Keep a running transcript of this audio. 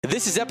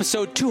This is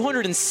episode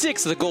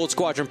 206 of the Gold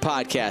Squadron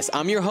podcast.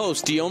 I'm your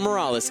host, Dion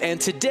Morales,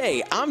 and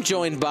today I'm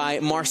joined by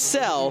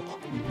Marcel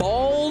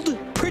Bald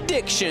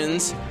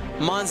Predictions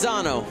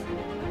Manzano.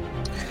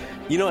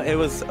 You know, it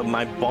was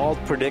my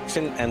bald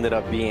prediction ended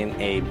up being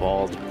a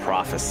bald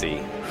prophecy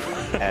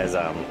as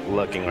I'm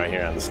looking right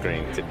here on the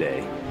screen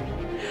today.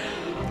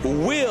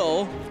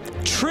 Will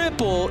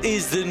triple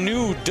is the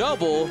new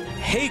double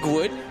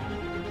Hagewood?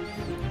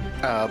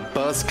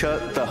 Buzz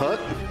cut the hut?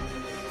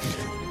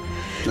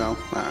 No.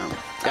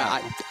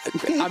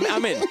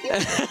 I'm in.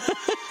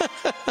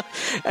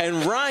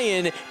 And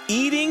Ryan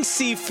eating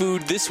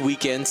seafood this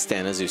weekend,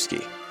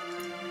 Staniszewski.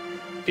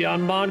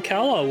 Beyond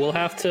Moncala, we'll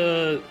have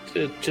to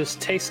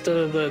just taste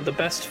the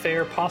best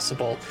fare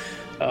possible.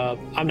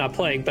 I'm not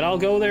playing, but I'll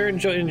go there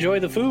and enjoy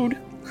the food.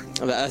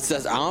 That's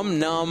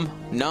nom.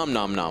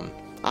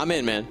 I'm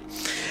in, man.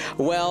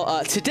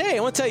 Well, today,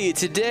 I want to tell you,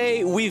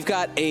 today we've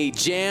got a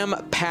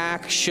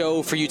jam-packed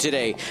show for you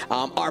today.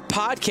 Our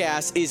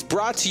podcast is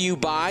brought to you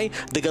by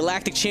the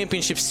Galactic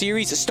Championship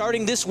Series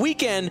starting this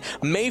weekend,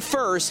 May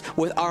 1st,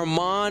 with our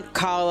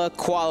Moncala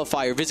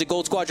qualifier. Visit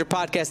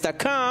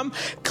goldsquadronpodcast.com,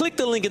 click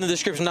the link in the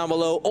description down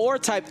below, or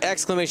type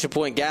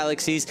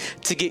 !Galaxies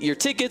to get your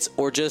tickets,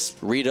 or just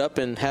read up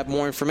and have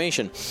more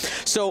information.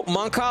 So,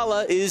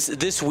 Moncala is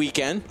this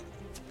weekend.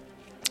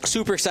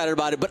 Super excited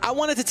about it, but I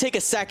wanted to take a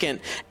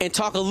second and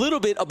talk a little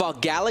bit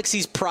about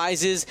Galaxy's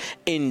prizes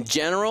in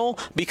general,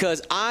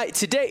 because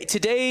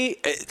today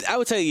I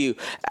would tell you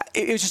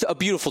it was just a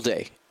beautiful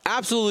day,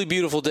 absolutely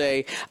beautiful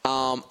day.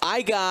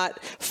 I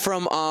got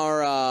from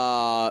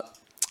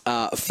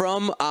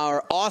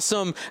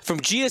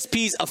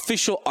GSP's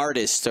official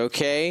artist,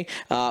 okay,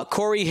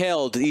 Corey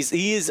Held.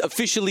 He is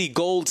officially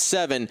Gold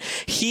 7.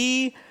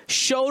 He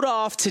showed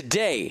off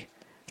today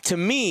to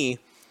me.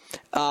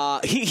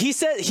 He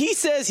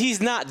says he's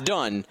not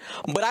done,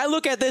 but I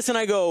look at this and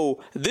I go,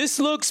 this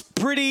looks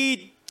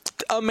pretty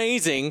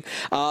amazing.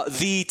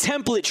 The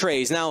template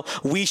trays. Now,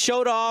 we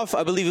showed off,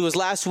 I believe it was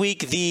last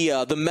week,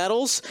 the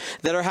medals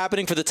that are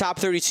happening for the top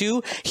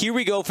 32. Here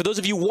we go. For those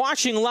of you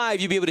watching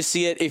live, you'll be able to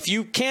see it. If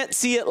you can't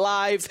see it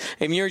live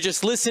and you're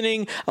just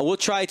listening, we'll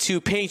try to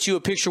paint you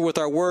a picture with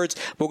our words.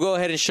 We'll go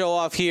ahead and show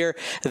off here.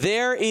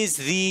 There is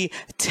the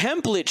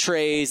template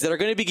trays that are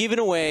going to be given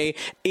away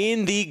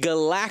in the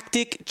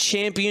Galactic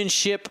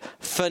Championship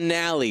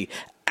finale.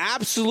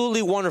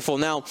 Absolutely wonderful.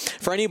 Now,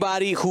 for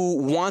anybody who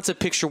wants a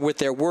picture with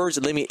their words,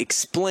 let me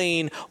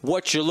explain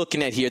what you're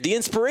looking at here. The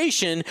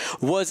inspiration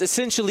was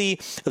essentially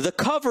the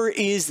cover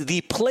is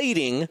the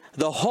plating,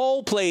 the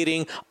hull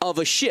plating of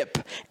a ship,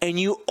 and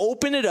you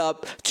open it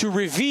up to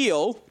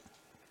reveal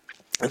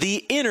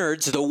the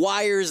innards, the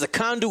wires, the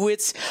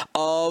conduits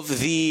of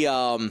the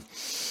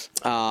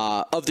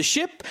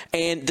ship,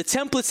 and the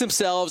templates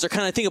themselves are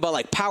kind of think about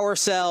like power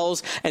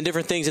cells and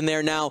different things in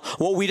there. Now,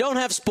 what we don't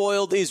have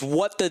spoiled is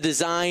what the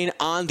design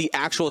on the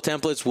actual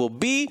templates will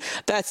be.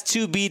 That's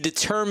to be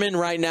determined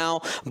right now,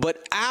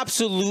 but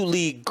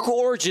absolutely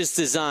gorgeous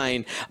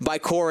design by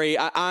Corey.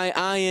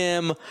 I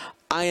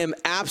am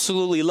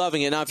absolutely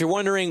loving it. Now, if you're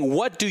wondering,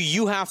 what do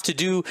you have to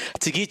do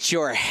to get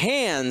your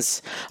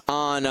hands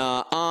on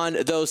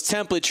those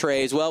template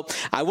trays? Well,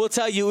 I will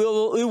tell you,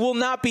 it will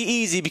not be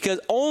easy, because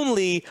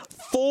only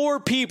 4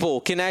 people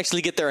can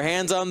actually get their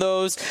hands on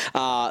those,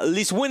 at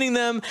least winning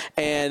them,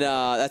 and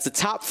that's the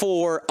top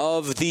 4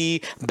 of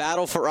the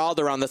Battle for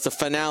Alderaan. That's the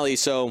finale,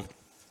 so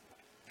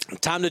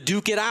time to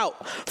duke it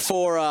out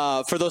for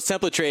those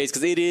template trays,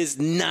 because it is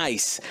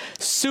nice,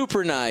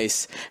 super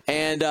nice.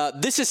 And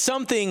this is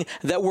something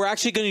that we're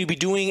actually going to be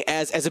doing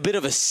as a bit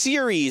of a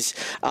series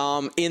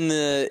in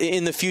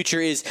the future.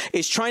 Is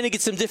trying to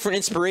get some different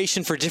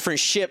inspiration for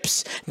different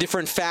ships,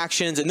 different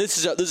factions. And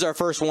this is our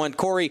first one.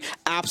 Corey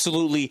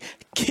absolutely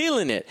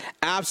killing it,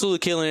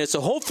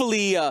 So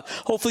hopefully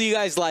you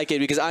guys like it,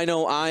 because I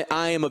know I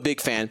am a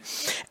big fan.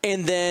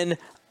 And then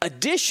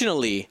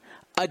additionally,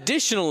 I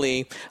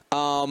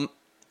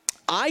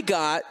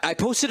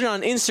posted it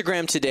on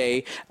Instagram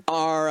today.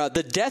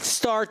 The Death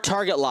Star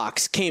target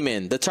locks came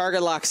in, the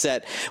target lock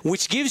set,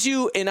 which gives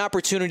you an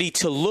opportunity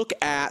to look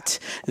at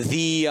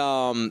the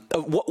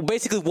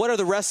basically what are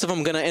the rest of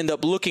them going to end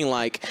up looking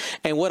like.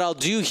 And what I'll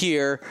do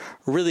here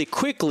really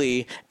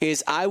quickly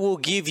is I will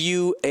give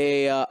you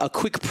a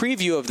quick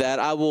preview of that.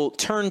 I will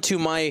turn to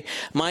my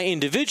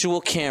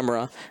individual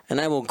camera and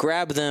I will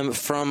grab them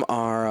from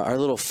our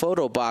little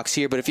photo box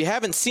here. But if you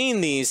haven't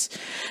seen these,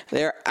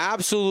 they're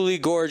absolutely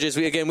gorgeous.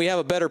 We have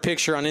a better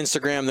picture on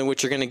Instagram than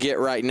what you're going to get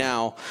right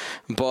now.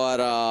 But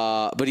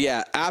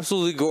yeah,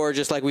 absolutely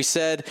gorgeous. Like we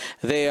said,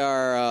 they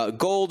are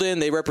golden.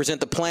 They represent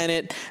the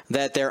planet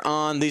that they're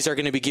on. These are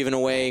going to be given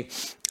away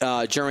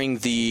during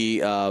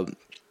the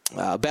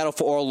Battle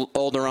for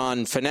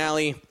Alderaan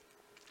finale.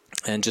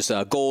 and just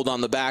gold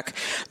on the back.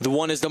 The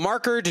one is the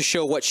marker to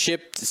show what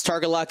ship's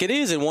target lock it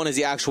is, and one is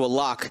the actual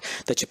lock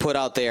that you put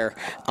out there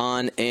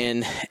on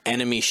an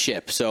enemy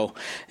ship. So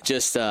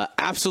just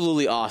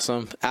absolutely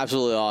awesome.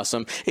 Absolutely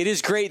awesome. It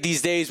is great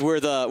these days where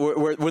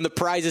when the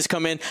prizes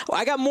come in.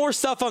 I got more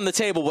stuff on the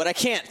table, but I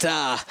can't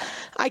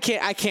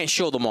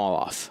show them all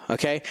off.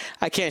 Okay?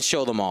 I can't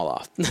show them all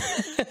off.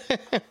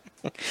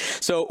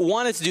 So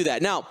wanted to do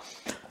that. Now,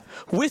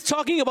 with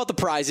talking about the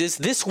prizes,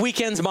 this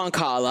weekend's Mon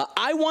Cala,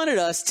 I wanted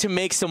us to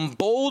make some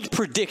bold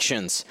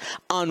predictions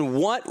on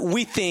what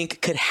we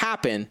think could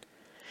happen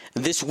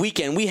this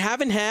weekend. We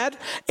haven't had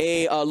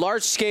a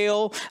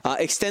large-scale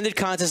extended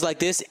contest like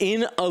this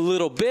in a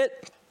little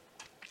bit.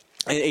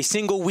 A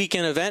single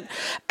weekend event.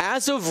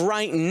 As of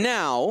right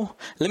now,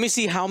 let me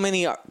see how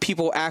many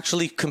people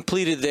actually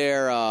completed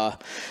their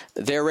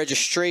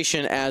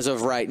registration as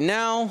of right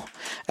now.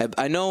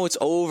 I know it's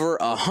over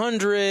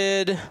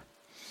 100.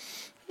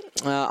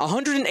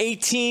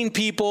 118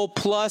 people,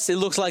 plus it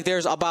looks like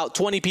there's about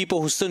 20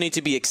 people who still need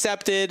to be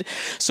accepted.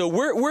 So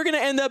we're going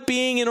to end up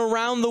being in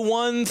around the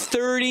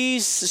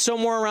 130s,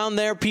 somewhere around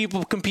there,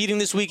 people competing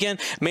this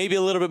weekend, maybe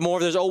a little bit more.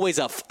 There's always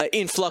an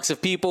influx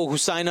of people who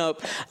sign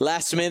up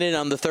last minute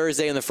on the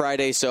Thursday and the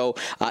Friday. So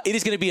it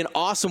is going to be an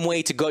awesome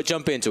way to go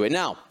jump into it.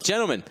 Now,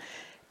 gentlemen,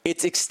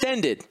 it's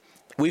extended.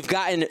 We've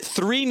gotten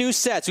 3 new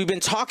sets. We've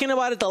been talking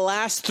about it the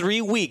last 3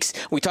 weeks.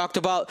 We talked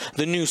about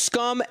the new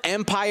Scum,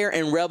 Empire,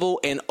 and Rebel,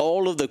 and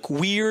all of the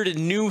weird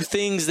new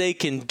things they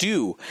can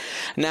do.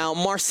 Now,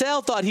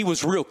 Marcel thought he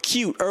was real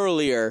cute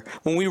earlier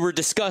when we were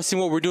discussing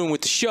what we're doing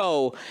with the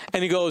show,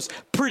 and he goes,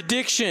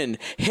 prediction,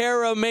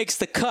 Hera makes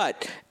the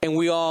cut. And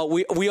we all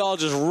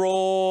just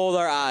rolled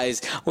our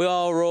eyes. We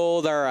all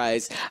rolled our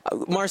eyes.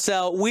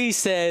 Marcel, we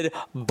said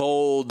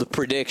bold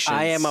predictions.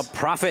 I am a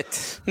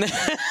prophet.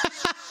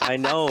 I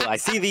know. I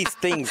see these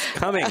things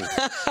coming.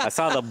 I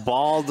saw the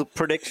bald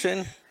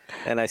prediction,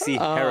 and I see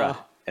Hera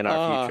in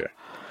our future.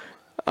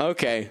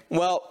 Okay.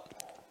 Well,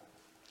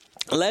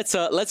 let's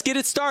get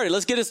it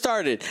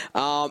started.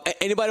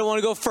 Anybody want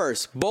to go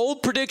first?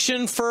 Bold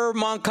prediction for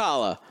Mon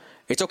Cala.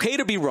 It's okay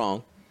to be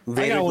wrong.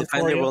 Vader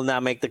Defender will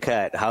not make the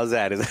cut. How's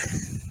that?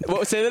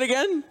 What, say that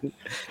again?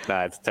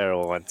 Nah, it's a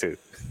terrible one too.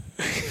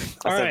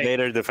 I said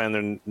Vader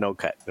Defender no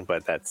cut,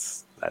 but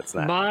that's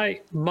not.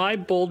 My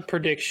bold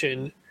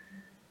prediction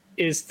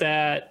is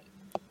that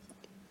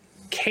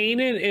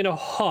Kanan in a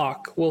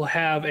Hawk will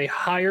have a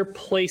higher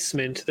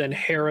placement than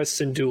Hera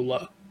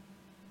Syndulla.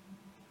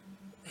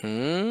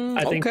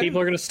 I think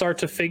people are going to start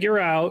to figure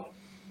out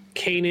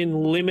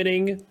Kanan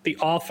limiting the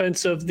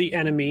offense of the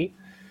enemy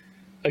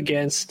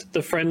against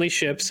the friendly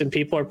ships, and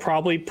people are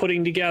probably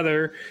putting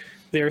together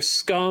their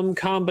Scum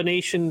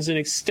combinations and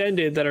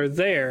extended that are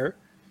there.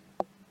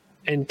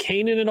 And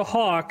Kanan and a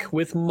Hawk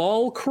with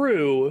Maul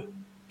crew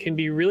can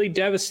be really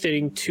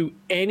devastating to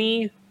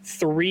any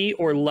 3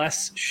 or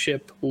less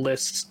ship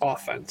lists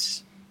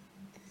offense.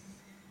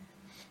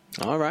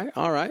 All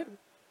right.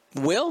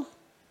 Will?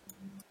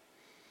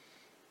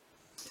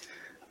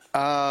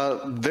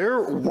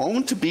 There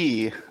won't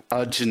be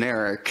a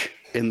generic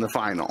in the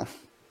final.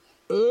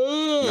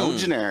 No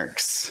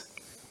generics.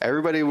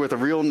 Everybody with a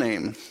real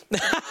name.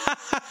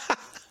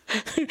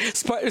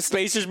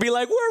 Spacers be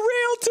like, we're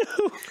real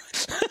too.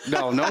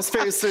 No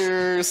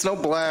spacers, no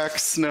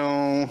blacks,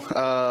 no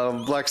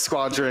Black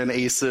Squadron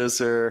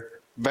aces or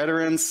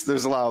veterans.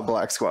 There's a lot of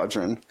Black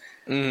Squadron.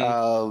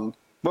 I'm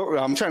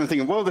trying to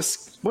think of what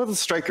are the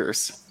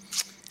strikers?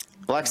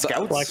 Black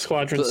Scouts? Black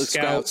Squadron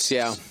Scouts.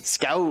 Yeah.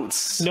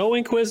 Scouts. No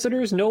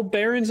Inquisitors, no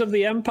Barons of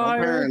the Empire.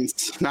 No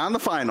Barons. Not in the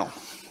final.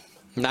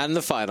 Not in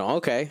the final.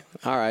 Okay.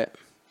 All right.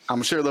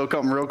 I'm sure they'll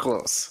come real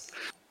close.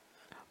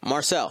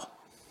 Marcel.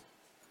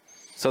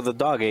 So the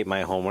dog ate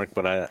my homework,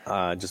 but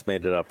I just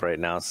made it up right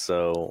now.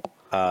 So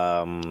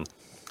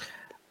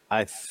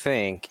I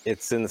think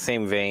it's in the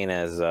same vein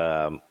as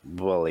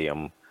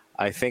William.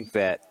 I think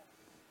that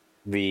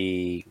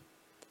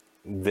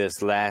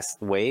this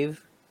last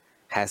wave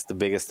has the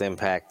biggest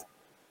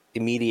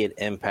immediate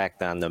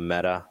impact on the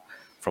meta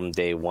from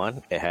day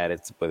one. It had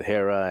it with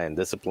Hera and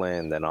Discipline,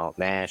 and then all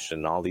Nash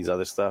and all these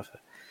other stuff.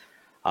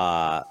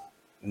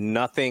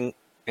 Nothing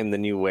in the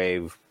new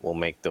wave will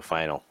make the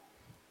final.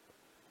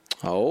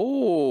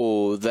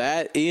 Oh,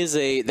 that is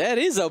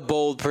a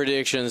bold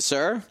prediction,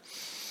 sir.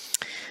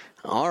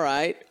 All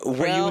right.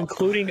 Well, are you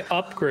including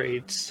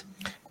upgrades?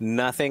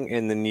 Nothing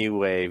in the new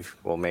wave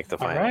will make the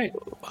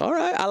final. All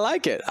right. I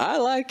like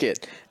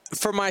it.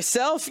 For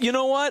myself, you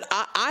know what?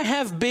 I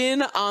have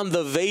been on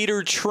the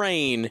Vader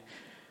train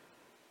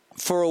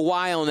for a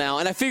while now,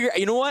 and I figure,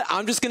 you know what?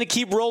 I'm just going to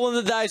keep rolling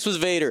the dice with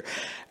Vader.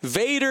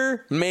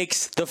 Vader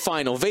makes the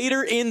final.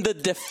 Vader in the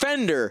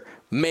Defender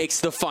makes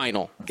the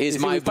final.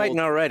 We're fighting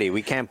already.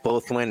 We can't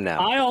both win now.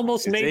 I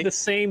almost made the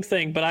same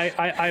thing, but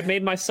I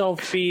made myself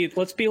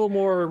let's be a little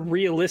more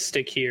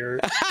realistic here.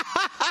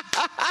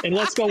 And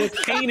let's go with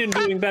Kanan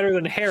doing better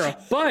than Hera.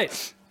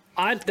 But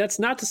that's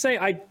not to say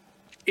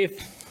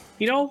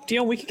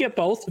Dion, we could get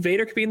both.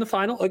 Vader could be in the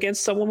final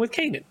against someone with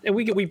Kanan, and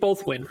we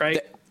both win, right?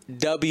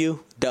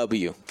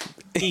 WW.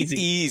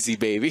 Easy,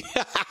 baby.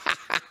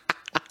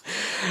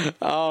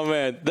 Oh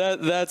man,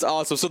 that's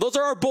awesome. So those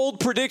are our bold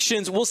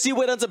predictions. We'll see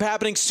what ends up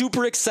happening.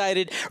 Super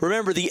excited.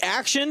 Remember, the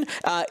action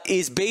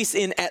is based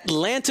in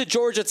Atlanta,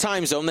 Georgia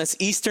time zone. That's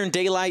Eastern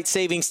Daylight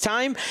Savings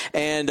Time,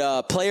 and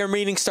player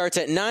meeting starts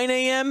at 9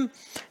 a.m.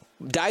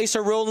 Dice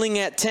are rolling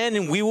at 10,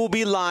 and we will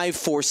be live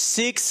for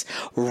 6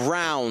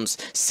 rounds.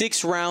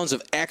 6 rounds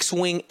of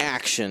X-Wing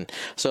action.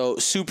 So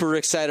super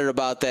excited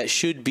about that.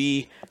 Should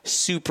be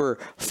super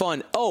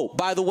fun. Oh,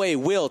 by the way,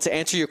 Will, to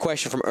answer your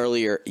question from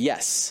earlier,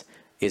 yes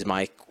is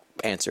my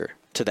answer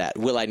to that.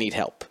 Will I need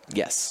help?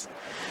 Yes.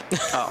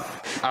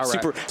 Oh, all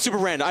right. Super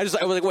random. I was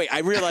like, wait, I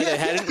realized I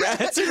hadn't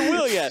answered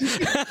Will yet.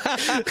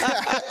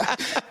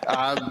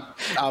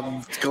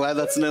 I'm glad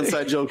that's an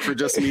inside joke for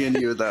just me and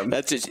you, then.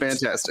 That's it.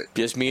 Fantastic.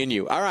 Just me and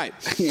you. All right.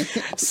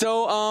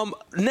 So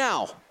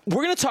now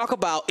we're going to talk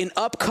about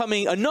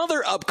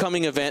another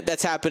upcoming event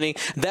that's happening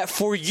that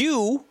for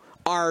you,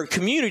 our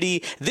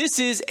community, this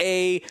is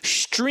a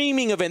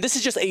streaming event. This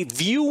is just a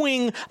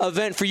viewing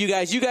event for you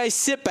guys. You guys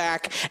sit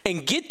back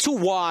and get to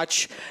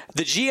watch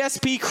the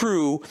GSP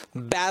crew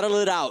battle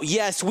it out.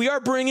 Yes, we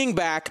are bringing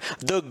back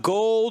the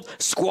Gold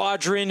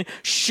Squadron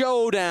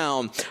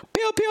Showdown.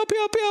 Pew, pew,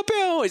 pew, pew,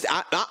 pew.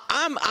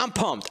 I'm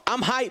pumped.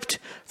 I'm hyped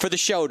for the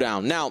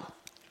showdown. Now,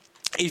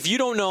 if you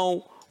don't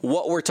know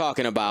what we're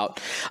talking about,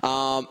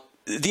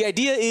 the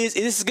idea is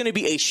this is going to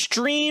be a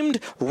streamed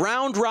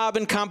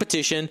round-robin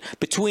competition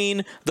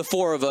between the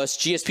 4 of us,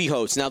 GSP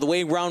hosts. Now, the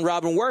way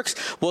round-robin works,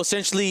 we'll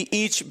essentially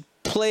each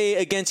play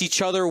against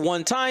each other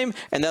one time,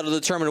 and that'll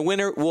determine a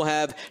winner. We'll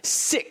have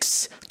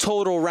 6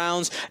 total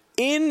rounds.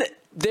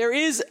 There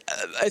is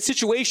a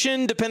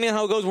situation, depending on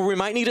how it goes, where we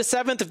might need a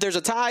 7th if there's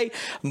a tie,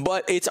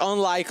 but it's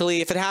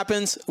unlikely. If it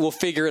happens, we'll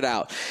figure it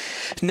out.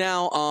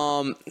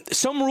 Now,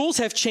 some rules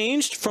have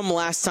changed from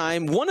last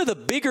time. One of the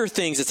bigger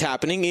things that's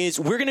happening is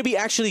we're going to be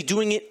actually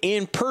doing it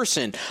in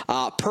person.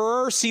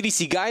 Per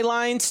CDC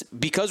guidelines,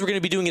 because we're going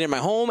to be doing it in my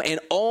home, and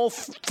all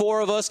 4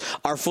 of us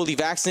are fully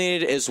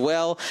vaccinated, as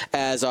well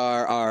as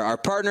our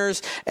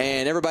partners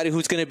and everybody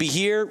who's going to be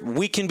here,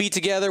 we can be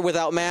together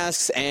without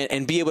masks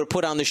and be able to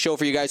put on the show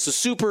for you guys. So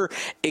super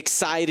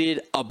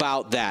excited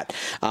about that.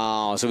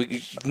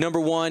 Number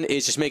 1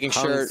 is just making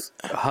sure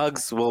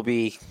hugs will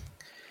be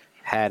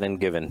had and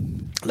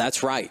given.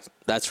 That's right.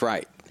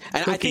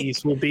 And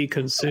cookies will be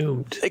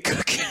consumed.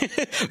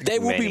 They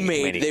will be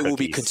made. They will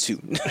be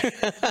consumed.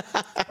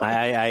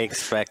 I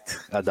expect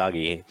a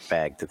doggy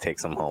bag to take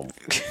some home.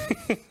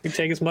 You can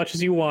take as much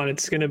as you want.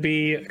 It's going to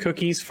be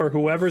cookies for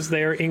whoever's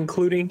there,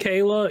 including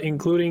Kayla,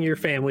 including your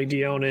family,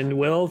 Dion, and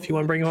Will, if you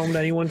want to bring home to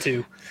anyone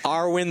too.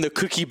 Arwen, the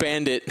cookie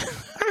bandit.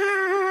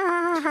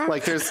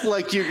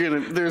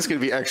 There's gonna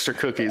be extra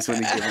cookies when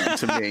you give them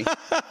to me.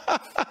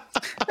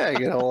 They're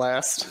gonna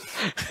last.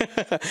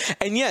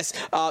 And yes,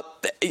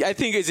 I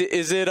think is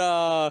it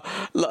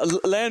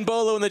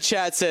Lambolo in the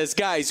chat says,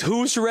 guys,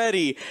 who's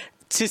ready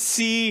to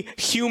see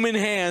human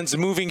hands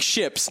moving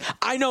ships?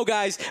 I know,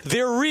 guys,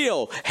 they're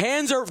real.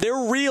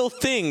 They're real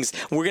things.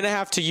 We're gonna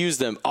have to use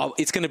them. Oh,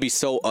 it's gonna be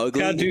so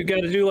ugly.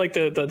 Gotta do like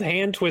the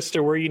hand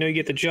twister where you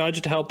get the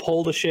judge to help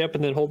hold a ship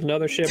and then hold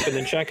another ship and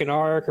then check an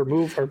arc or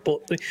move or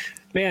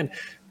man,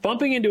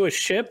 bumping into a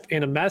ship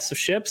in a mess of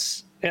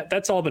ships,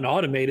 that's all been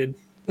automated.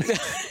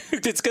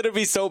 It's going to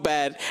be so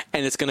bad,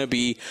 and it's going to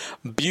be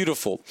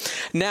beautiful.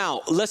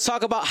 Now, let's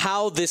talk about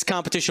how this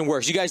competition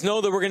works. You guys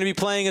know that we're going to be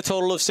playing a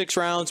total of 6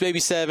 rounds,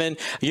 maybe 7.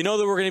 You know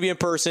that we're going to be in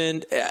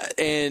person,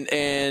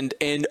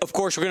 and of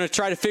course, we're going to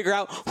try to figure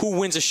out who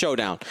wins a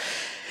showdown.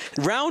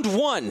 Round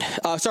 1,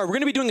 we're going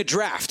to be doing a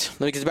draft.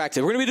 Let me get back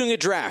to it. We're going to be doing a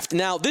draft.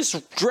 Now, this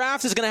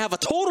draft is going to have a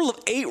total of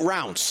 8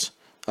 rounds,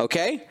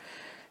 okay?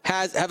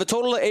 Have a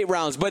total of 8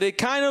 rounds, but it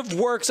kind of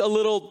works a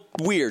little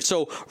weird.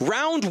 So,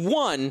 round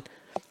 1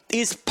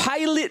 is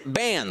pilot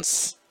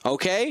bans,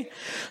 okay?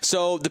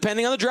 So,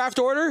 depending on the draft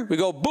order, we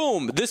go,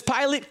 boom, this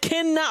pilot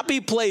cannot be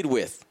played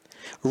with.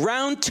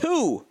 Round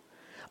 2,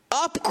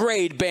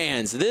 upgrade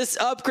bans. This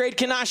upgrade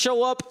cannot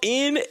show up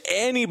in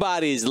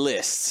anybody's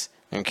lists,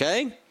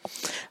 okay?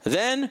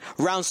 Then,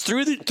 rounds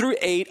 3 through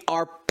 8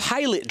 are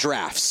pilot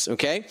drafts,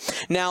 okay?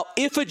 Now,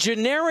 if a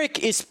generic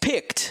is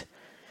picked,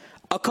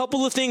 a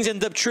couple of things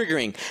end up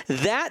triggering.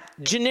 That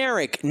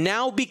generic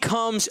now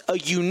becomes a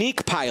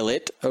unique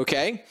pilot,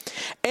 okay?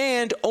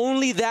 And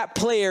only that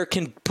player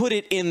can put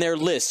it in their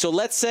list. So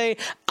let's say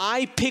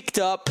I picked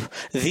up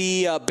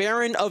the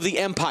Baron of the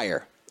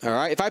Empire. All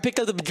right, if I picked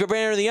up the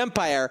Baron of the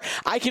Empire,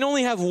 I can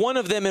only have one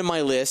of them in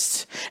my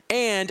list,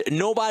 and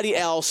nobody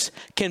else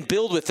can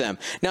build with them.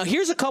 Now,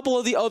 here's a couple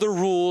of the other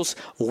rules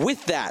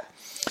with that.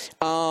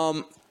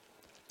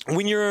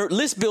 When you're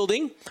list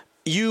building,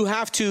 you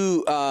have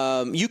to,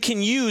 you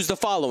can use the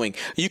following.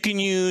 You can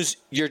use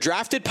your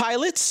drafted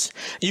pilots.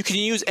 You can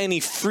use any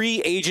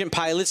free agent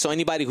pilots, so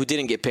anybody who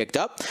didn't get picked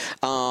up.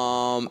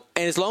 And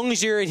as long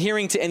as you're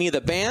adhering to any of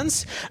the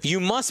bans, you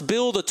must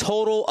build a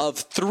total of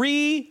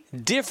 3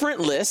 different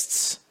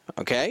lists,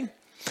 okay?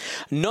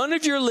 None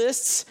of your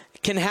lists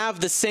can have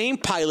the same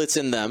pilots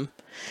in them.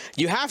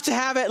 You have to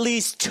have at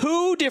least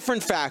 2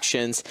 different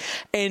factions,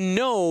 and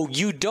no,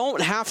 you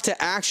don't have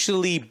to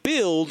actually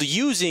build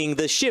using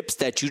the ships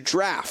that you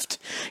draft.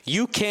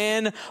 You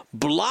can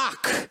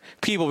block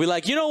people. Be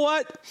like, you know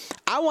what?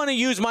 I want to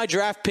use my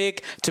draft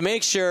pick to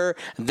make sure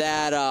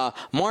that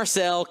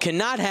Marcel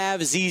cannot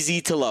have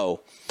ZZ Talo.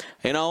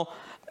 You know,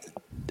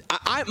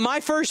 my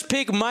first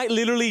pick might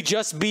literally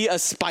just be a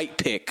spite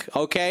pick.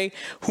 Okay,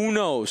 who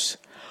knows?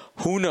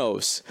 Who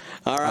knows?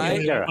 All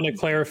right. I want to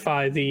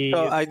clarify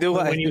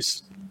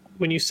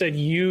when you said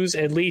use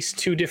at least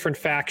 2 different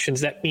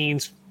factions, that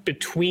means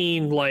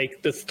between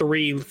like the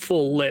 3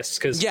 full lists.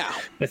 Because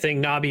I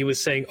think Nabi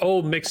was saying,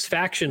 mixed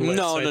faction list.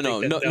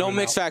 No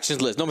mixed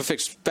factions list. No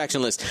mixed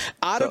faction list.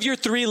 Out of your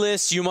 3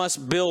 lists, you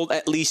must build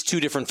at least 2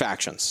 different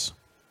factions.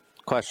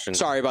 Question.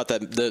 Sorry about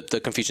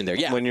the confusion there.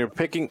 Yeah. When you're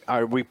picking,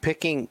 are we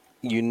picking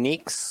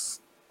uniques,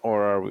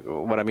 or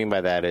what I mean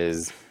by that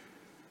is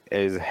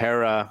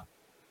Hera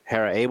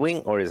A-Wing,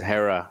 or is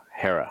Hera?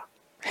 Hera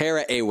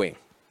A-Wing.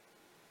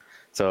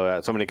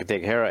 So somebody could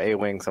take Hera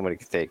A-Wing, somebody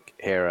could take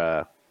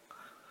Hera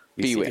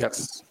B-Wing. Yep.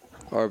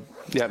 Or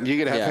you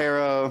could have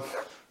Hera.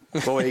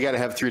 Well, you got to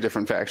have 3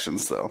 different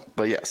factions, though.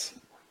 But yes.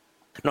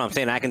 No, I'm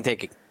saying I can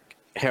take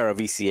Hera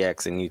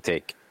VCX and you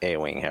take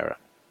A-Wing Hera.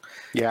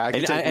 Yeah,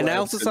 I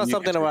also saw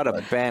something about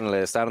a ban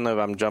list. I don't know if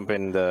I'm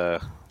jumping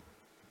the.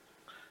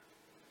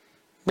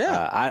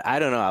 Yeah, I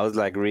don't know. I was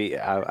like,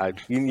 I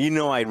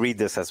read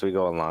this as we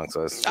go along.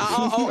 So it's,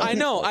 I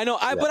know.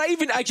 But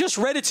I just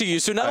read it to you.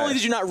 So not only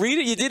did you not read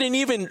it, you didn't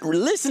even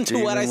listen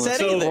to what I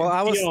said either. Well,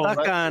 I was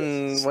stuck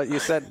on what you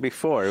said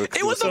before.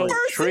 It was the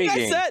first thing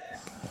I said.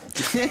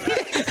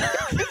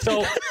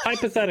 So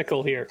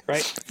hypothetical here,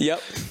 right?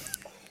 Yep.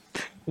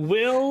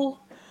 Will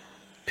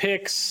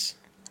picks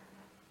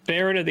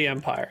Baron of the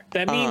Empire.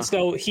 That means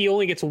though he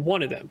only gets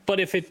 1 of them. But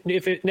if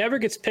it never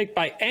gets picked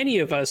by any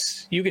of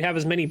us, you can have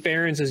as many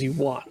Barons as you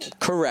want.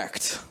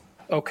 Correct.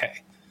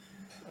 Okay.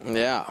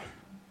 Yeah.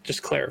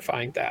 Just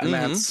clarifying that.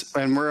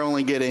 And we're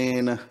only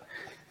getting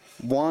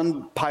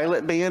 1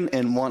 pilot ban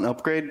and 1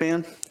 upgrade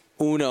ban.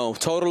 Uno.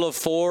 Total of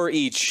 4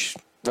 each.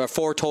 Or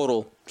 4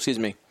 total. Excuse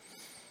me.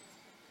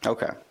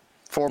 Okay.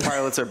 4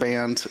 pilots are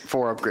banned.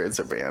 4 upgrades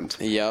are banned.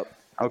 Yep.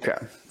 Okay.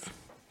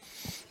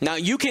 Now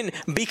you can,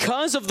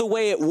 because of the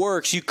way it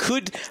works, you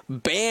could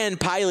ban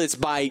pilots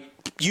by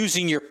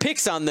using your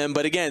picks on them,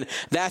 but again,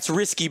 that's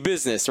risky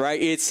business, right?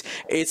 It's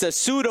a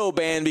pseudo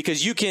ban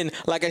because you can,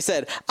 like I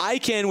said, I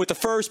can with the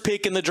first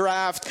pick in the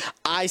draft,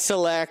 I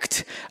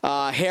select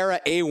Hera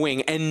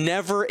A-Wing and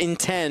never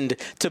intend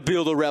to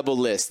build a rebel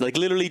list. Like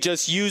literally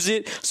just use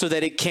it so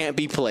that it can't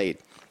be played.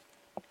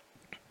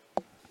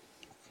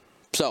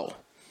 So,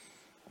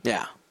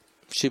 yeah,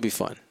 should be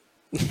fun.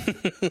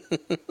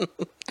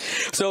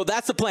 So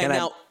that's the plan.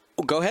 Now,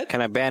 go ahead.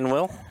 Can I ban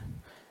Will?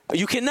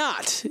 You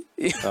cannot.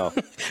 Oh.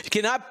 You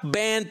cannot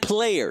ban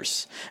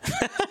players.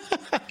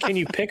 Can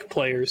you pick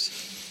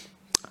players?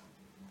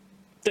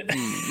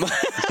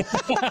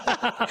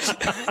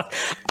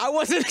 I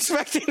wasn't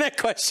expecting that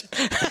question.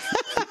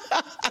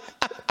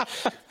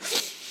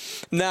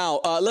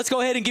 Now, let's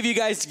go ahead and give you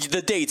guys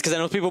the dates because I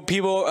know people,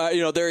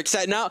 they're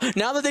excited now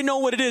that they know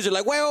what it is. They're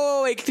like,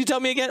 wait, can you tell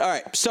me again? All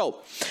right,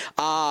 so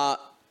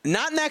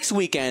not next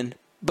weekend,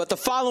 but the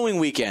following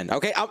weekend.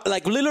 Okay,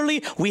 like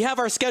literally, we have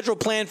our schedule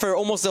planned for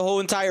almost the whole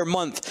entire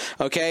month.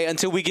 Okay,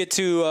 until we get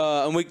to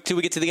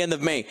the end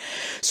of May.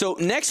 So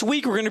next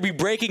week we're going to be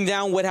breaking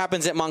down what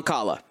happens at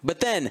Moncala,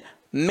 but then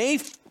May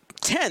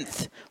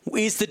 10th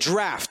is the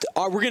draft.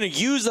 We're going to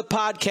use the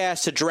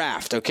podcast to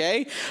draft,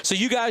 okay? So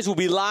you guys will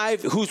be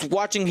live. Who's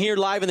watching here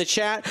live in the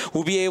chat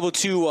will be able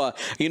to,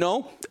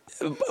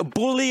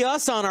 bully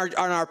us on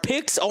our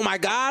picks. Oh my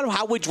God,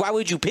 why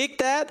would you pick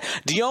that?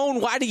 Dion,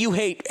 why do you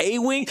hate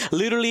A-Wing?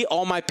 Literally,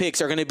 all my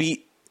picks are going to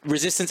be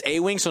Resistance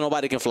A-Wing, so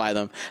nobody can fly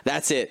them.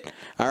 That's it.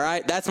 All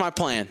right, that's my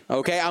plan.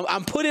 Okay,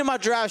 I'm putting my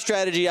draft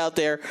strategy out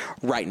there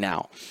right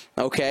now.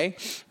 Okay,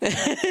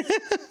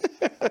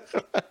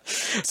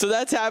 so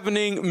that's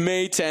happening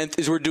May 10th.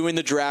 Is we're doing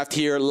the draft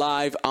here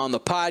live on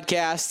the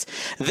podcast.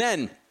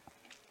 Then,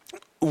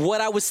 what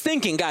I was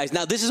thinking, guys.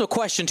 Now, this is a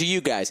question to you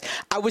guys.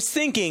 I was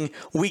thinking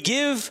we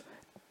give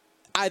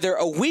either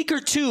a week or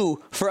 2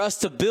 for us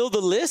to build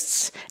the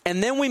lists,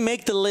 and then we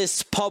make the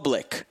lists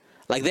public,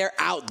 like they're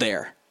out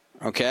there.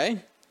 Okay?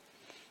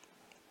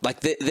 Like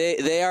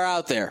they are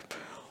out there.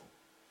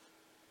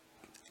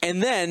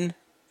 And then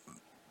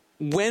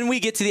when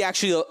we get to the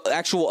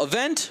actual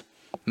event,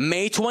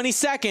 May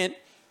 22nd,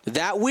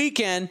 that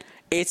weekend,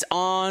 it's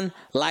on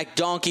like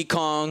Donkey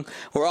Kong.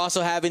 We're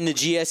also having the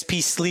GSP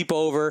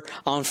sleepover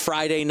on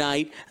Friday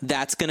night.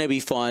 That's going to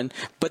be fun.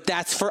 But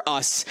that's for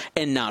us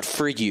and not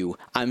for you.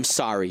 I'm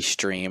sorry,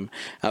 stream.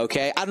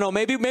 Okay? I don't know.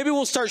 Maybe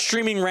we'll start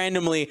streaming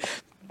randomly,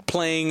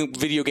 playing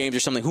video games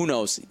or something. Who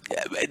knows?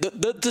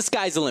 The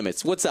sky's the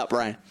limits. What's up,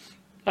 Ryan?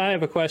 I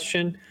have a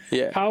question.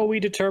 Yeah. How are we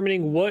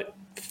determining what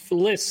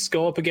lists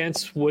go up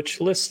against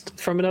which list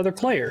from another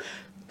player?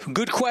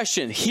 Good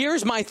question.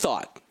 Here's my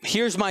thought.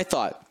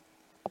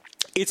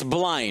 It's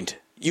blind.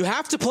 You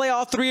have to play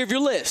all 3 of your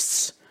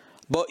lists.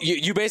 But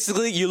you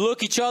basically, you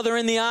look each other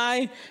in the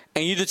eye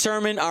and you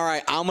determine, all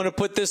right, I'm going to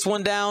put this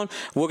one down.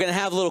 We're going to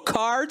have little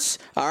cards,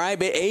 all right,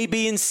 A,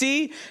 B, and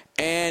C,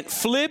 and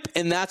flip,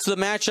 and that's the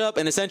matchup.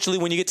 And essentially,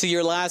 when you get to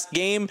your last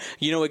game,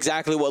 you know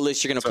exactly what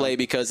list you're going to play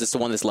because it's the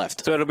one that's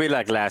left. So it'll be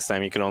like last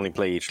time. You can only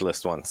play each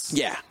list once.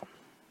 Yeah.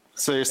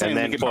 So you're saying And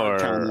we then could for-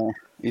 counter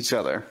each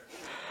other?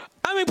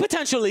 I mean,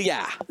 potentially,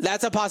 yeah.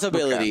 That's a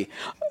possibility.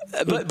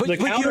 But the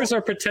counters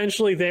are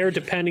potentially there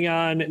depending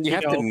on You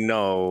have to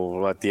know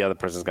what the other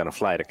person's going to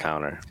fly to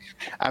counter.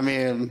 I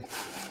mean,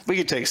 we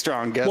could take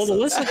strong guesses. Well, the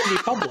lists are going to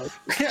be public.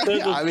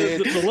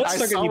 The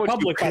lists are going to be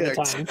public by the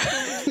time.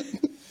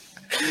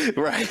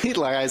 Right?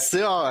 Like I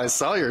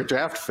saw your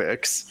draft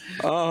picks.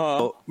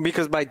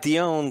 Because by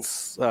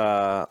Dion's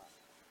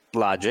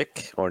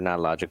logic, or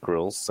not logic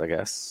rules, I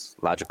guess.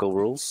 Logical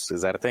rules,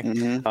 is that a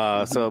thing?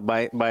 So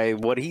by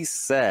what he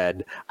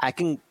said, I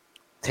can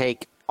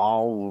take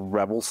all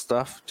Rebel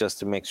stuff just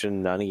to make sure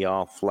none of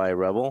y'all fly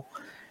Rebel.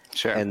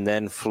 Sure. And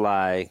then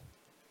fly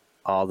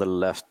all the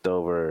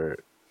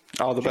leftover...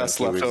 All the best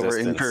Janky leftover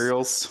resistance.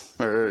 Imperials.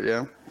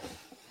 Yeah.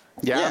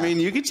 Yeah. I mean,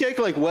 you could take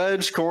like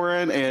Wedge,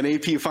 Corrin, and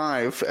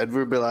AP5, and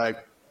we'd be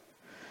like,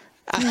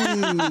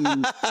 Yeah,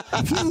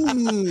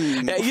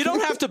 you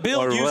don't have to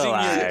build Or will using your...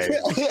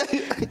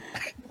 I?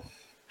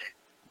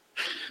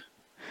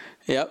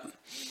 Yep.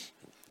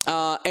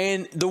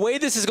 And the way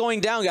this is going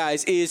down,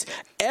 guys, is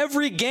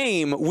every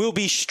game will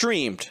be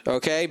streamed,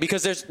 okay?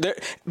 Because the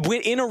way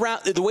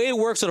it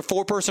works at a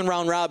 4-person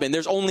round robin,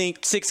 there's only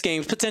 6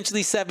 games,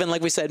 potentially 7,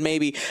 like we said,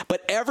 maybe.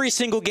 But every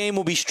single game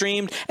will be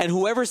streamed, and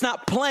whoever's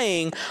not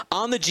playing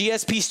on the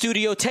GSP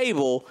studio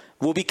table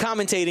will be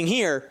commentating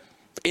here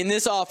in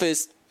this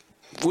office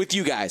with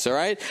you guys, all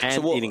right?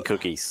 And eating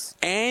cookies.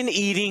 And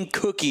eating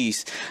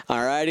cookies,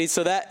 all righty?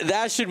 So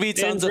that should be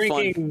tons And of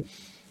fun. drinking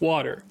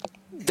water.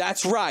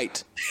 That's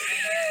right.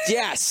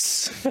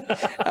 Yes.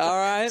 All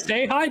right.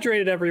 Stay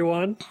hydrated,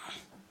 everyone.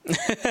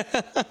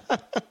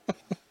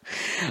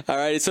 All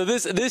right. So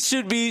this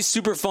should be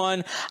super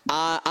fun.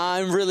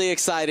 I'm really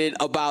excited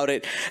about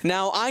it.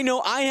 Now, I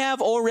know I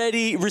have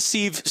already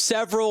received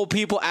several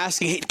people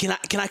asking, "Hey, can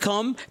I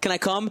come? Can I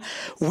come?"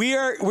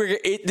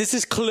 This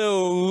is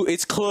closed.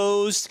 It's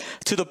closed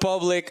to the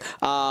public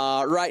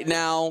right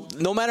now.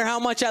 No matter how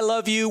much I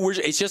love you,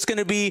 it's just going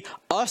to be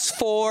us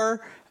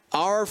 4.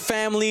 Our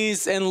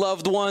families and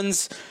loved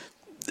ones,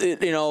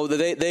 you know,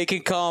 they can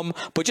come,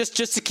 but just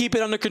to keep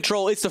it under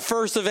control, it's the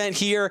first event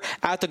here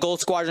at the Gold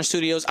Squadron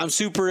Studios. I'm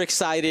super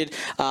excited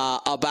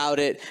about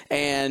it,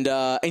 and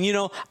you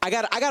know, I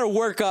got to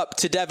work up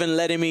to Devin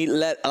letting me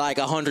let like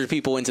 100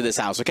 people into this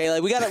house. Okay,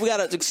 like we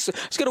gotta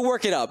just gotta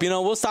work it up. You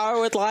know, we'll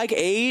start with like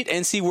 8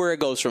 and see where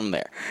it goes from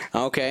there.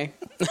 Okay.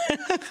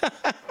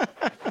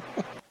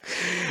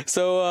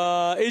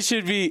 So it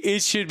should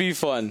be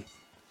fun.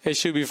 It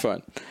should be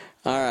fun.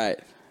 All right.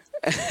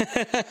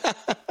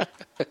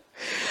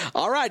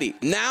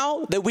 Alrighty.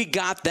 Now that we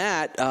got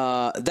that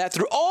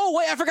through. Oh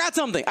wait, I forgot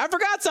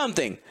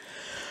something.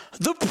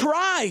 The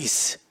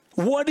prize.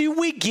 What do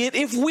we get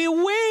if we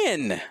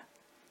win?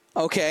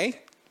 Okay.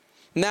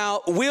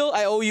 Now, Will,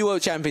 I owe you a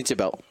championship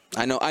belt.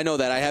 I know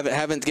that. I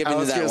haven't given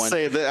you that one. I was going to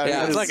say that.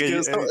 Yeah.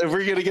 If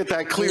we're going to get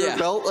that clear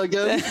belt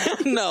again.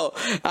 No,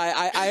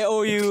 I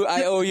owe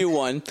you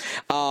one.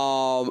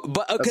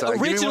 But Sorry,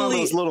 originally, give me one of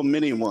those little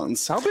mini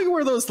ones. How big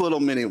were those little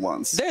mini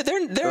ones?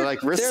 they're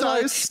like wrist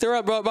size? they're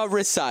about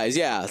wrist size.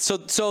 Yeah. So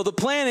the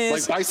plan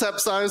is Like bicep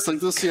size, like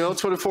this,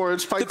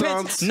 24-inch pythons.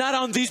 depends, not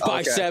on these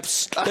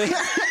biceps.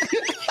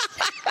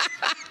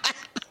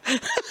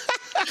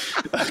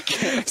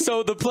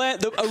 So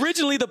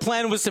originally the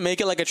plan was to make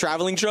it like a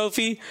traveling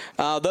trophy.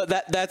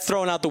 That's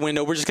thrown out the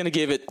window. We're just going to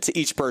give it to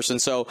each person.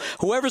 So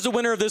whoever's the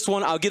winner of this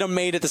one, I'll get them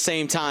made at the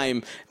same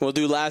time. We'll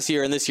do last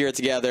year and this year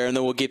together, and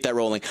then we'll keep that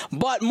rolling.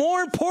 But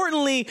more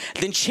importantly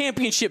than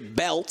championship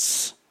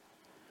belts,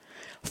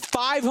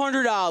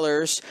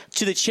 $500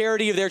 to the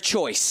charity of their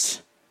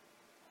choice.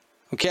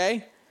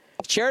 Okay?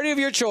 Charity of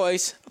your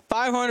choice.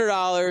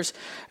 $500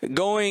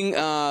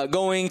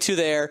 going to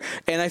there,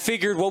 and I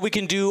figured what we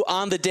can do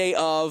on the day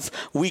of,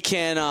 we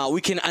can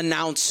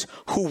announce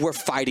who we're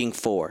fighting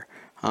for.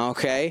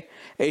 Okay,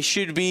 it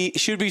should be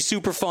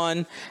super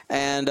fun,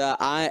 and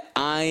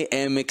I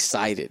am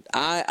excited.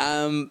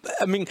 I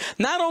mean,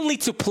 not only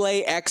to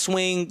play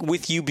X-Wing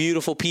with you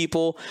beautiful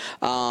people,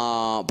 but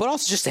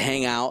also just to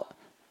hang out,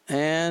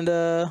 and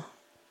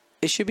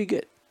it should be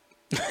good.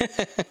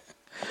 It's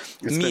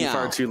been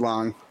far too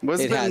long.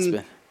 Has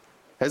been.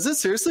 Has it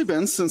seriously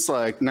been since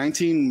like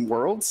 19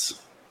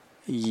 Worlds?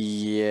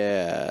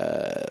 Yes.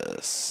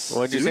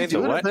 What'd you Did say? we do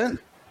The an what? event?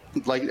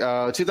 Like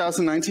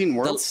 2019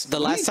 Worlds? The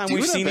last time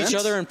we've seen each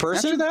other in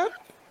person? After that?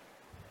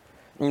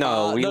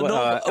 No, we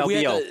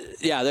LVO.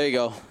 Yeah, there you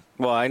go.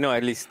 Well, I know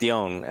at least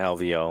Dion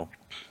LVO.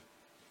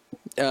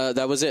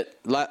 That was it.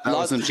 That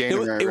was in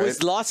January, It was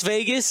right? Las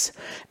Vegas,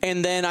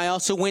 and then I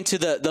also went to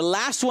the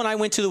last one I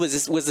went to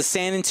was the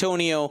San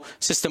Antonio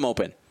System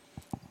Open.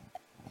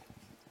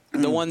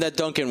 The one that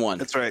Duncan won.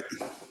 That's right.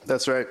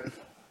 That's right.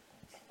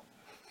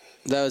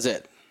 That was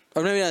it.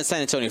 or maybe not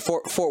San Antonio,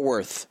 Fort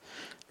Worth,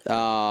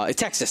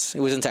 Texas. It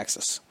was in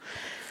Texas.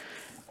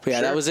 But yeah,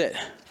 Sure. that was it.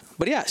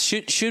 But yeah,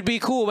 should be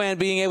cool, man.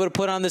 Being able to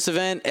put on this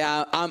event,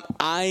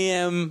 I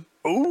am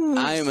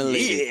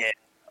elated.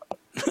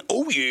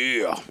 Oh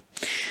yeah!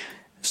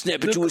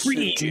 Snap it to The a Slim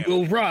cream Jim.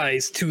 will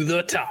rise to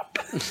the top.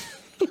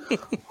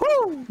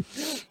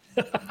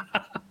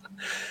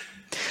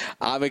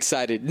 I'm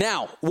excited.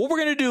 Now, what we're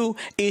gonna do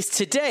is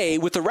today,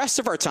 with the rest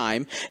of our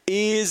time,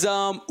 is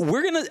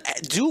we're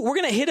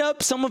gonna hit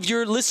up some of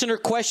your listener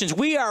questions.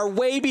 We are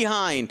way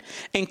behind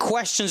in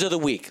questions of the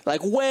week,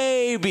 like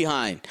way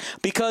behind,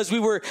 because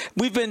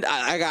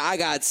I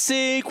got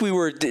sick. We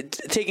were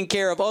taking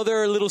care of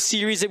other little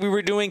series that we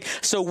were doing,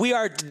 so we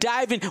are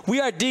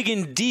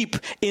digging deep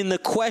in the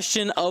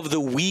question of the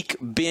week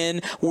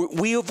bin.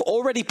 We have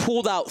already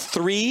pulled out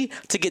 3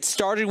 to get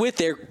started with.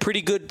 They're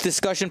pretty good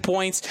discussion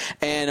points,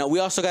 and we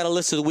also got a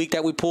list of the week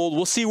that we pulled.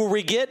 We'll see where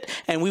we get,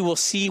 and we will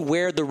see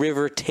where the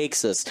river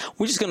takes us.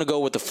 We're just going to go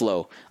with the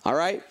flow. All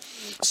right?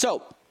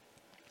 So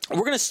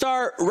we're going to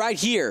start right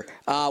here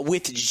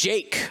with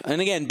Jake.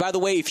 And again, by the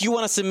way, if you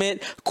want to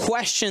submit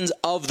questions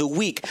of the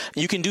week,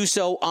 you can do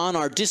so on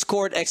our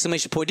Discord,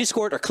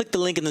 !Discord, or click the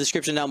link in the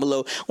description down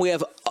below. We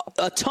have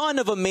a ton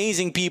of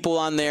amazing people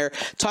on there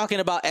talking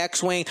about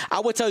X-Wing.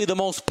 I would tell you the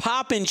most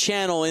poppin'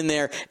 channel in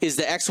there is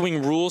the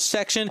X-Wing rules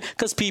section,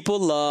 because people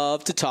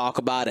love to talk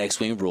about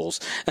X-Wing rules.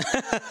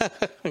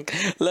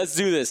 Let's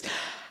do this.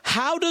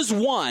 How does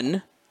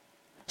one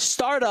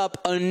start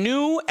up a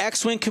new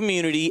X-Wing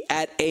community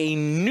at a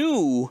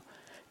new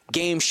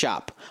game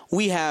shop?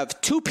 We have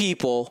 2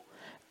 people,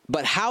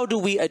 but how do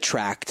we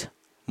attract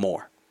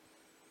more?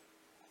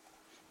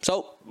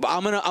 So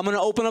I'm gonna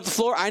open up the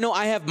floor. I know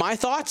I have my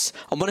thoughts.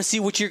 I'm gonna see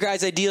what your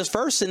guys' ideas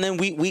first, and then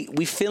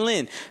we fill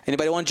in.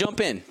 Anybody want to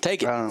jump in?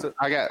 Take it.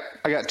 I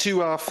got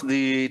 2 off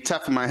the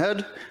top of my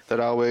head that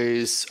are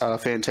always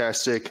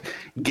fantastic.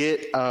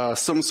 Get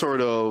some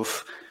sort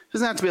of,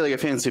 doesn't have to be like a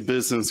fancy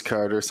business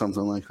card or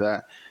something like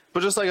that,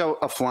 but just like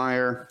a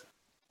flyer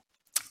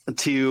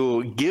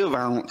to give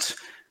out.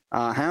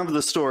 Have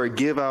the store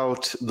give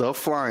out the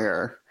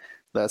flyer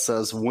that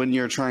says when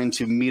you're trying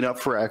to meet up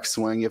for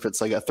X-Wing, if it's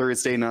like a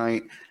Thursday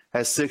night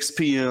at 6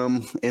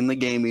 p.m. in the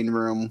gaming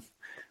room,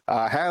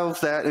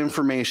 have that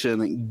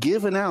information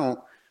given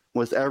out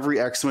with every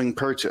X-Wing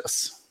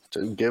purchase.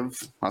 To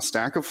give a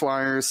stack of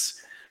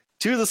flyers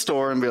to the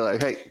store and be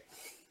like, hey,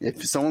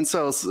 if someone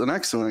sells an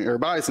X-Wing or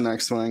buys an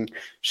X-Wing,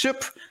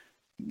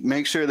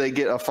 make sure they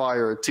get a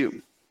flyer or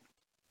 2.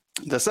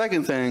 The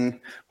second thing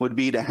would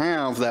be to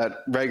have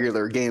that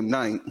regular game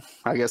night.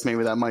 I guess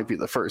maybe that might be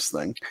the first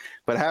thing.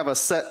 But have a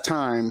set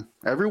time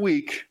every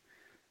week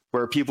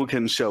where people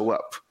can show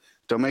up.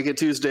 Don't make it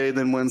Tuesday,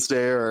 then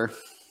Wednesday, or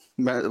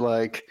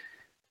like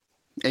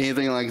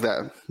anything like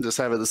that. Just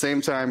have it the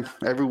same time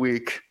every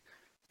week.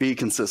 Be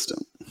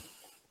consistent.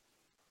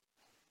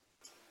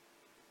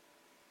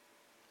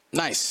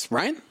 Nice.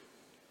 Ryan?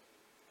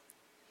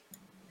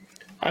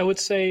 I would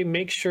say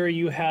make sure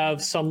you have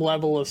some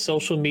level of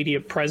social media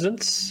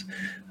presence,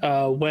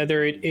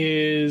 whether it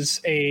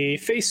is a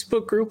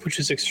Facebook group, which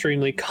is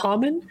extremely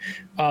common,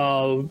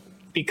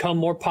 become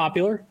more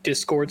popular,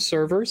 Discord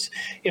servers.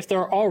 If there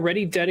are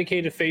already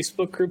dedicated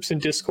Facebook groups and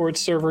Discord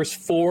servers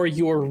for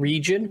your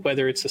region,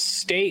 whether it's a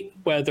state,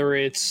 whether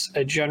it's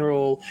a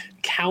general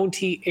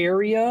county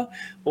area,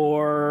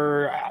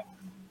 or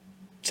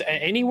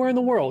anywhere in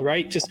the world,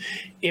 right? Just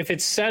if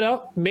it's set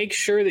up, make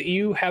sure that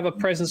you have a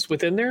presence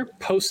within there,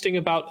 posting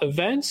about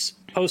events,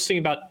 posting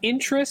about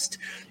interest,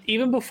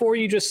 even before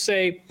you just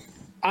say,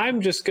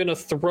 I'm just going to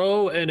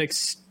throw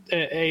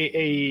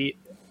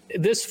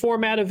this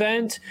format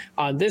event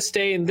on this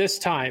day and this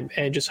time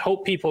and just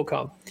hope people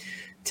come.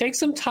 Take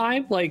some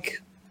time,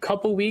 like a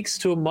couple weeks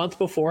to a month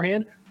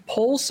beforehand,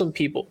 poll some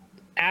people,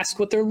 ask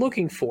what they're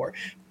looking for.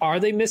 Are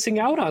they missing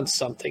out on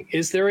something?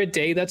 Is there a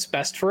day that's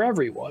best for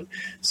everyone?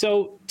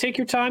 So take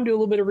your time, do a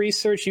little bit of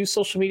research, use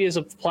social media as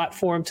a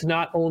platform to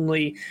not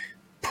only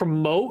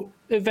promote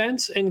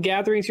events and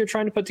gatherings you're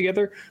trying to put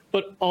together,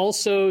 but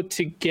also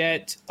to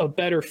get a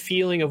better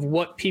feeling of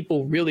what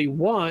people really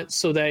want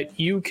so that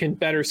you can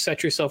better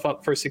set yourself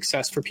up for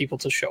success for people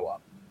to show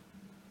up.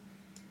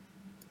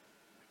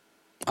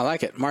 I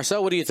like it.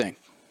 Marcel, what do you think?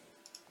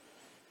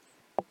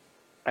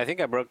 I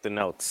think I broke the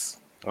notes.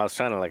 I was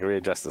trying to like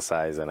readjust the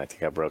size, and I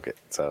think I broke it.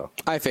 So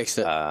I fixed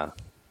it.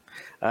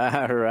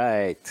 all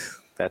right,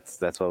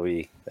 that's what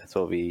we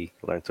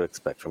learned to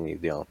expect from you,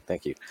 Dion.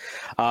 Thank you.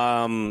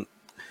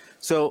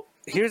 So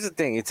here's the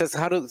thing. It says,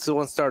 how does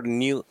one start a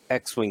new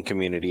X-Wing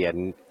community at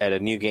a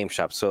new game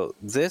shop? So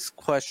this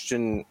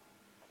question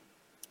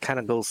kind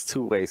of goes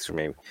 2 ways for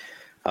me,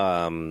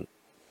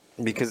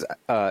 because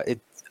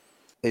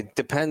it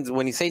depends.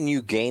 When you say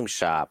new game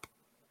shop,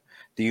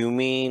 do you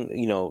mean,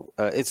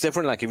 it's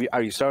different? Like,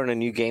 are you starting a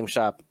new game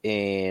shop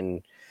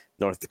in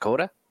North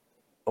Dakota,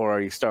 or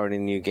are you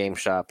starting a new game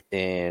shop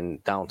in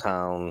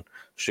downtown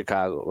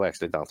Chicago? Well,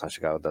 actually, downtown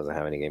Chicago doesn't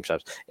have any game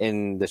shops.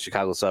 In the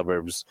Chicago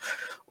suburbs,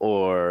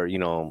 or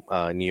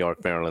New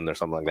York, Maryland, or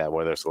something like that,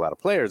 where there's a lot of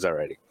players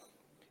already.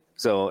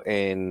 So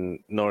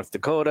in North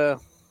Dakota,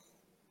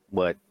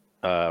 what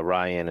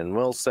Ryan and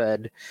Will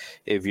said,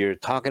 if you're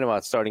talking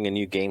about starting a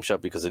new game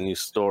shop because a new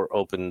store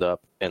opened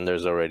up and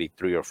there's already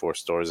 3 or 4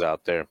 stores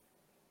out there,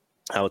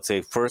 I would say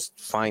first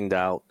find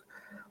out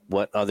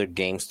what other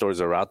game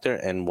stores are out there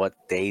and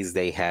what days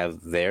they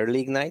have their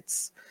league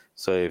nights.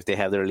 So if they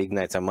have their league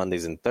nights on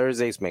Mondays and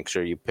Thursdays, make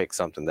sure you pick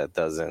something that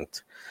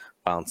doesn't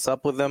bounce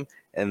up with them,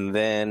 and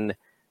then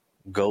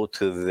go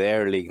to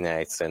their league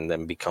nights and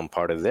then become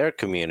part of their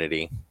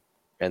community.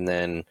 And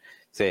then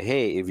say,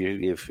 hey,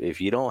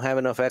 if you don't have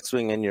enough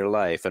X-Wing in your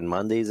life and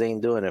Mondays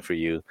ain't doing it for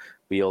you,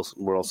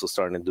 we're also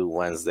starting to do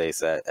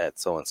Wednesdays at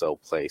so-and-so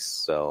place.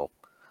 So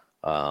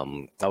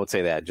I would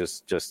say that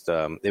just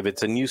if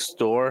it's a new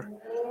store,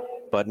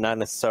 but not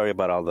necessarily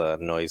about all the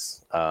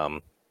noise.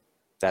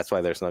 That's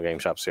why there's no game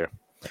shops here.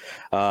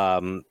 So I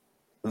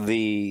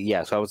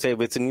would say if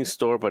it's a new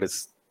store, but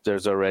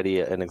there's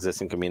already an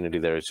existing community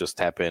there, it's just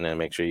tap in and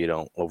make sure you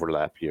don't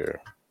overlap your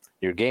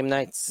game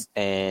nights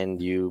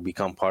and you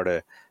become part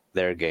of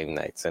their game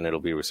nights, and it'll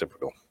be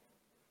reciprocal.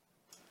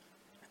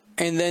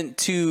 And then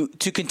to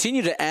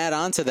continue to add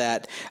on to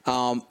that,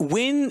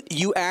 when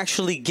you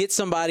actually get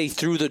somebody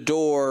through the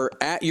door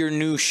at your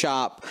new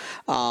shop,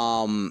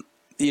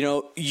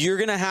 you're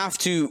going to have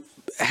to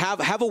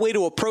have a way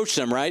to approach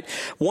them, right?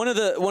 One of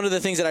the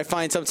things that I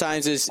find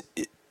sometimes is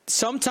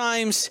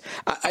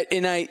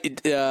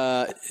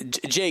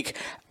Jake,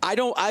 I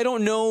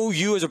don't know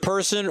you as a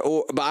person,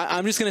 but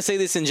I'm just going to say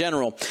this in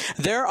general.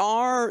 There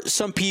are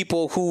some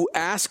people who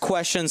ask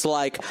questions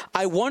like,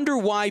 I wonder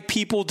why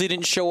people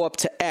didn't show up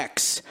to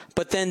X,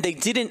 but then they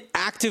didn't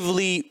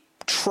actively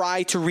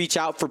try to reach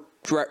out to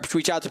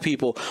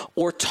people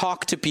or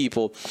talk to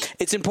people.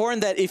 It's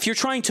important that if you're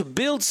trying to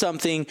build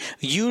something,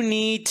 you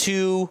need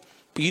to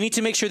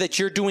make sure that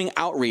you're doing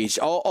outreach.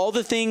 All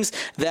the things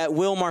that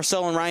Will,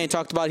 Marcel, and Ryan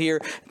talked about here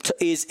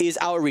is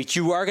outreach.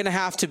 You are going to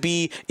have to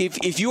be,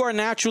 if you are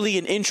naturally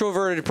an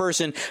introverted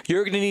person,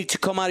 you're going to need to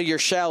come out of your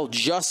shell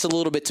just a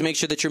little bit to make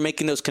sure that you're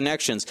making those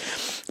connections.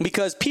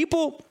 Because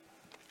people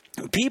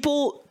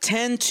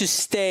tend to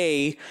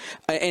stay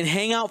and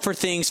hang out for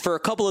things for a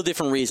couple of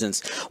different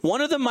reasons.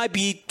 One of them might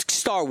be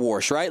Star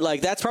Wars, right?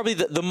 Like that's probably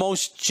the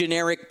most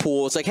generic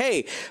pool. It's like,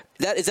 hey,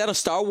 is that a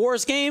Star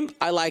Wars game?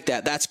 I like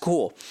that. That's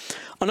cool.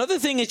 Another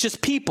thing is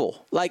just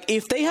people. Like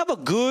if they have a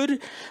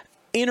good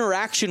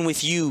interaction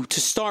with you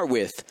to start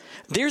with,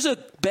 there's a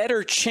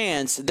better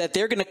chance that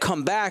they're going to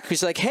come back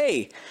because like,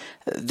 hey,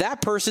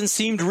 that person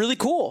seemed really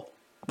cool.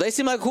 They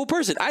seem like a cool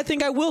person. I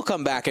think I will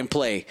come back and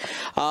play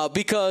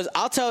because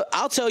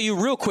I'll tell you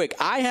real quick.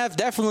 I have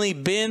definitely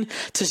been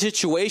to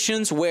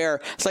situations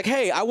where it's like,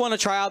 hey, I want to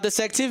try out this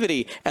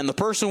activity, and the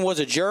person was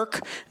a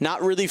jerk,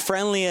 not really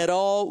friendly at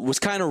all, was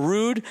kind of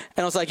rude,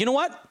 and I was like, you know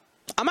what,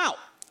 I'm out,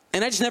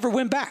 and I just never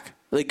went back.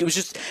 Like it was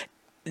just,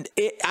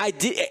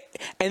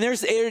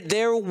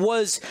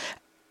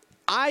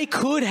 I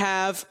could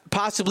have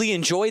possibly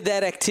enjoyed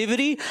that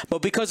activity,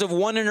 but because of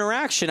one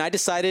interaction, I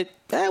decided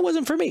it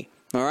wasn't for me.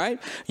 All right.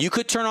 You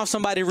could turn off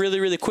somebody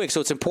really, really quick.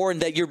 So it's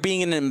important that you're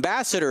being an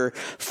ambassador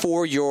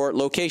for your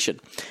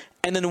location.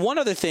 And then one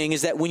other thing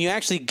is that when you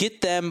actually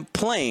get them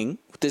playing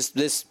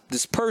this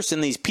person,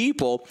 these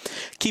people,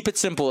 keep it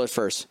simple at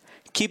first.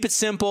 Keep it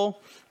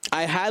simple.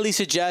 I highly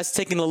suggest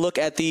taking a look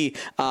at the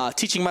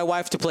Teaching My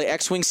Wife to Play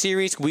X-Wing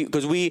series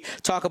because we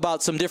talk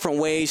about some different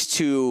ways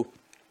to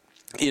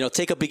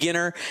take a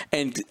beginner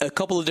and a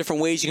couple of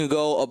different ways you can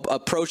go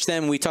approach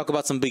them. We talk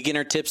about some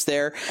beginner tips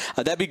there.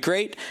 That'd be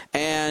great.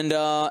 And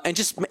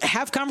just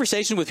have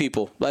conversation with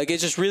people. Like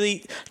it's just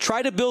really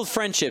try to build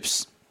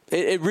friendships.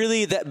 It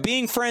really, that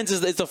being friends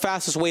is the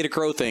fastest way to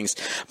grow things,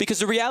 because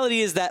the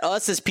reality is that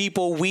us as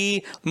people,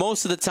 we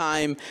most of the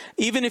time,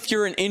 even if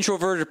you're an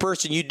introverted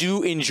person, you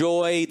do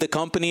enjoy the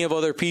company of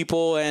other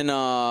people, and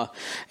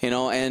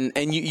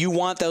you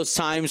want those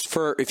times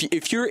for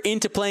if you're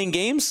into playing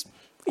games,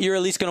 you're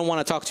at least going to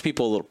want to talk to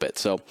people a little bit.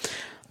 So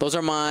those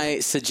are my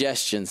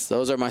suggestions.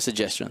 All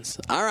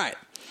right,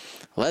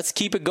 let's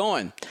keep it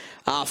going.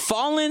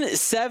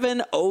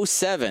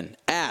 Fallen707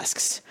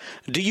 asks,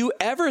 do you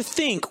ever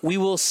think we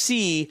will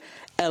see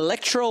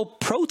Electro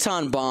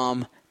Proton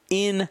Bomb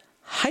in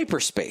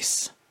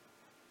hyperspace?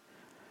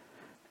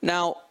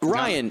 Now,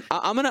 Ryan,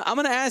 I'm gonna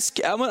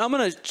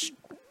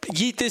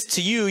yeet this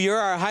to you. You're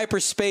our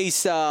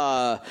hyperspace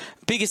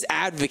biggest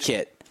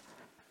advocate.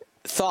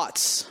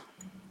 Thoughts?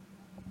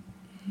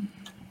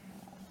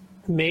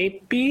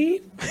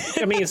 Maybe.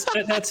 I mean,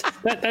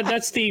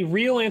 that's the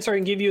real answer I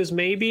can give you is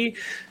maybe.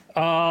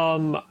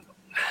 What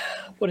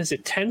is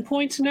it? 10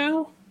 points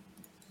now?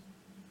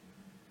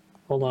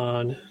 Hold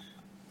on.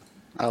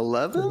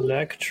 11?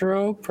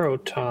 Electro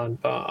Proton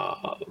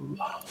Bomb.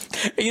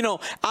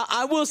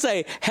 I will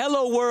say,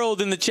 Hello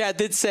World in the chat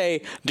did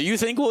say, do you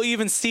think we'll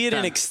even see it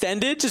in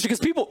extended? Just because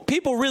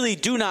people really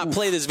do not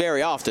play this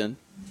very often.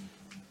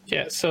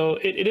 Yeah, so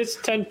it is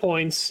 10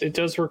 points. It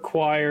does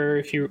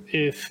require,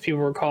 if people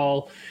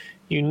recall,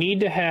 you need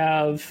to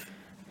have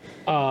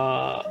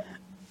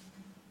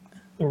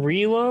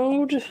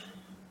reload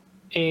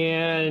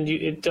and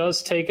it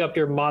does take up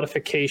your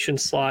modification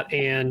slot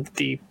and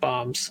the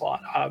bomb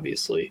slot,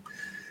 obviously.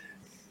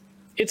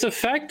 Its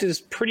effect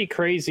is pretty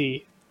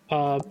crazy,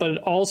 but it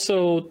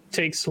also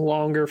takes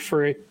longer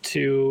for it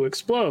to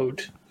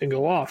explode and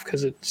go off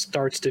because it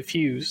starts to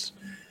fuse.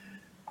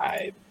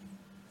 I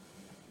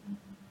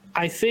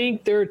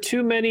think there are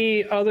too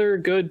many other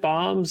good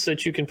bombs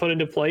that you can put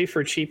into play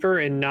for cheaper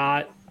and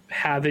not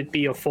have it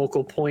be a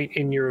focal point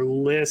in your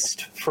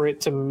list for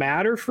it to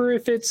matter for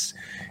if it's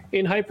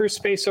in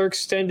hyperspace or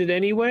extended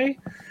anyway.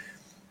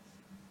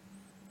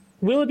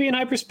 Will it be in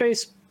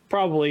hyperspace?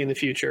 Probably in the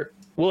future.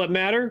 Will it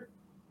matter?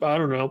 I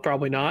don't know.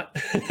 Probably not.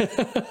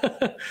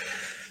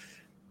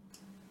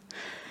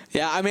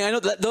 Yeah, I mean, I know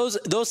that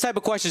those type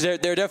of questions, they're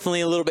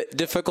definitely a little bit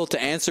difficult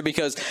to answer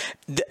because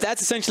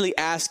that's essentially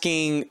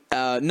asking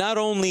not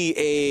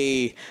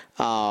only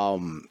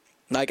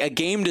like a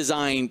game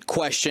design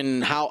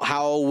question,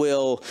 how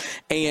will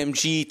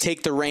AMG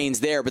take the reins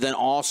there, but then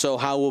also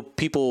how will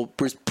people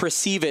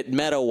perceive it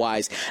meta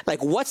wise?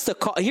 Like, what's the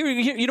here?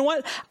 You know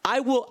what?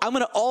 I'm going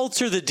to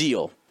alter the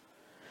deal.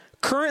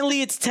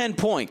 Currently, it's 10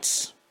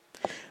 points.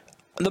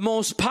 The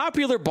most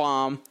popular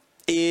bomb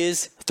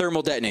is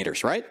thermal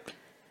detonators, right?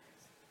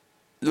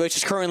 Which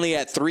is currently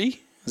at 3.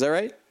 Is that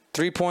right?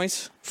 3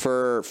 points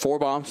for 4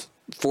 bombs,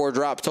 4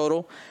 drops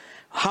total.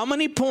 How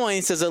many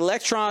points does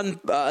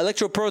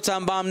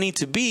electroproton bomb need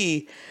to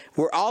be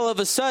where all of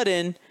a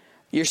sudden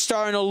you're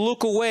starting to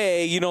look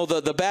away, you know,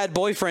 the bad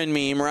boyfriend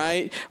meme,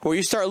 right? Where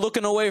you start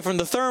looking away from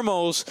the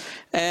thermals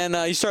and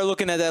you start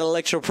looking at that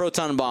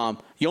electroproton bomb.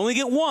 You only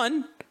get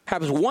one.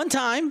 Happens one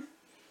time.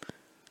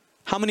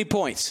 How many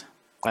points?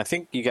 I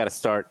think you got to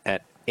start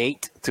at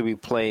 8 to be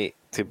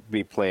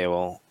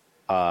playable.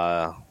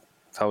 I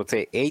would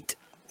say 8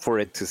 for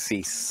it to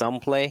see some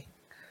play.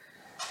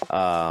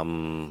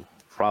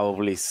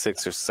 Probably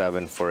 6 or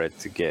 7 for it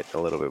to get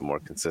a little bit more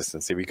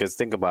consistency. Because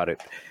think about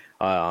it,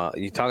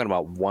 you're talking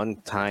about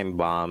one-time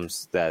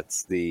bombs.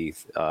 That's the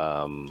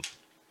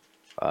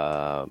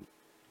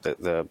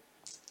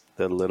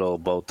little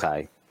bow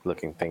tie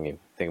looking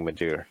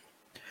thingamajigger.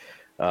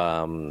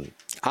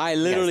 I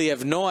literally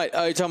have no idea.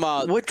 Are you talking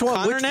about which one?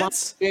 Connor Which one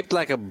nets? shaped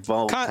like a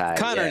bow tie?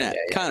 Connor net.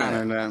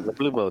 Connor net. The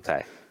blue bow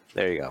tie.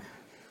 There you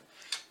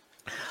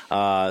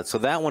go. So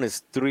that one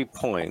is 3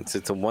 points.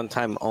 It's a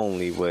one-time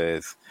only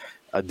with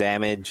a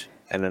damage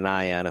and an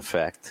ion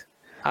effect.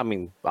 I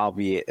mean,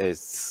 albeit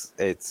it's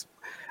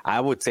I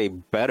would say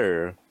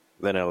better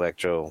than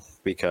Electro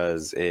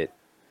because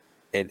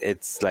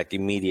it's like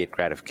immediate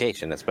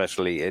gratification.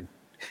 Especially it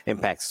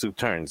impacts 2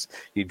 turns.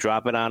 You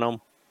drop it on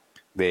them.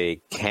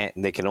 They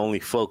can only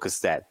focus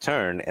that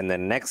turn, and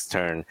then next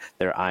turn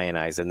they're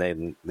ionized, and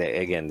then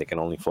they can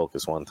only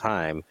focus one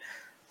time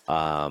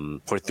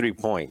for 3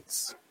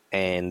 points.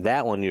 And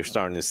that one you're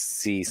starting to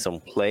see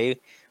some play,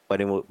 but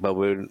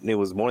when it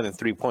was more than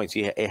 3 points,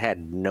 it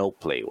had no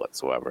play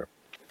whatsoever.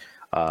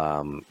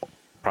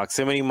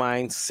 Proximity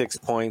mines 6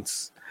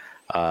 points,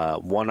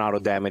 1 auto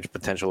damage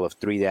potential of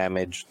 3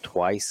 damage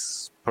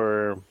twice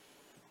per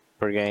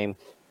game.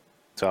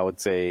 So I would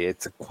say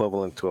it's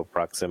equivalent to a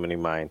proximity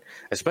mine,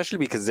 especially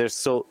because it's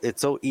so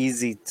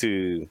easy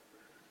to.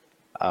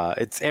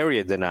 It's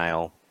area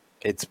denial.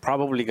 It's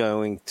probably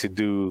going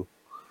to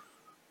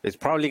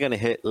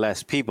hit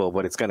less people,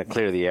 but it's going to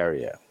clear the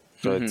area.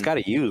 So it's got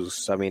to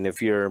use. I mean,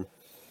 if you're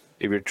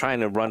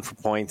trying to run for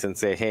points and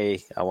say,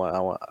 hey, I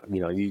want,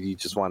 you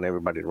just want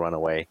everybody to run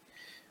away,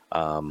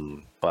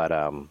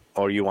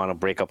 or you want to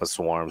break up a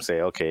swarm, say,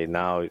 okay,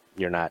 now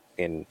you're not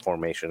in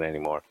formation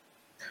anymore.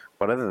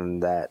 But other than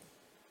that.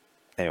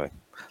 Anyway,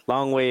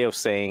 long way of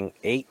saying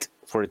 8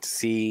 for it to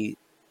see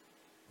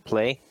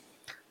play,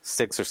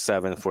 6 or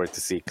 7 for it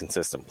to see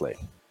consistent play.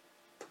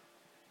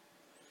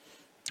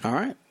 All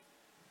right.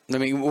 I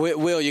mean,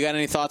 Will, you got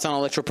any thoughts on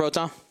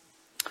Electroproton?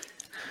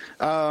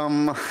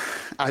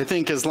 I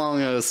think as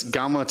long as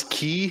Gamut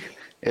Key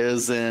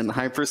is in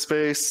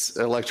hyperspace,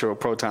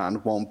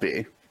 Electroproton won't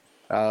be.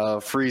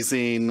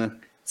 Freezing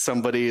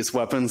somebody's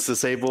weapons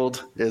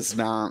disabled is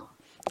not.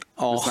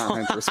 It's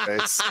not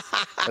hyperspace.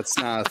 That's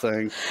not a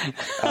thing.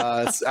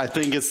 I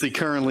think it's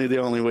currently the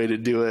only way to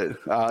do it,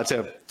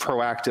 to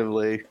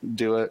proactively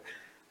do it.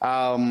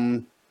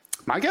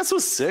 My guess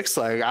was 6.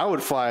 Like, I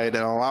would fly it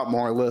in a lot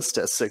more list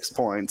at 6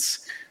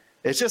 points.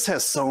 It just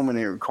has so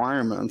many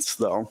requirements,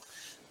 though.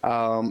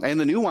 And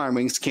the new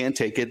Y-Wings can't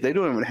take it. They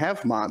don't even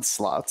have mod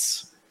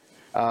slots.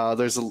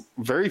 There's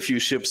very few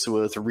ships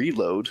with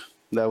reload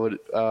that would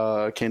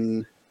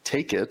can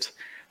take it.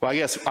 Well, I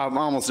guess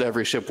almost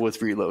every ship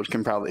with reload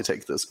can probably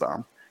take this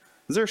bomb.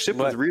 Is there a ship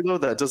with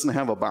reload that doesn't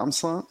have a bomb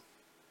slot?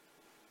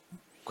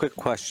 Quick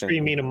question. Do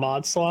you mean a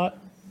mod slot?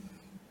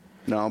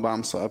 No,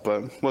 bomb slot,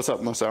 but what's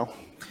up, Marcel?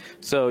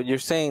 So you're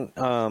saying,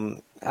 I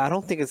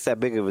don't think it's that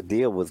big of a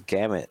deal with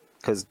Gamut,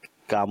 because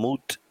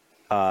Gamut,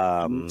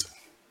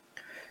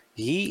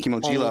 he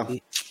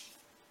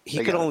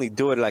could only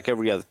do it like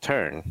every other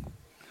turn.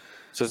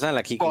 So it's not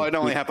like he can. Well, it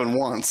only happened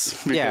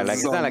once. Yeah, like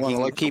it's not like he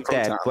can keep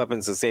that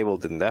weapons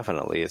disabled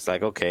indefinitely. It's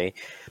like, okay,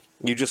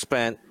 you just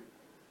spent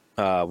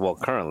well,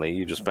 currently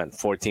you just spent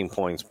 14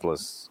 points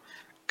plus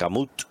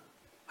Gamut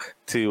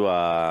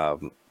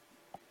to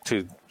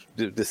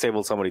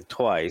disable somebody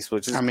twice,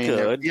 which is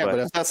good. Yeah, but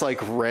if that's like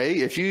Ray,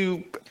 if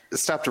you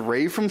stopped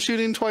Ray from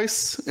shooting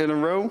twice in a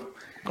row,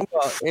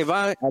 well, if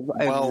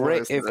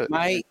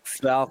my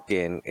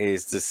Falcon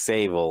is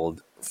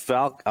disabled,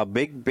 a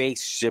big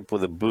base ship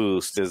with a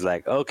boost is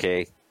like,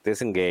 okay,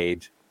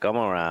 disengage, come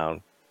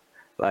around.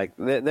 Like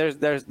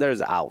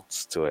there's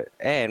outs to it,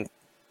 and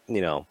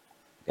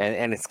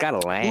and it's got to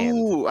land.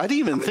 Ooh, I didn't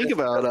even think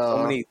about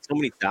so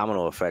many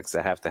domino effects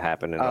that have to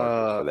happen in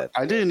order for that.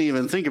 I didn't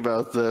even think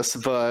about this,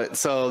 but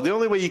so the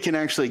only way you can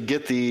actually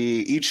get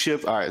each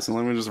ship. All right, so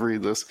let me just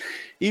read this.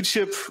 Each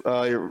ship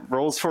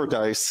rolls 4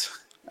 dice,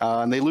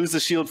 and they lose the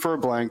shield for a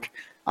blank,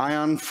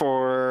 Ion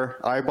for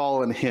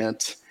eyeball and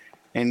hit,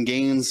 and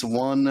gains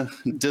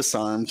 1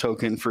 disarm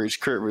token for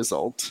each crit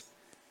result.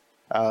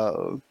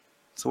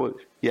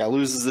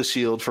 Loses the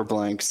shield for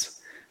blanks.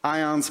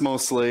 Ions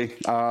mostly.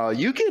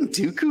 You can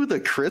Dooku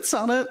the crits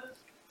on it.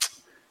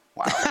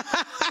 Wow.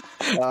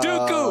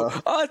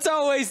 Dooku. It's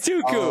always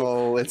Dooku.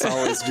 Oh, it's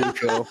always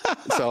Dooku.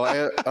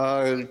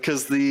 So,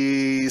 because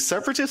the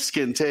Separatists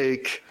can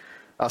take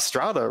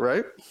Estrada,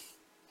 right?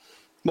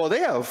 Well,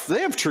 they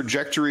have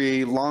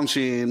trajectory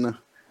launching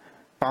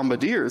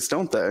bombardiers,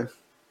 don't they?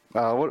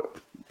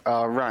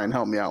 Ryan,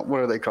 help me out. What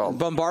are they called?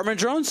 Bombardment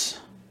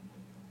drones?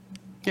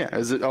 Yeah.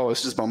 Is it? Oh,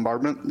 it's just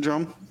bombardment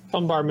drone.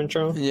 Bombardment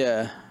drone.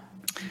 Yeah.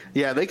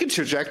 Yeah, they could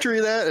trajectory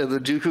that, and the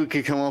Dooku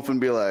could come up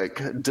and be like,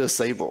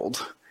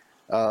 disabled.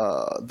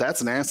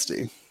 That's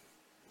nasty.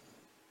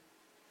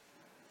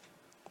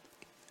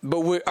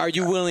 But are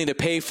you willing to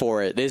pay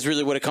for it? Is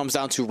really what it comes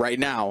down to right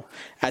now.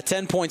 At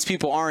 10 points,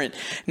 people aren't.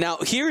 Now,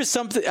 here's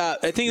something.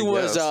 I think it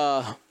was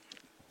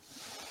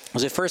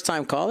it first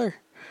time caller?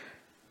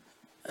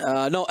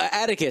 No,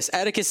 Atticus.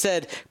 Atticus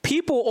said,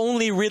 people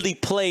only really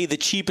play the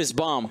cheapest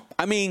bomb.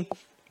 I mean,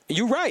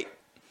 you're right.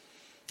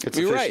 It's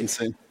You're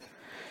efficiency. Right.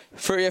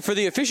 For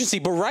the efficiency,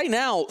 but right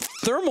now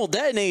thermal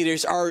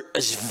detonators are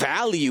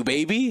value,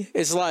 baby.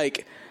 It's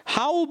like,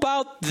 how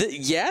about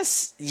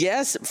yes,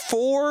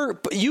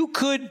 4. You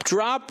could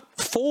drop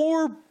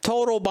 4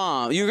 total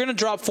bombs. You're gonna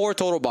drop 4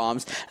 total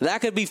bombs. That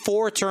could be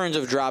 4 turns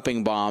of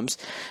dropping bombs.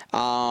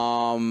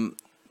 And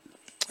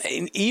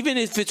even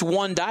if it's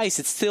 1 dice,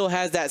 it still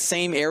has that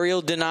same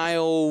aerial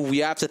denial.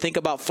 You have to think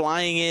about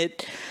flying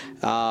it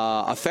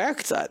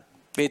effect.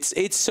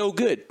 It's so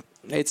good.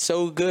 It's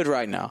so good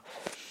right now.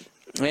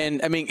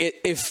 And I mean,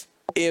 if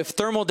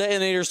thermal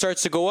detonator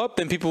starts to go up,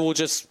 then people will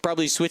just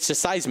probably switch to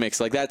seismics.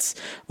 Like that's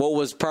what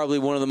was probably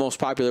one of the most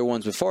popular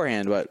ones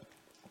beforehand. But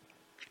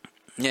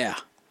yeah,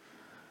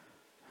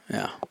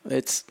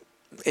 it's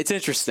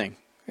interesting.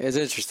 It's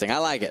interesting. I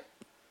like it.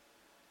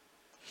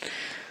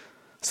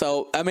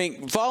 So I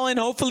mean, Fallen.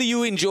 Hopefully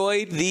you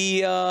enjoyed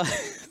the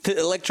the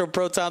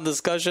electroproton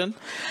discussion.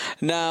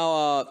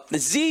 Now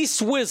Z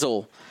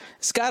Swizzle.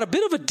 It's got a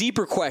bit of a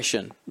deeper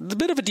question.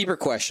 And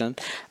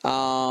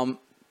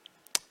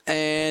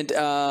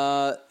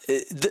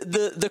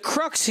the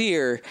crux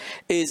here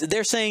is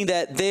they're saying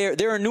that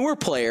they're a newer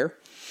player,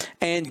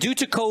 and due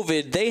to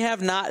COVID, they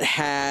have not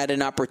had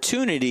an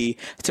opportunity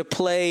to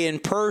play in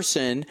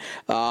person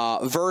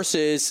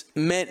versus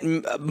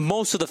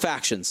most of the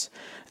factions.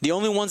 The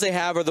only ones they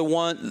have are the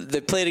one they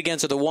played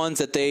against are the ones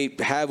that they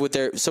have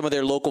with some of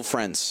their local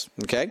friends.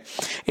 Okay,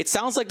 it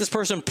sounds like this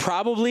person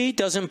probably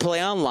doesn't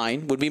play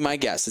online. Would be my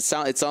guess. It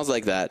sounds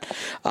like that.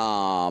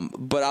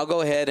 But I'll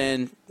go ahead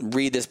and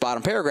read this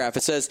bottom paragraph.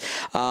 It says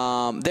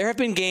there have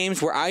been games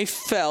where I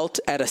felt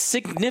at a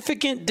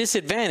significant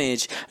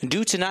disadvantage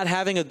due to not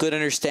having a good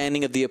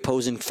understanding of the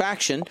opposing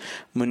faction,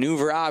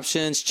 maneuver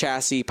options,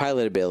 chassis,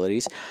 pilot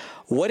abilities.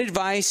 What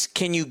advice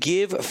can you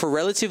give for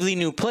relatively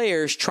new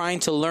players trying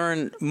to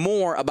learn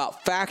more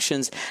about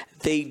factions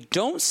they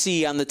don't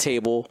see on the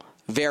table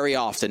very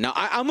often? Now,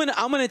 I'm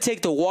gonna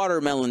take the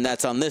watermelon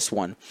that's on this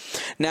one.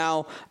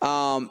 Now,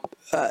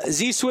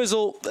 Z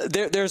Swizzle,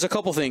 there's a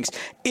couple things.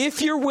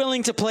 If you're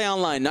willing to play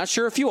online, not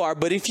sure if you are,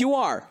 but if you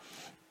are,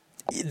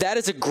 that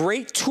is a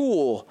great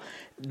tool.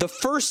 The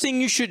first thing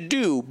you should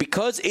do,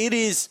 because it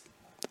is,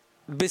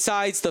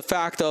 besides the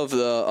fact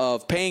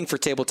of paying for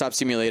Tabletop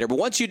Simulator, but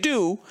once you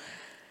do,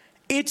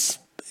 it's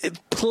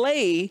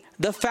play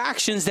the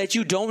factions that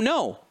you don't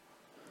know.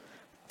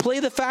 Play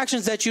the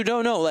factions that you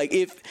don't know. Like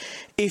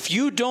if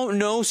you don't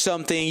know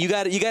something, you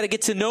got to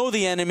get to know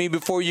the enemy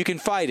before you can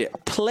fight it.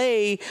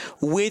 Play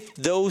with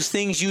those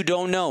things you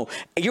don't know.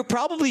 You'll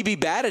probably be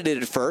bad at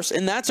it at first,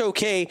 and that's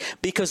okay,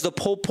 because the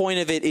whole point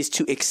of it is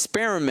to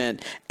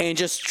experiment and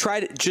just try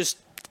to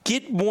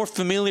get more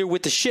familiar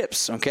with the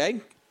ships.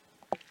 Okay.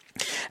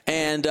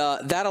 And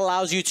that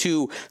allows you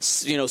to,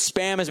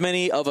 spam as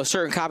many of a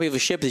certain copy of a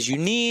ship as you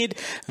need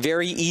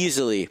very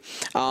easily.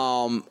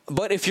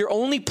 But if you're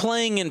only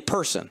playing in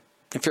person,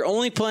 and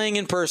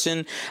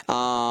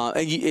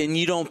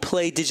you don't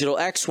play Digital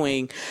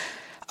X-Wing,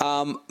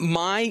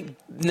 my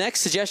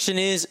next suggestion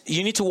is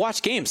you need to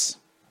watch games.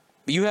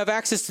 You have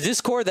access to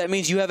Discord. That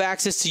means you have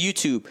access to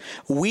YouTube.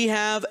 We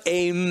have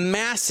a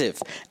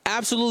massive,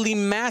 absolutely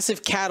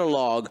massive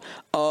catalog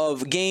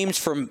of games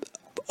from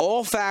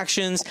all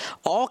factions,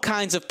 all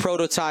kinds of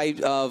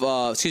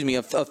of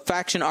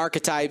faction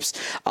archetypes,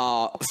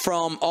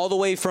 from all the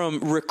way from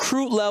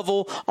recruit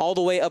level all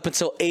the way up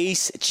until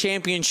ace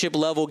championship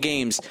level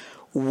games.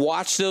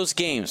 Watch those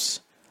games.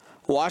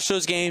 Watch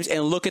those games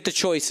and look at the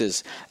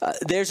choices.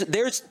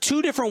 There's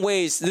two different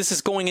ways. This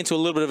is going into a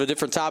little bit of a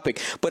different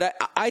topic, but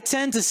I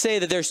tend to say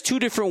that there's two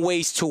different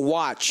ways to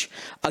watch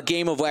a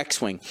game of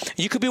X-Wing.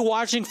 You could be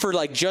watching for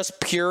like just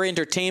pure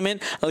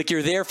entertainment, like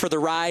you're there for the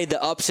ride,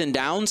 the ups and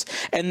downs,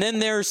 and then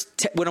there's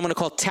what I'm going to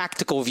call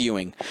tactical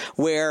viewing,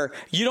 where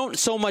you don't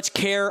so much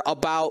care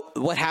about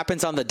what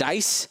happens on the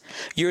dice.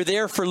 You're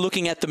there for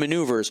looking at the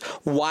maneuvers.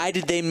 Why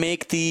did they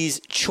make these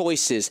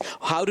choices?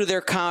 How do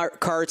their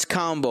cards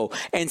combo?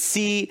 And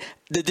see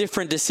the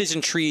different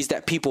decision trees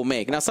that people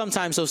make. Now,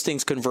 sometimes those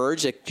things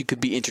converge. Like you could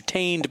be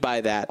entertained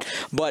by that.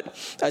 But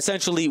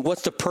essentially,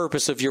 what's the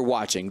purpose of your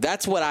watching?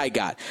 That's what I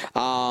got.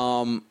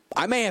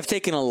 I may have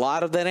taken a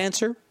lot of that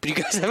answer, but you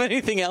guys have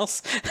anything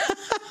else?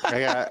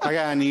 I got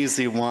an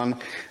easy one.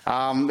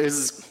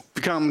 It's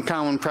become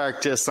common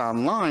practice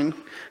online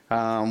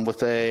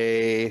with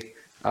a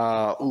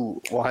I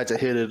had to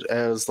hit it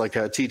as like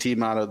a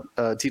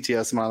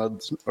TTS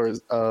modded or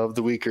of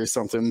the week or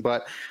something.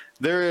 But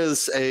there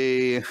is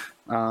in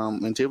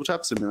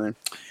Tabletop Simulator,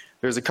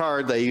 there's a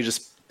card that you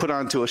just put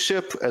onto a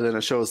ship, and then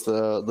it shows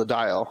the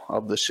dial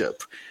of the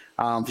ship.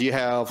 If you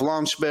have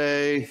Launch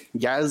Bay,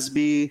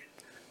 Yasby,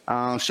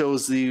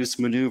 shows these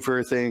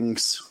maneuver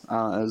things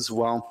as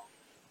well.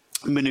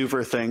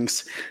 Maneuver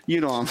things,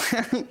 you know,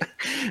 the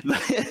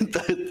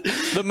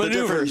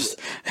maneuvers,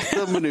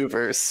 the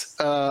maneuvers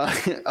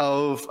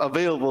of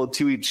available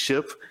to each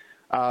ship.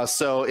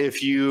 So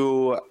if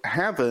you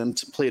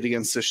haven't played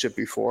against this ship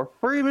before,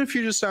 or even if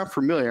you're just not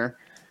familiar,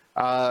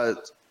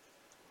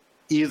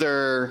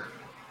 either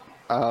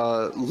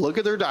look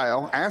at their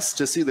dial, ask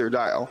to see their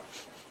dial,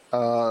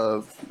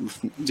 do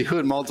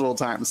it multiple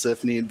times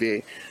if need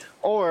be,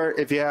 or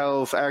if you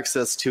have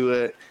access to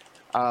it,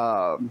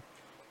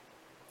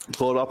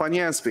 pull it up on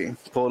Yasby,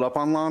 pull it up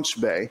on Launch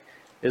Bay.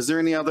 Is there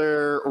any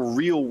other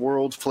real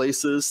world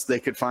places they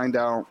could find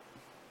out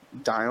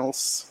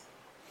dials?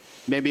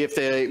 Maybe if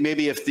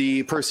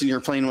the person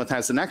you're playing with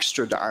has an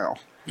extra dial,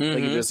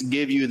 they can just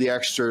give you the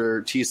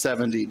extra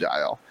T70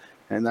 dial,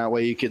 and that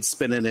way you could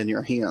spin it in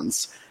your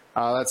hands.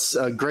 That's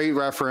a great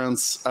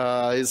reference.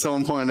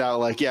 Someone pointed out,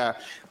 like, yeah,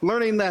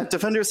 learning that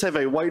Defenders have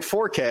a white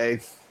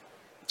 4K,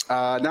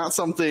 not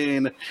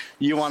something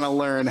you want to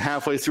learn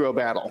halfway through a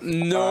battle.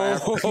 No.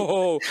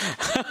 No.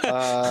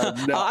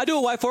 I do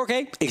a white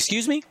 4K.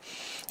 Excuse me?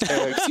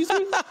 Excuse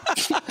me?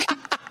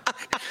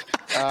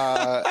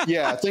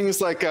 Yeah,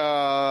 things like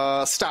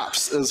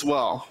stops as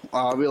well.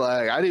 I'll be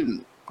like, I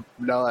didn't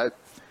know that.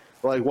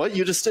 Like, what?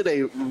 You just did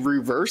a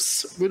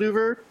reverse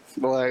maneuver?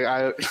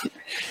 Like,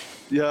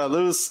 yeah,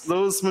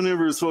 those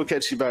maneuvers will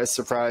catch you by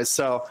surprise.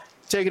 So,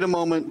 taking a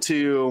moment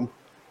to,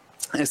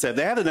 like I said,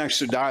 they had an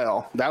extra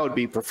dial. That would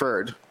be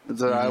preferred.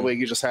 That way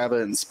you just have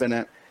it and spin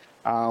it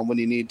when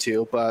you need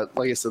to. But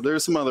like I said,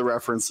 there's some other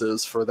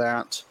references for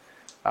that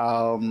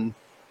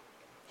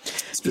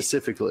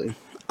specifically.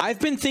 I've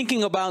been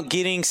thinking about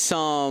getting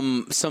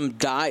some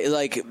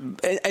like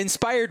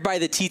inspired by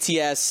the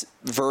TTS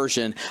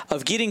version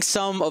of getting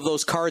some of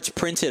those cards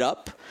printed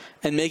up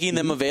and making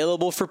them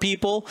available for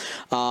people.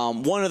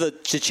 One of the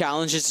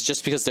challenges is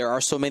just because there are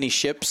so many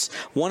ships.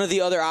 One of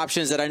the other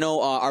options that I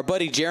know our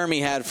buddy Jeremy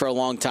had for a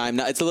long time,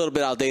 now it's a little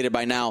bit outdated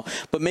by now,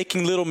 but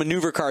making little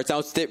maneuver cards.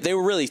 Now they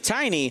were really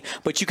tiny,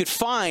 but you could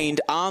find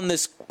on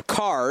this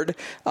card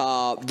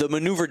the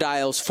maneuver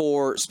dials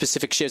for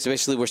specific ships.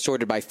 Basically, were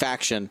sorted by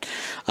faction.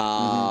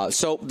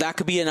 So that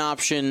could be an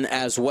option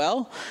as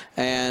well.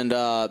 And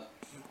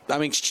I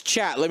mean,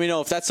 chat, let me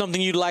know if that's something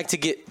you'd like to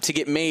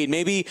get made.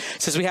 Maybe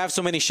since we have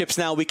so many ships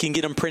now, we can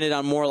get them printed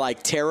on more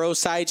like tarot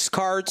sized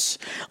cards,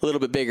 a little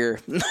bit bigger.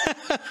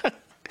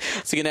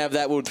 So you can have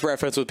that with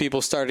reference with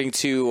people starting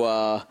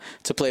to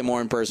play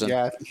more in person.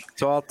 Yeah.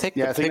 So I'll take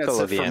the pickle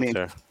of the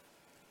answer.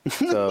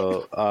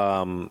 So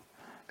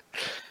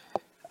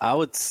I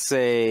would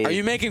say. Are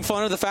you making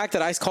fun of the fact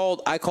that I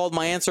called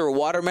my answer a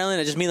watermelon?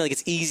 I just mean like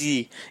it's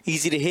easy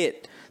to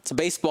hit. It's a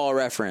baseball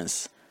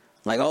reference.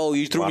 Like, oh,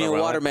 you threw me a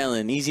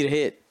watermelon, easy to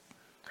hit.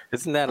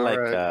 Isn't that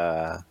like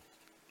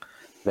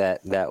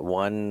that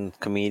one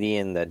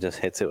comedian that just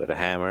hits it with a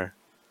hammer?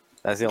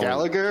 That's the only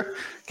Gallagher.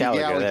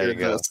 There you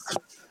go.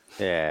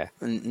 Yeah.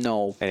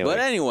 No.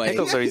 Anyway,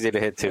 pickles are easy to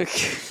hit too.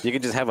 You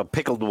can just have a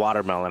pickled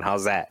watermelon.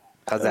 How's that?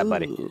 How's that,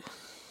 buddy?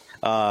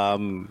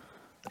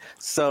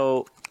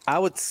 So I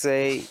would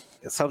say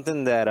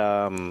something that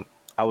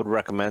I would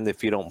recommend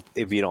if you don't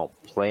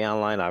play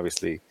online.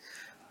 Obviously,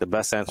 the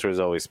best answer is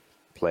always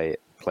play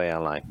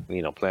online.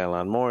 You know, play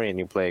online more, and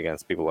you play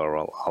against people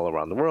all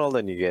around the world,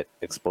 and you get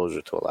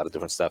exposure to a lot of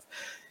different stuff.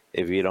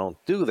 If you don't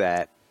do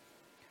that,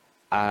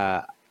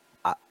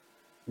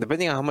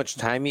 depending on how much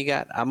time you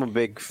got, I'm a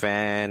big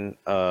fan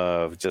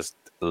of just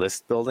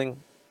list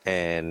building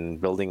and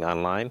building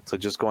online. So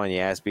just go on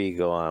Yasby,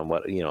 go on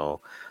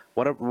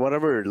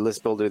whatever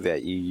list builder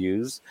that you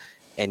use,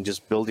 and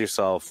just build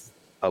yourself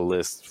a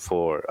list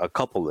for a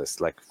couple lists,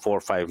 like 4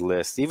 or 5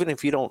 lists, even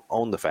if you don't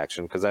own the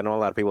faction. Because I know a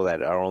lot of people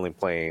that are only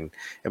playing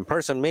in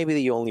person,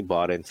 maybe you only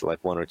bought into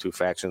like 1 or 2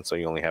 factions, so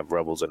you only have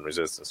Rebels and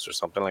Resistance or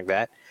something like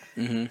that.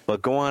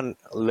 But go on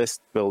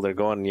list builder,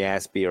 go on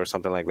Yasby or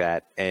something like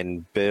that,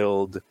 and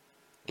build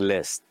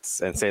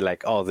lists and say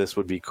like, oh, this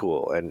would be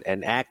cool,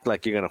 and act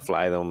like you're gonna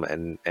fly them,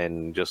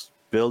 and just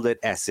build it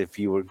as if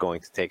you were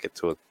going to take it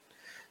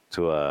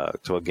to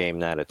a game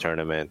night, a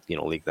tournament,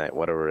 league night,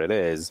 whatever it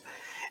is.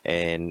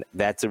 And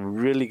that's a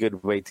really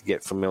good way to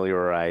get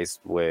familiarized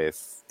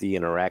with the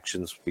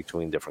interactions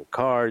between different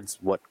cards,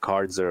 what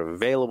cards are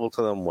available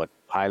to them, what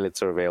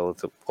pilots are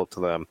available to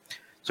them.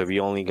 So if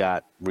you only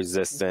got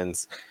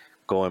Resistance,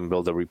 go and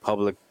build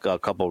a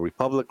couple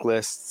Republic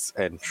lists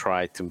and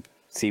try to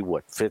see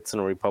what fits in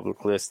a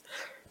Republic list.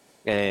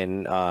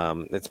 And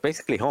it's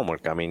basically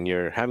homework. I mean,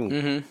 you're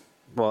having,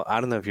 well,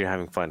 I don't know if you're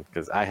having fun,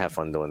 because I have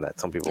fun doing that.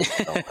 Some people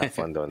don't have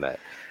fun doing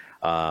that.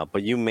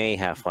 But you may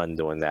have fun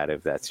doing that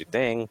if that's your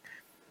thing.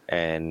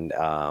 And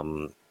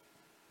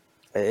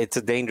it's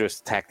a dangerous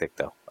tactic,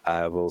 though.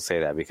 I will say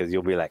that, because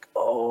you'll be like,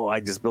 oh,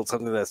 I just built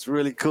something that's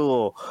really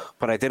cool,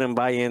 but I didn't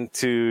buy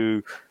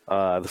into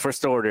the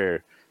First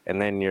Order. And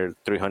then you're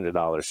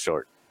 $300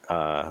 short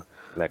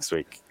next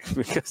week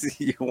because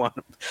you want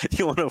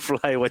to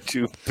fly what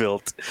you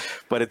built.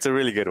 But it's a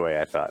really good way,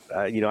 I thought.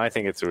 I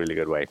think it's a really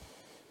good way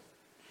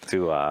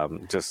to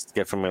just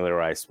get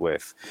familiarized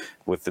with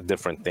the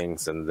different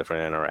things and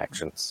different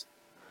interactions.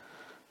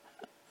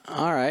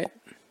 All right.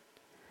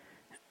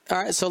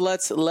 So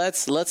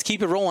let's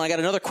keep it rolling. I got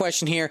another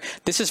question here.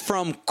 This is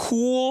from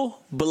Cool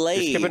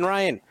Blade. Skipping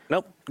Ryan.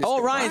 Nope.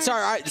 Ryan.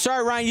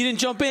 Sorry, Ryan. You didn't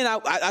jump in.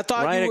 I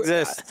thought Ryan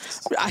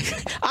exists.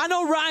 I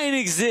know Ryan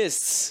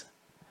exists.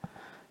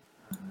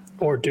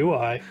 Or do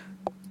I?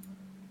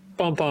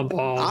 Bum, bum,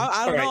 bum.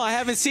 I don't know. I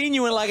haven't seen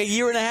you in like a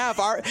year and a half.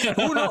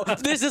 Who knows?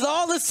 This is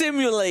all a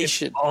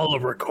simulation. It's all a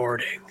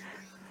recording.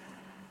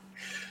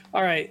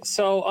 All right.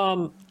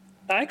 So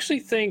I actually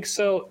think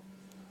so.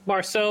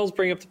 Marcel's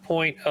bringing up the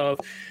point of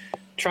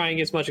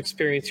trying as much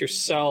experience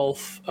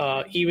yourself,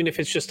 even if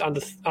it's just on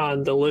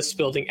the list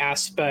building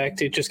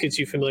aspect. It just gets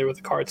you familiar with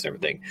the cards and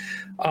everything.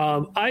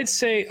 I'd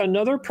say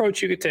another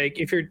approach you could take,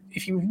 if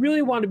you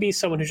really want to be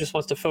someone who just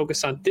wants to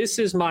focus on, this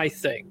is my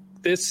thing.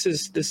 This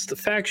is the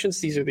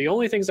factions. These are the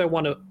only things I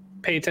want to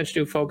pay attention to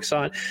and focus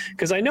on.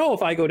 Because I know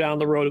if I go down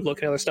the road of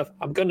looking at other stuff,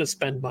 I'm going to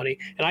spend money,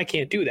 and I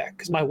can't do that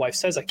because my wife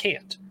says I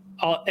can't,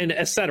 and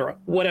etc.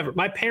 Whatever.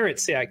 My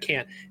parents say I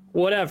can't.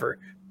 Whatever.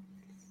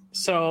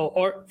 So,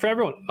 or for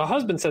everyone, a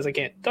husband says I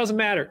can't. Doesn't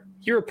matter.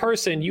 You're a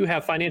person. You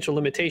have financial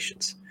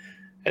limitations,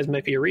 as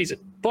might be a reason.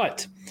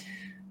 But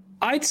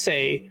I'd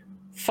say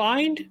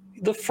find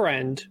the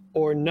friend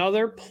or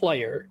another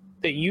player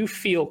that you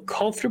feel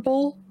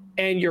comfortable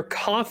and you're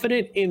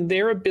confident in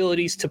their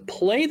abilities to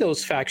play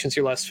those factions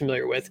you're less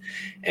familiar with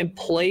and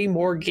play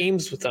more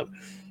games with them.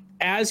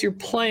 As you're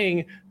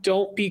playing,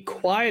 don't be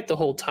quiet the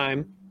whole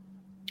time.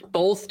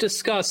 Both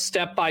discuss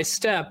step by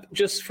step,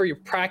 just for your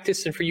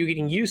practice and for you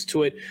getting used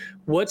to it,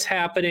 what's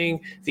happening,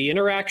 the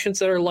interactions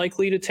that are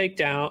likely to take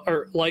down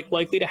or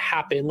likely to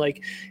happen.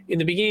 Like in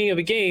the beginning of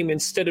a game,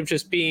 instead of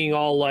just being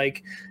all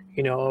like,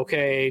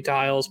 okay,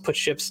 dials, put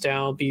ships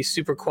down, be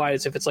super quiet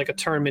as if it's like a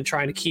tournament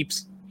trying to keep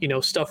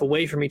stuff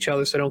away from each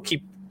other so I don't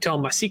keep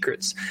telling my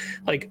secrets.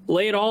 Like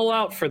lay it all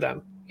out for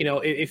them.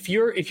 If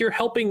you're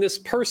helping this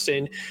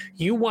person,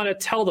 you want to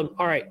tell them,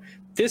 all right,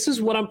 this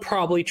is what I'm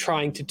probably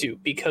trying to do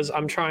because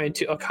I'm trying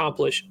to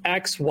accomplish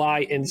X,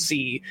 Y, and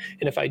Z.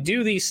 And if I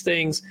do these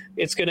things,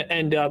 it's going to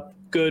end up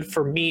good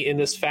for me in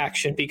this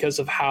faction because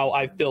of how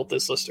I've built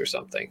this list or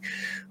something.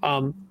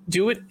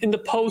 Do it in the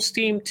post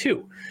game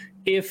too.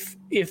 If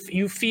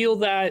you feel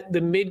that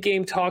the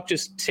mid-game talk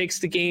just takes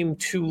the game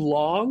too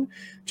long,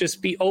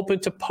 just be open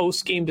to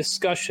post-game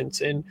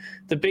discussions. And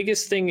the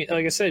biggest thing,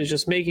 like I said, is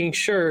just making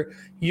sure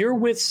you're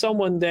with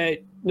someone that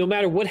no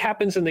matter what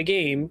happens in the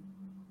game,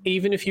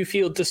 even if you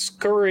feel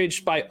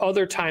discouraged by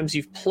other times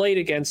you've played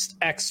against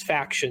X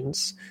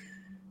factions,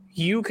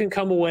 you can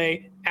come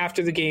away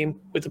after the game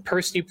with the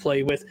person you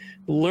play with,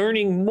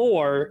 learning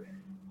more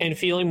and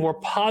feeling more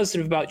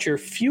positive about your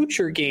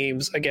future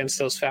games against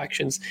those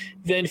factions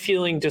than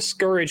feeling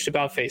discouraged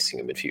about facing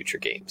them in future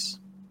games.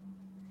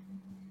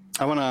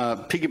 I want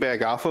to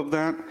piggyback off of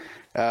that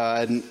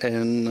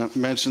and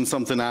mention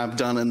something I've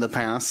done in the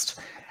past.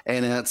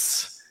 And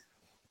it's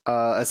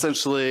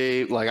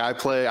essentially like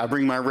I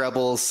bring my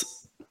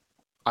rebels,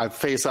 I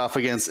face off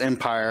against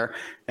Empire,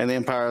 and the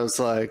Empire is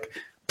like,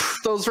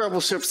 those rebel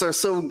ships are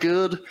so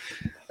good.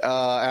 And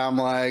I'm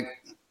like,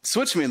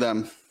 switch me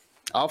them.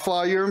 I'll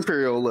fly your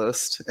Imperial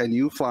list, and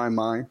you fly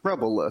my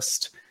Rebel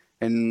list.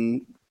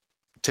 And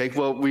take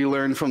what we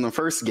learned from the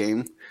first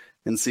game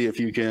and see if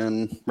you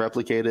can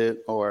replicate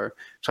it or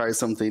try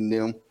something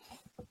new.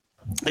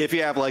 If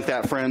you have like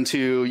that friend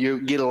who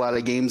you get a lot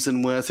of games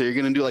in with, or you're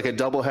going to do like a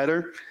double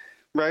header,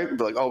 right?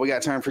 Be like, oh, we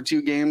got time for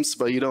 2 games,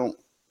 but you don't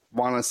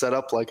want to set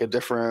up like a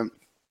different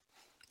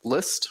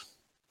list,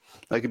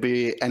 that could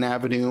be an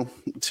avenue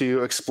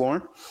to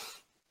explore.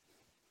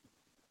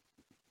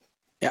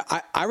 Yeah,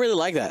 I really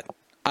like that.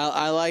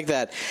 I like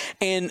that.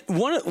 And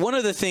one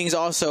of the things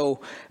also,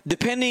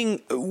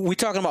 we're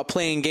talking about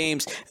playing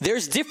games,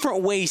 there's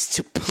different ways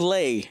to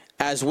play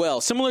as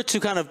well. Similar to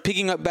kind of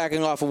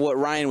backing off of what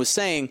Ryan was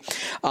saying,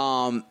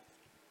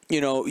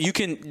 you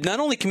can not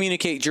only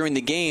communicate during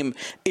the game,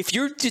 if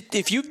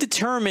you've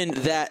determined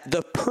that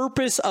the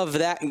purpose of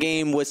that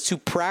game was to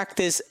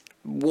practice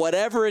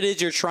whatever it is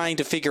you're trying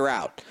to figure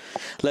out.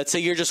 Let's say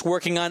you're just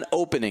working on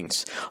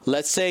openings.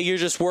 Let's say you're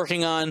just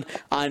working on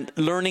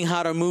learning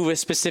how to move a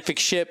specific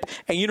ship,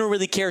 and you don't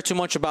really care too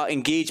much about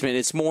engagement.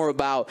 It's more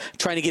about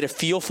trying to get a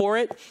feel for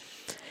it.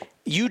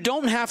 You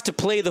don't have to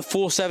play the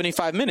full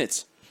 75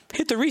 minutes.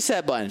 Hit the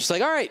reset button. It's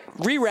like, all right,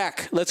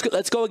 re-rack. Let's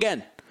go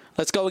again.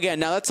 Let's go again.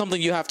 Now, that's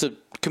something you have to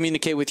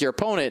communicate with your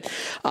opponent.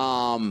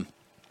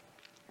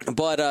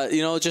 But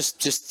it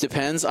just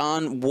depends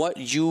on what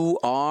you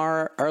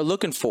are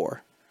looking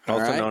for.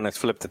 Also known as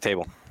flip the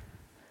table.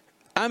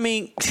 I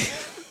mean,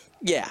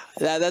 yeah,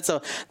 that's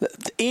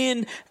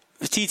in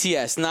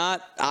TTS,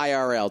 not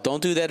IRL.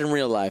 Don't do that in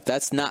real life.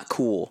 That's not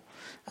cool.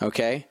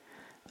 Okay,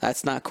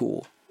 that's not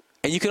cool.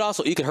 And you could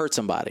hurt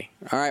somebody.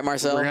 All right,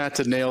 Marcel. We're gonna have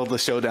to nail the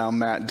showdown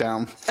mat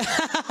down.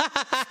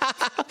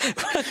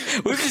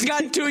 We've just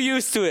gotten too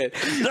used to it.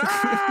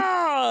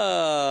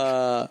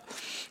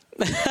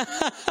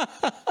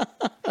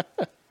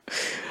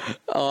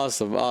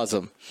 Awesome.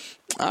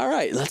 All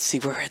right, let's see.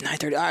 We're at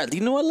 9:30. All right,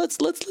 you know what?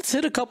 Let's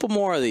hit a couple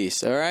more of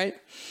these. All right.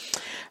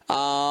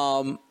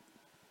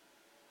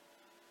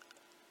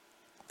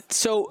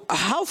 So,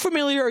 how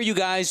familiar are you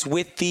guys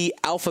with the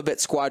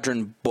Alphabet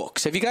Squadron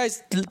books? Have you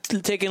guys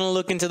taken a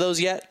look into those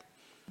yet?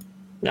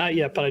 Not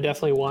yet, but I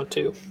definitely want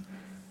to.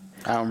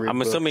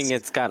 I'm assuming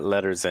it's got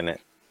letters in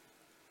it.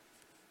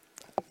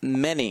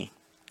 Many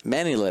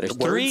letters.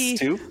 Words 3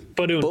 too?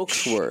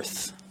 books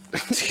worth.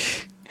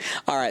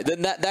 All right,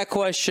 then that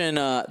question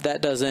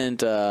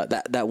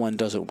that one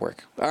doesn't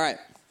work. All right.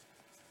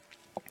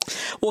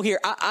 Well,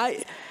 here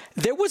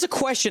there was a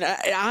question.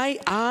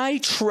 I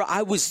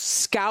was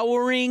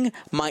scouring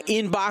my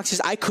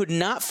inboxes. I could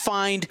not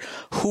find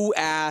who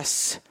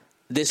asked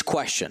this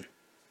question.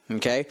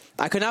 Okay,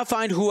 I could not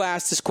find who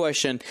asked this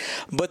question,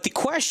 but the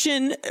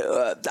question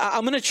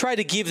I'm going to try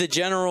to give the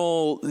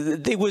general.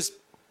 It was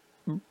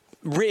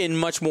written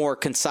much more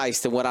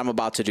concise than what I'm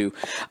about to do.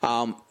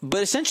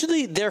 But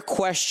essentially their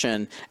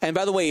question, and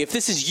by the way, if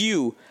this is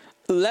you,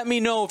 let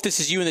me know if this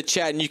is you in the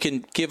chat and you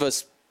can give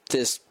us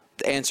this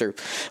answer.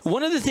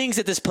 One of the things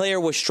that this player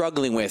was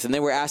struggling with and they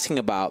were asking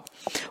about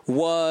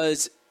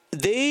was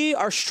they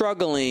are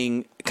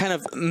struggling kind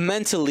of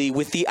mentally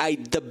with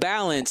the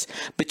balance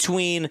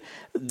between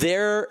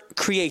their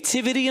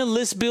creativity and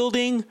list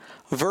building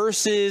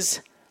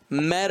versus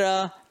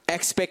meta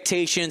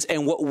expectations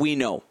and what we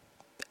know.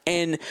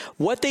 And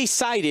what they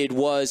cited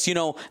was,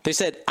 they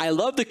said, I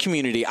love the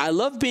community. I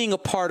love being a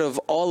part of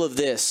all of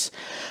this.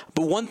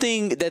 But one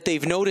thing that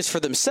they've noticed for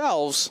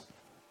themselves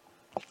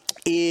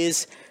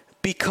is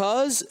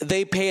because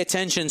they pay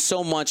attention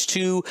so much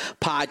to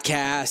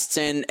podcasts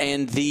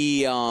and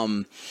the,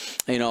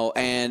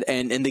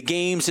 and the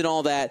games and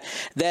all that,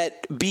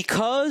 that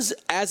because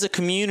as a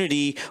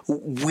community,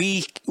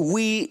 we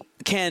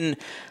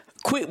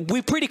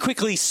pretty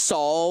quickly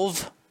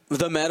solve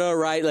the meta,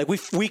 right? Like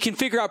we can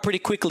figure out pretty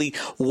quickly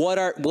what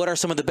are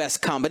some of the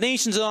best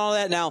combinations and all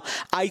that. Now,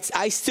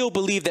 I still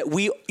believe that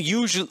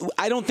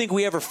I don't think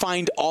we ever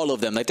find all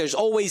of them. Like there's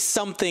always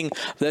something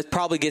that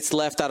probably gets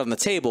left out on the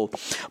table,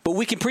 but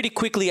we can pretty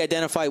quickly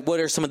identify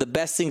what are some of the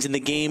best things in the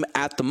game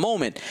at the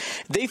moment.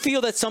 They feel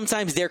that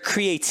sometimes their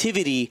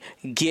creativity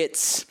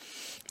gets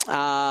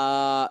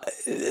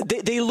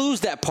they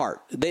lose that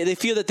part. They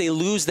feel that they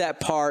lose that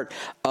part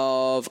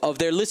of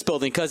their list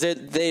building because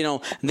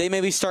they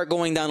maybe start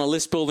going down a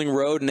list building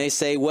road and they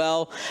say,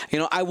 well,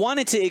 I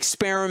wanted to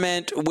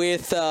experiment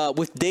with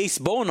Dace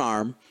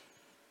Bonearm,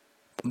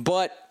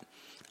 but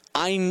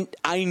I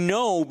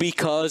know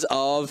because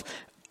of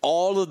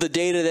all of the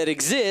data that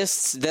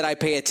exists that I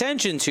pay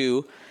attention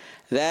to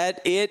that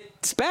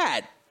it's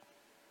bad,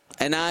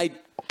 and I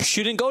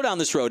shouldn't go down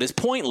this road. It's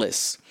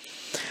pointless.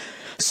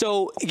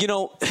 So,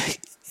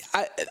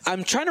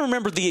 I'm trying to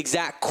remember the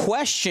exact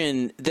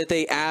question that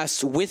they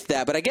asked with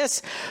that, but I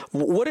guess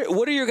what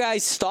are your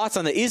guys' thoughts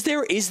on that? Is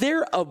there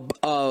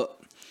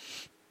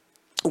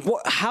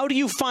how do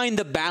you find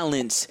the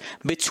balance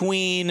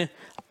between,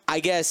 I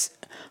guess,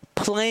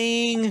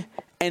 playing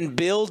and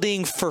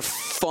building for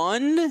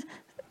fun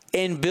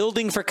and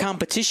building for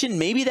competition?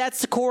 Maybe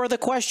that's the core of the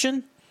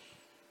question.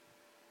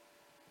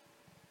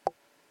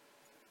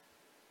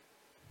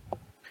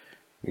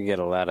 You get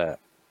a lot of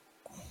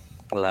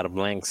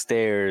blank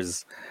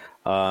stares.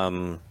 I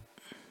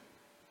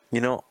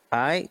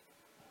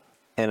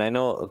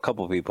know a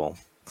couple people.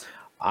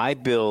 I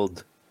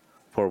build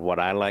for what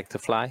I like to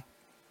fly,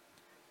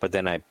 but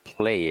then I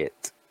play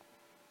it.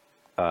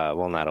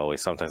 Well, not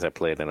always. Sometimes I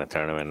play it in a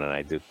tournament and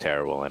I do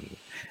terrible, and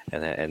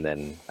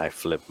then I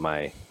flip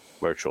my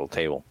virtual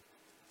table.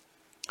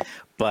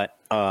 But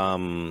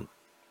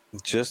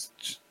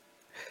just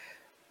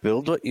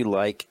build what you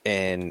like,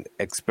 and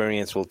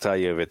experience will tell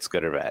you if it's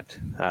good or bad.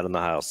 I don't know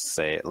how else to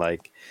say it.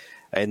 Like,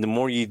 and the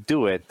more you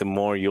do it, the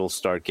more you'll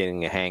start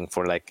getting a hang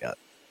for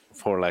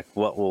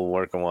what will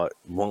work and what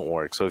won't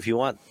work. So if you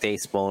want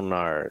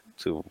Daysponar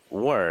to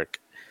work,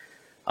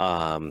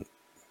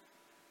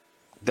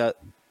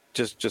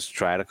 just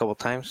try it a couple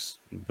times,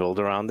 build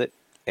around it,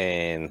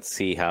 and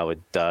see how it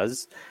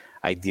does.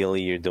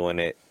 Ideally, you're doing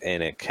it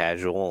in a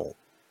casual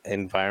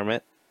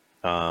environment,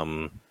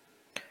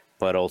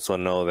 but also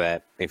know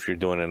that if you're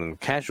doing it in a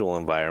casual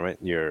environment,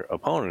 your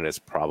opponent is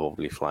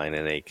probably flying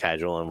in a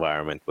casual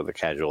environment with a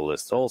casual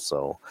list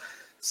also.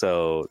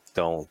 So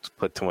don't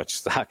put too much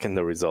stock in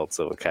the results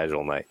of a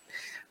casual night.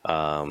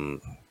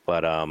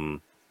 But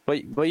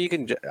you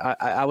can.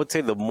 I would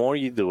say the more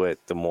you do it,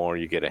 the more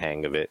you get a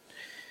hang of it.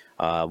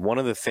 One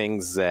of the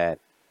things that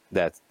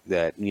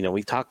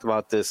we talked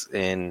about this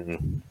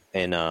in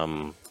in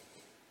a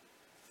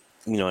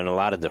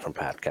lot of different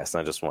podcasts,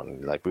 not just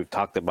one. Like, we've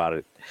talked about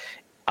it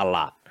a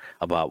lot,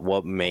 about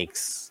what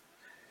makes,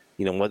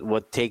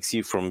 what takes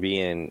you from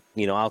being,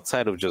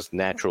 outside of just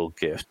natural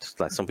gift.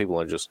 Like, some people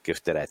are just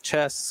gifted at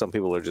chess, some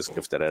people are just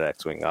gifted at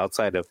X-Wing.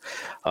 Outside of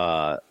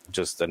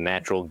just a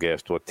natural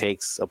gift, what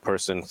takes a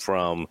person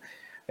from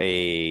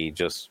a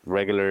just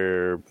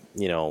regular,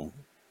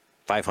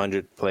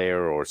 500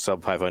 player or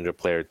sub 500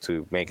 player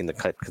to making the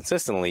cut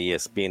consistently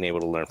is being able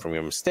to learn from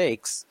your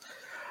mistakes.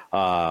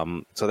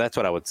 So that's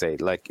what I would say.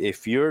 Like,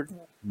 if you're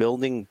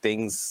building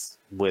things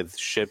with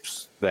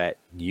ships that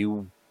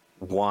you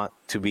want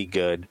to be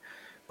good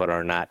but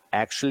are not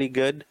actually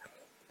good,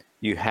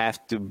 you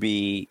have to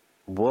be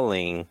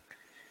willing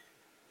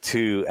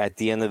to, at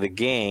the end of the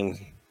game,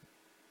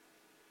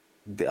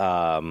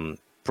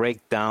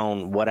 break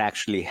down what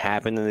actually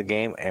happened in the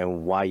game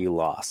and why you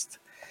lost.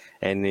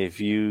 And if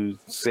you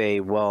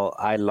say, well,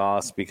 I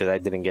lost because I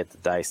didn't get the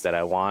dice that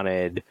I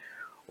wanted,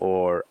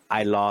 or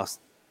I lost,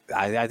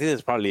 I think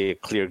it's probably a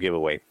clear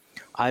giveaway.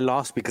 I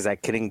lost because I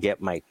couldn't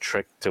get my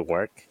trick to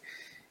work.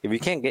 If you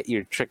can't get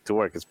your trick to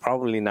work, it's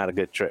probably not a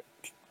good trick.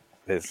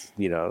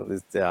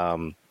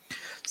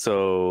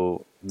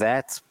 So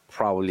that's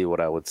probably what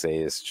I would say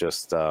is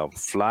just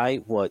fly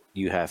what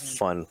you have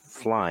fun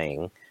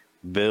flying.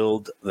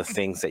 Build the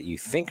things that you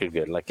think are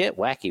good. Like, get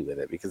wacky with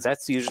it, because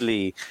that's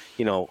usually,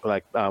 we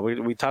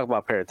talk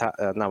about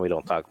Paratani. Now we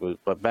don't talk,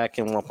 but back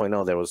in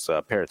 1.0 there was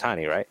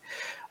Paratani, right?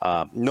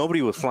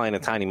 Nobody was flying a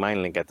tiny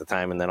mind link at the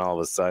time, and then all of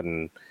a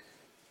sudden,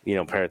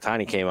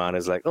 Paratani came out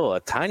as like, oh, a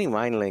tiny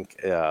mind link,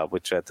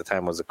 which at the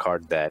time was a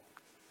card that,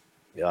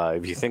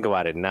 if you think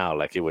about it now,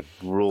 like, it would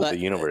rule the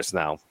universe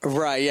now.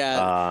 Right,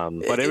 yeah.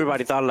 But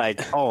everybody thought, like,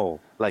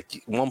 oh,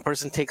 like, one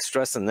person takes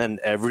stress and then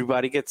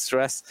everybody gets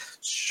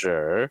stressed.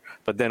 Sure.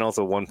 But then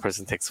also one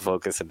person takes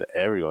focus and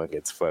everyone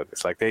gets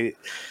focused. Like, it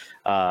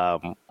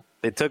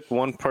took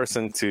one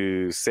person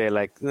to say,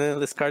 like,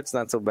 this card's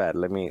not so bad.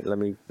 Let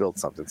me build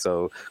something.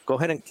 So go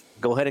ahead and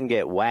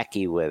get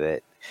wacky with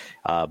it.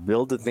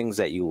 Build the things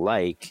that you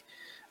like.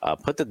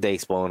 Put the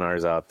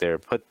Daysponars out there.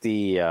 Put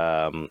the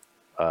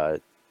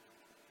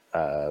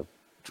I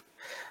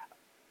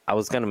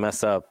was gonna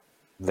mess up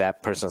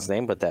that person's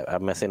name, but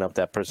I'm messing up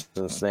that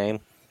person's name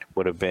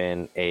would have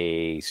been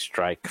a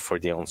strike for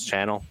Dion's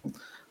channel.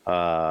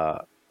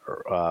 But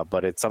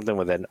it's something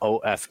with an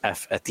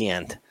OFF at the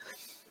end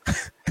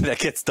that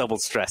gets double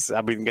stress.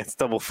 Gets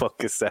double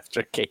focus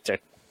after K-turn.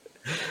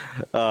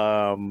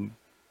 I'll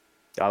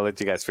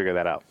let you guys figure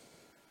that out.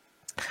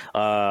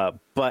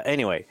 But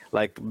anyway,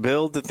 like,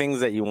 build the things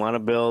that you want to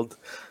build,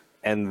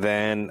 and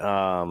then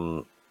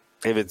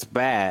if it's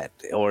bad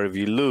or if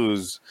you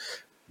lose,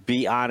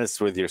 be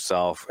honest with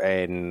yourself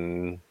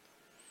and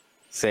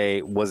say,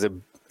 is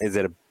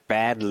it a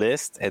bad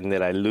list, and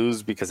did I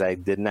lose because I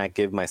did not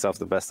give myself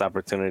the best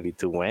opportunity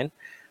to win,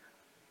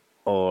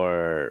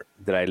 or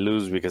did I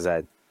lose because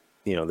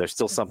there's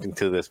still something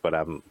to this, but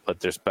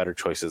there's better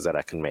choices that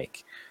I can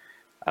make.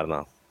 I don't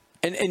know.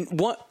 And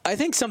what I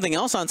think something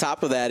else on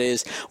top of that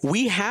is,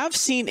 we have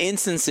seen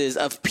instances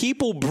of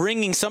people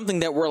bringing something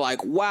that we're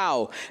like,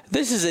 wow,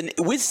 this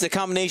is a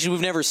combination we've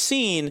never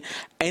seen,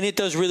 and it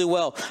does really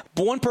well.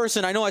 But one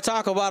person, I know I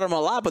talk about him a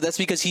lot, but that's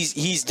because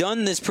he's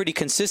done this pretty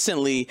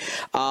consistently.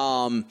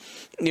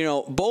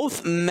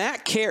 Both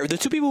Matt Carey, the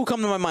two people who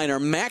come to my mind are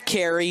Matt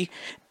Carey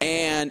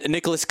and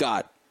Nicholas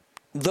Scott.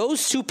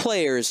 Those two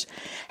players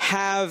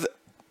have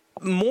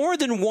more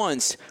than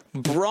once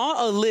brought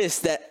a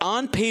list that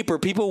on paper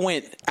people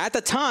went, at the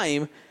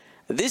time,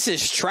 this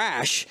is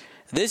trash,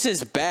 this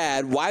is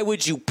bad, why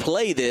would you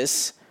play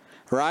this,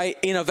 right?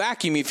 In a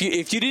vacuum, if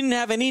you didn't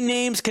have any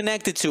names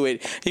connected to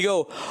it, you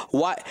go,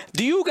 why?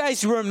 Do you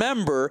guys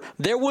remember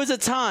there was a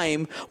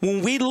time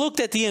when we looked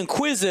at the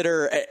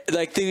Inquisitor,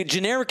 like the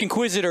generic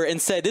Inquisitor,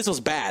 and said this was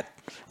bad?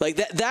 Like,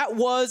 that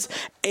was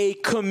a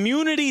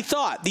community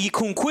thought. The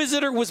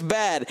Inquisitor was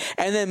bad.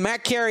 And then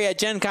Matt Carey at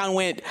Gen Con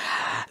went,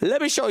 let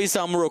me show you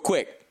something real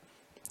quick.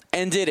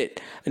 and did it.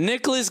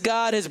 Nicholas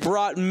God has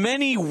brought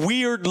many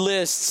weird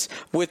lists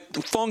with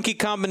funky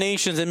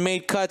combinations and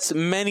made cuts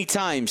many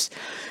times.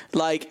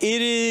 Like,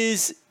 it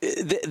is,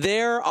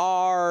 there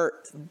are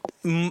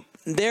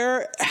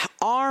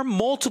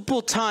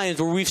multiple times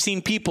where we've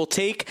seen people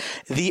take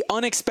the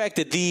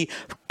unexpected, the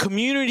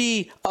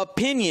community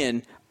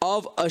opinion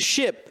of a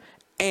ship,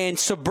 and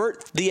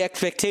subvert the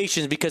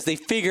expectations because they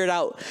figured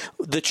out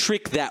the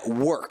trick that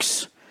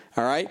works.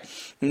 All right.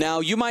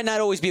 Now, you might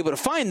not always be able to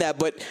find that,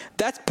 but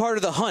that's part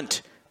of the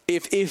hunt.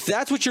 If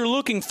that's what you're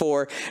looking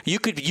for, you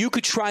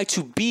could try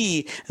to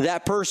be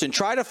that person.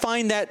 Try to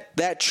find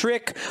that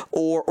trick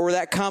or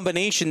that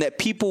combination that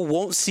people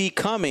won't see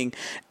coming,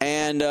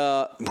 and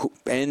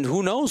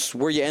who knows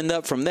where you end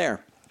up from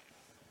there.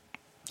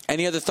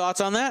 Any other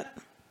thoughts on that?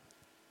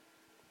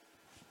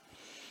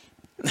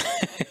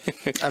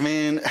 I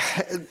mean,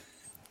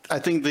 I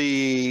think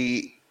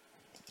the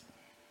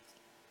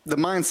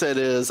mindset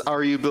is,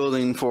 are you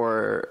building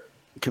for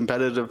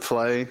competitive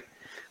play?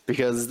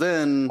 Because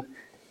then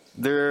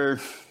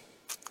there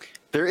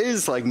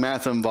is like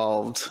math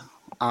involved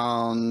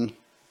on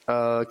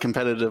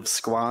competitive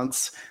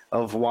squads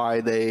of why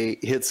they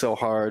hit so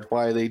hard,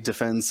 why they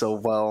defend so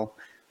well,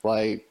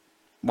 like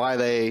why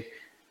they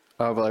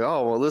are like,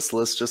 oh, well, this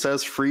list just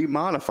has free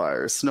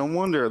modifiers. No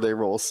wonder they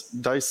roll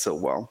dice so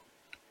well.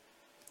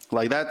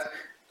 Like that,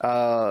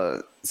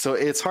 so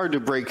it's hard to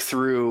break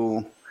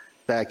through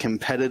that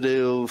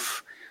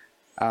competitive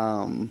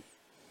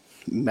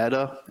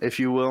meta, if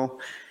you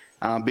will,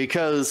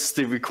 because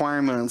the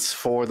requirements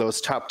for those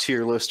top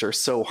tier lists are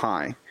so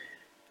high.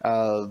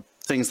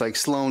 Things like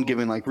Sloan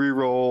giving like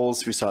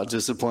rerolls, we saw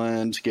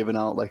Disciplined giving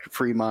out like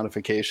free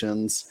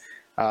modifications,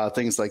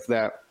 things like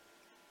that.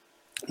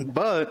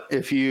 But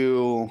if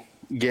you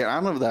get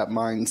out of that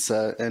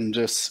mindset and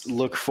just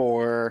look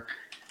for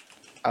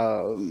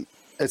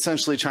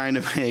essentially trying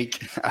to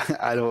make,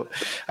 I don't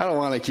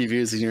want to keep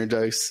using your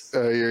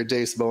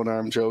Dace bone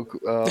arm joke,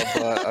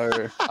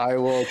 but I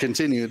will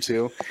continue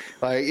to.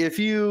 Like, if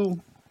you,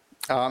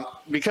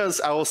 because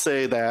I will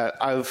say that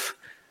I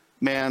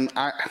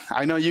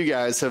know you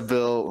guys have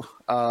built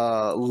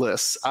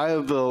lists. I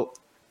have built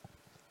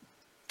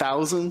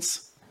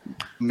thousands,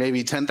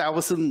 maybe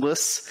 10,000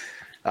 lists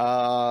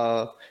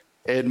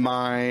in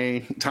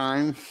my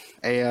time.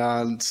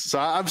 And so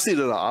I've seen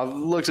it all. I've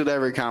looked at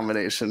every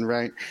combination,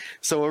 right?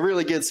 So what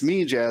really gets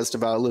me jazzed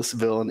about list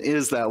building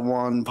is that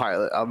one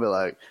pilot. I'll be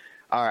like,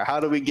 all right, how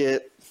do we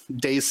get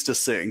Dace to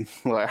sing?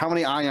 Like, how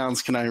many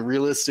ions can I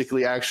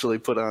realistically actually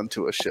put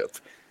onto a ship?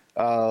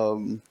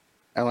 And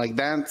like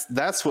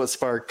that's what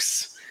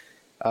sparks,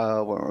 what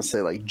I want to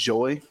say, like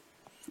joy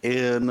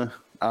in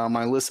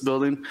my list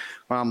building,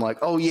 where I'm like,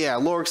 oh yeah,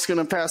 Lork's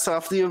gonna pass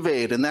off the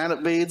evade, and that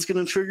evade's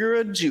gonna trigger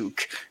a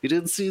juke. You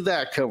didn't see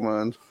that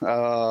coming.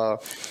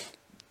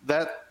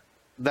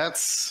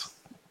 That's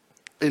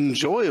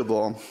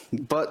enjoyable,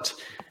 but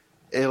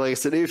like I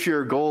said, if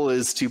your goal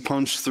is to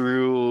punch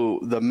through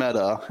the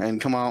meta and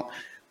come out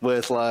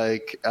with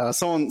like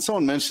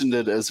someone mentioned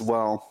it as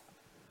well,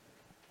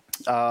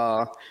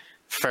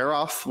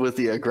 Feroth with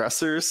the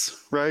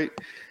aggressors, right?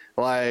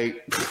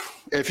 Like,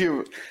 if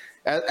you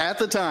at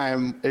the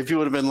time, if you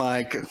would have been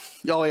like,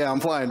 oh yeah, I'm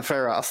flying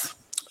Feroth,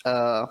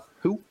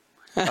 who?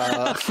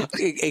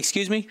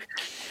 Excuse me.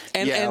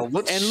 And Yeah, and,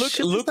 what and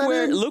ship is look that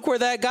in? look where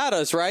that got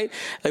us, right?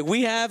 Like,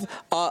 we have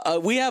a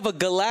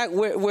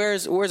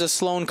where's a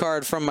Sloan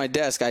card from my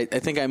desk? I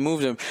think I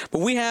moved him,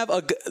 but we have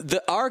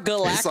our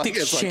galactic.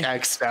 It's like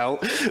X'd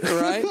out,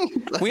 right?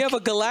 We have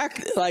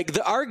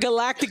our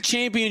galactic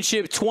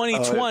championship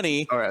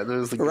 2020. all right,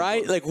 there's the good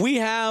right? one. Like, we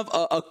have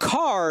a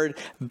card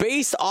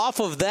based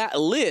off of that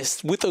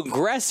list with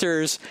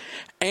aggressors,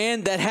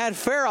 and that had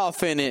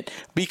Feroth in it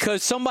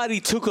because somebody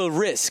took a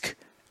risk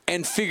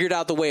and figured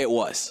out the way it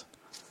was.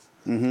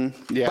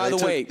 Yeah, By the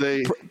way,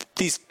 they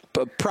these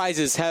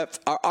prizes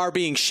are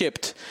being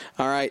shipped,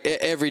 all right,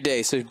 every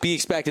day. So be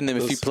expecting them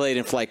if you played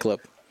in Flight Club.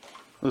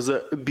 It was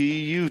a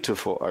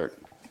beautiful art.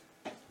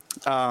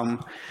 But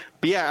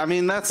yeah, I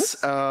mean,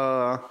 that's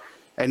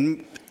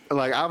and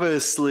like,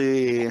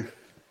 obviously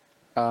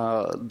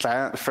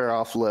that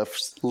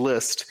Feroth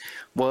list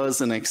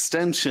was an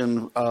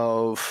extension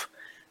of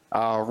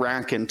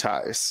Rack and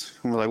Ties.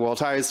 And we're like, well,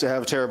 Ties to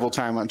have terrible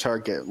time on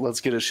target. Let's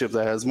get a ship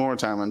that has more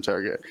time on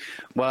target.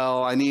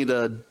 Well, I need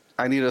a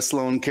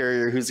Sloan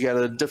carrier who's got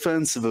a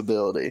defensive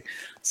ability.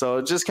 So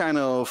it just kind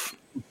of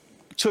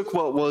took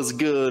what was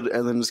good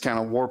and then just kind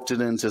of warped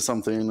it into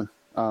something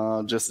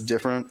just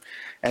different.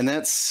 And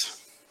that's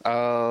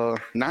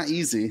not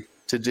easy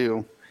to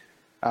do.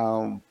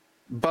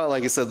 But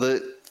like I said,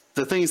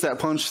 the things that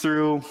punch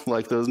through,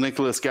 like those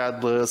Nicholas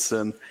God lists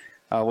and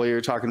what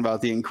you're talking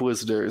about, the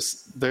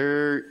Inquisitors,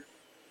 their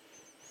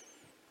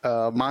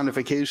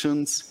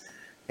modifications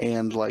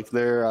and like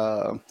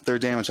their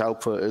damage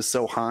output is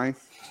so high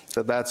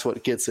that that's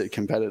what gets it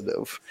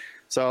competitive.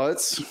 So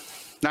it's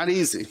not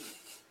easy.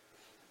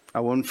 I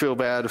wouldn't feel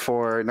bad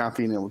for not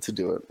being able to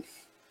do it.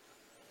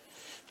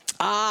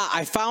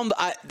 I found.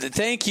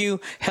 Thank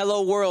you,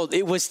 Hello World.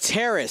 It was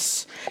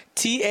Terrace,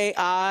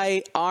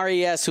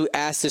 Taires, who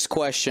asked this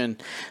question.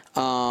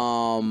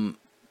 And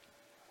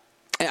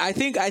I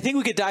think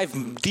we could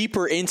dive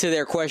deeper into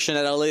their question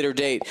at a later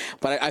date.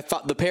 But I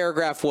thought the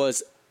paragraph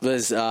was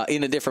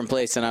in a different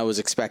place than I was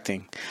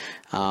expecting.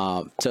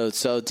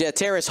 So yeah,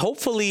 Terrace.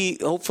 Hopefully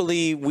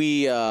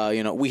we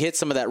we hit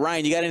some of that.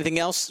 Ryan, you got anything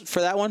else for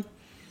that one?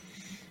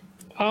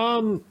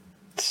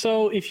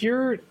 So if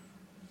you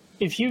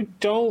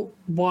don't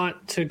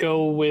want to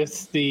go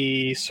with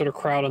the sort of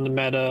crowd on the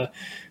meta,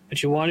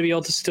 but you want to be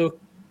able to still,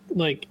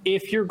 like,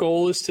 if your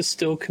goal is to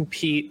still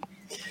compete,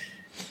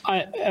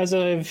 as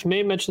I've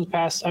mentioned in the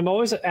past, I'm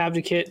always an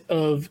advocate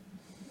of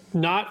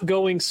not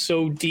going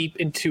so deep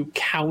into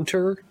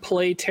counter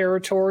play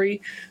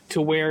territory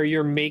to where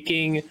you're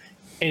making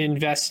and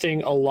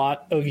investing a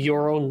lot of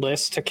your own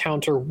list to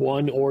counter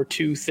one or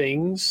two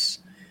things.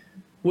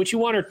 What you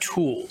want are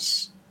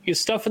tools. You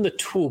stuff in the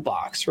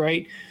toolbox,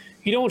 right?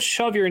 You don't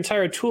shove your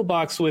entire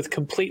toolbox with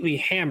completely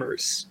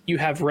hammers. You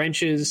have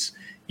wrenches,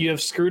 you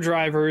have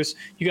screwdrivers,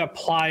 you got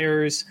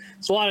pliers.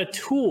 There's a lot of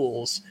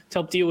tools to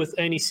help deal with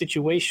any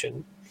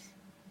situation.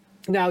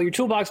 Now, your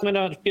toolbox might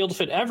not be able to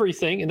fit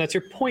everything, and that's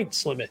your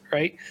points limit,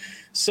 right?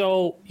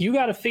 So you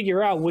got to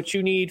figure out what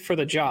you need for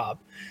the job.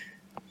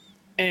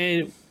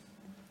 And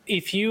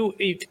if you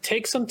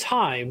take some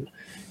time,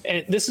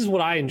 and this is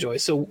what I enjoy.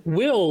 So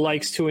Will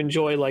likes to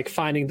enjoy like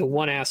finding the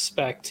one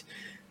aspect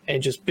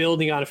and just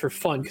building on it for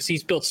fun because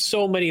he's built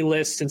so many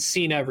lists and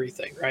seen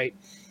everything, right?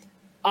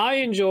 I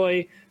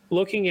enjoy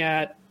looking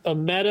at a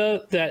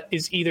meta that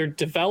is either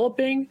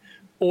developing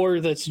or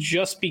that's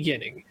just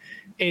beginning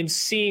and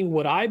seeing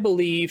what I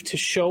believe to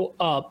show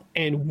up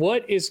and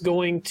what is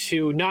going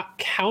to not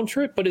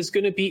counter it, but is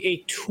going to be a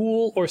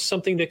tool or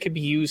something that could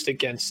be used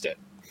against it.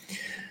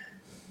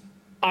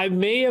 I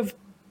may have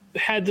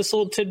had this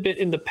little tidbit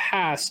in the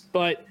past,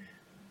 but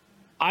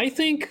I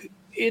think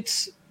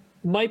it's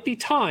might be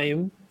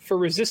time for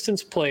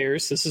Resistance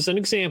players, this is an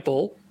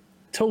example,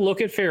 to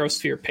look at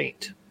Ferrosphere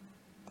Paint.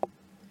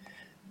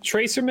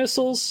 Tracer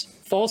missiles,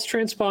 false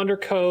transponder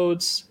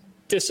codes,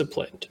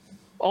 disciplined.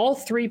 All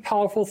three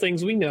powerful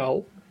things we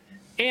know,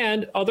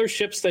 and other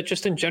ships that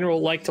just in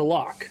general like to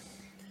lock.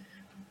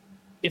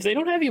 If they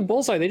don't have you in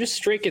bullseye, they just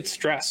straight get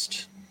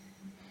stressed.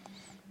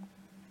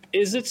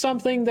 Is it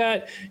something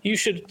that you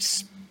should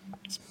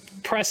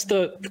press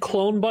the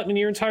clone button in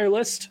your entire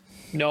list?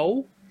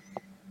 No.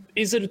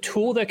 Is it a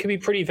tool that could be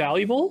pretty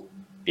valuable?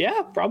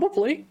 Yeah,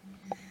 probably.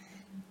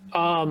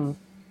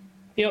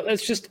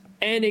 That's just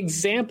an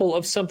example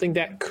of something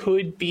that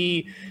could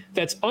be,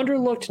 that's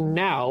underlooked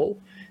now,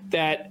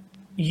 that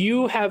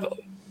you have,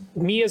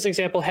 me as an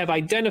example, have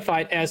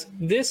identified as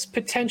this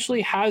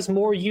potentially has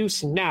more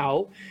use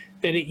now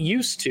than it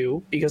used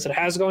to because it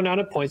has gone down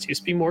in points, it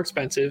used to be more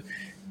expensive,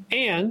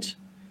 and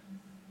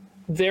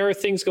there are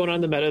things going on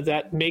in the meta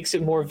that makes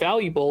it more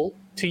valuable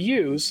to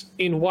use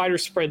in wider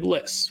spread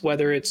lists,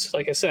 whether it's,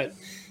 like I said,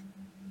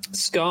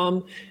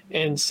 Scum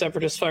and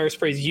Separatist Fire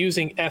Sprays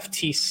using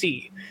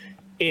FTC.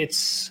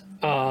 It's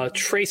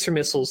tracer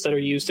missiles that are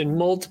used in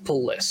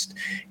multiple lists.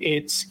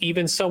 It's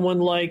even someone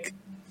like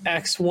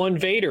X1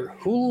 Vader,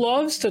 who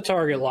loves to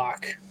target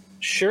lock.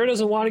 Sure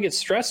doesn't want to get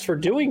stressed for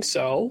doing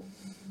so,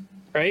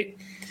 right?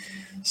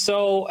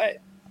 So,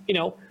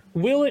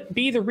 will it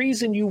be the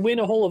reason you win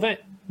a whole event?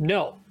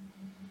 No.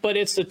 But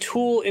it's the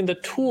tool in the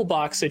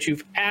toolbox that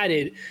you've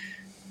added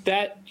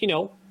that,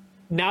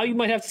 now you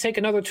might have to take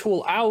another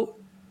tool out,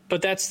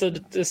 but that's the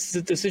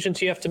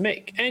decisions you have to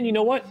make. And you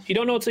know what? You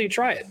don't know until you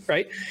try it,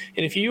 right?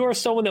 And if you are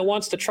someone that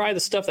wants to try the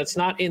stuff that's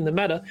not in the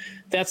meta,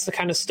 that's the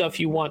kind of stuff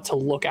you want to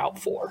look out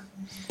for.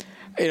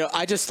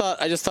 I just thought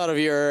of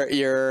your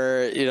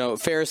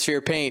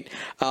Ferrosphere Paint.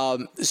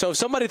 So if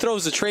somebody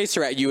throws a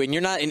tracer at you and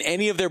you're not in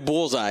any of their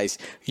bullseyes,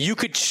 you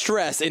could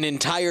stress an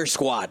entire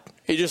squad.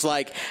 You're just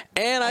like,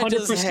 and I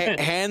 100%. Just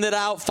handed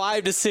out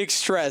 5 to 6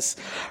 stress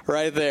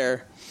right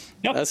there.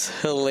 Yep.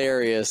 That's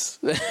hilarious.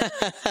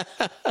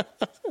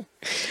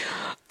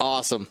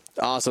 Awesome.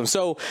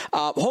 So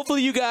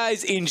hopefully you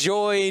guys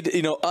enjoyed,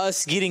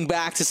 us getting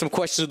back to some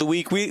questions of the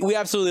week. We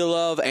absolutely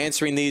love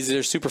answering these.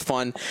 They're super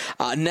fun.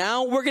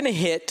 Now we're going to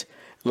hit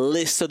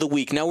list of the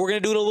week. Now we're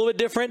going to do it a little bit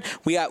different.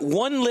 We got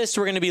one list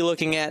we're going to be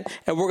looking at,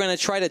 and we're going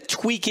to try to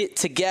tweak it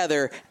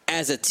together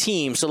as a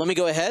team. So let me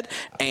go ahead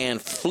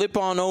and flip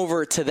on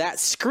over to that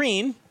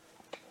screen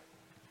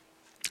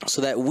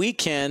so that we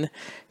can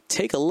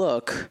take a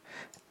look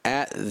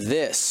at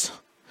this.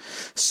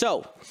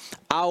 So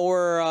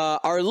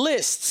our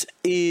list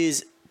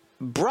is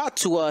brought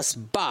to us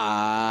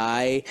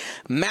by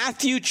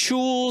Matthew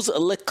Chules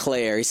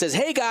Leclerc. He says,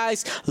 hey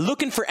guys,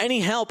 looking for any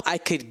help I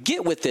could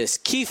get with this.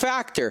 Key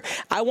factor,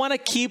 I want to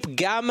keep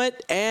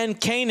Gamut and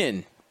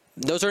Kanan.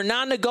 Those are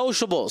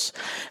non-negotiables.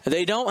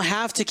 They don't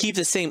have to keep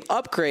the same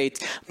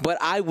upgrades, but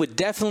I would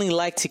definitely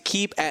like to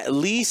keep at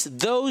least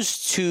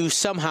those two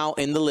somehow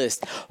in the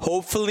list.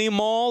 Hopefully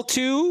Maul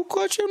too, ?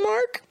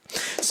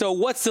 So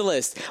what's the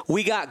list?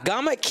 We got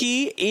Gamut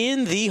Key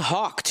in the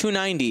Hawk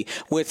 290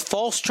 with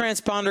false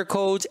transponder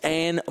codes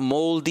and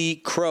Moldy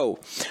Crow.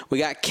 We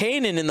got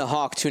Kanan in the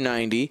Hawk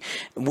 290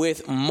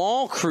 with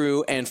Maul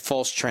Crew and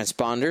false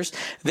transponders.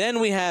 Then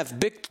we have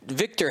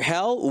Victor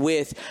Hell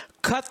with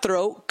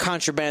Cutthroat,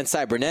 Contraband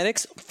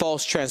Cybernetics,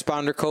 false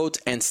transponder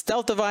codes, and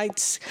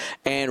Stealthovites.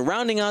 And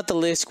rounding out the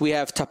list, we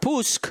have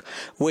Tapusk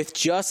with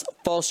just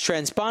false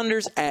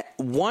transponders at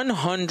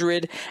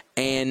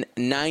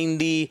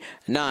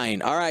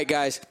 199. All right,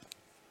 guys.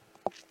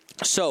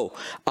 So,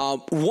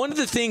 one of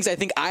the things I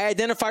think I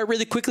identify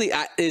really quickly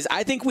is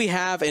I think we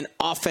have an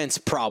offense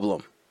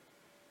problem.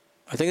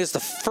 I think that's the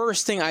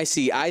first thing I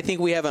see. I think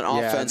we have an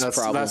offense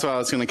problem. That's what I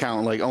was going to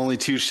count. Like, only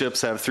 2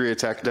 ships have 3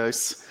 attack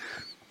dice.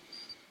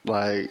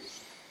 Like,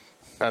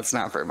 that's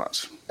not very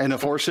much. And a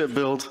 4-ship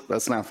build,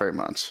 that's not very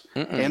much.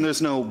 And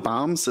there's no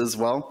bombs as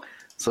well.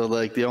 So,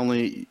 like, the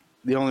only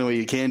way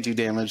you can do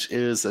damage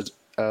is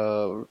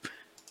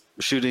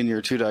shooting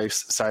your 2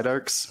 dice side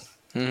arcs.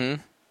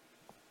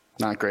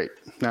 Not great.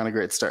 Not a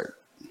great start.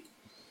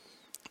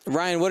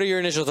 Ryan, what are your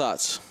initial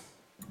thoughts?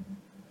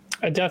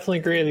 I definitely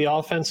agree with the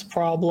offense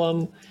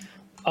problem.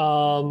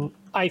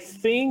 I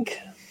think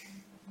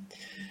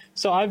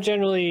so. I've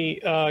generally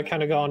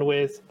kind of gone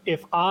with,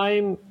 if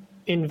I'm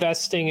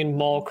investing in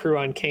Maul Crew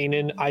on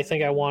Kanan, I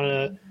think I want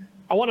to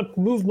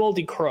move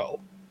Moldy Crow.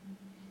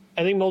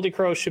 I think Moldy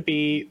Crow should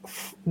be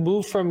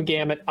moved from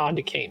Gamut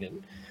onto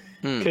Kanan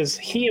because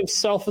he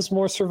himself is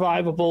more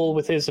survivable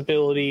with his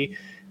ability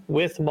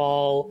with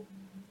Maul,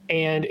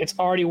 and it's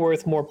already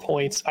worth more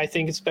points. I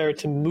think it's better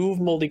to move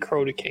Moldy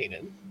Crow to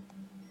Kanan.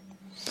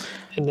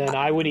 And then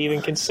I would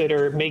even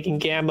consider making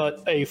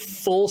Gamut a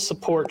full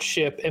support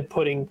ship and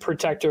putting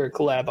Protector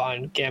Gleb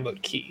on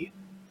Gamut Key.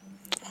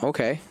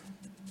 Okay.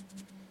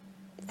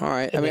 All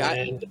right. And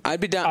I mean, I'd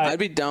be down. I'd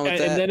be down with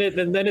that.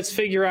 And then it's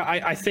figure out.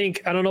 I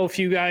think, I don't know if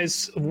you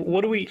guys.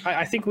 What do we?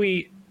 I think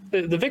the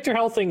Victor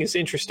Hell thing is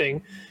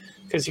interesting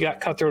because you got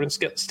Cutthroat and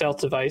Stealth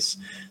Device.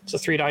 It's a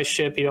 3-dice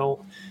ship. You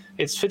know,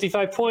 it's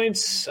 55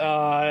 points.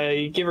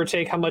 Give or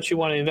take how much you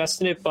want to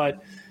invest in it,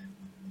 but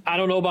I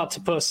don't know about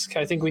Tapusk.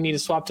 I think we need to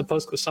swap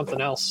Tapusk with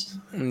something else.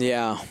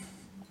 Yeah.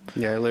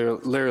 Yeah,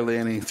 literally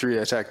any 3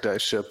 attack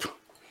dice ship.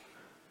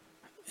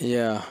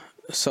 Yeah.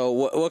 So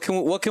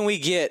what can we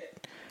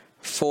get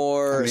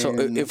for? So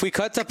if we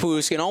cut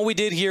Tapusk and all we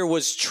did here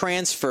was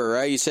transfer,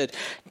 right? You said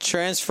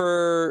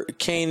transfer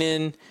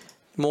Kanan,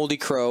 Moldy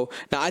Crow.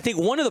 Now I think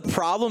one of the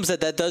problems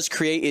that does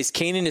create is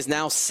Kanan is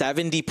now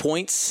 70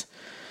 points.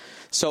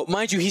 So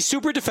mind you, he's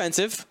super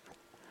defensive.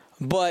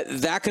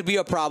 But that could be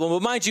a problem.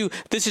 But mind you,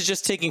 this is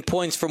just taking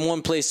points from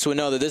one place to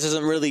another. This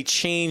doesn't really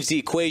change the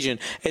equation.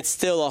 It's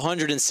still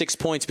 106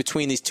 points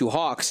between these 2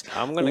 Hawks.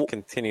 I'm going to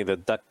continue the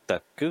duck,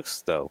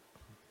 goose, though.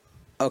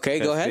 Okay,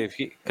 go ahead.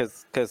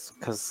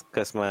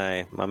 Because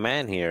my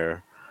man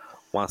here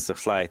wants to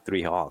fly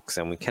 3 Hawks,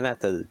 and we cannot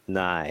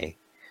deny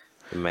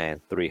the man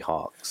 3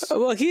 Hawks.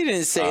 Well, he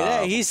didn't say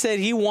that. He said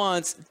he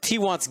wants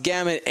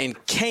Gamut and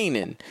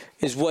Kanan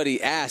is what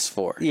he asked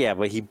for. Yeah,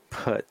 but he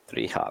put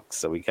 3 Hawks,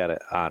 so we got to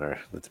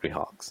honor the 3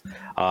 Hawks.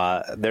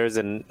 There's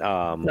an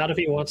not if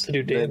he wants to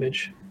do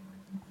damage.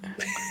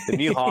 The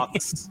new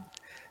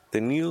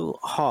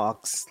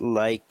Hawks,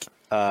 like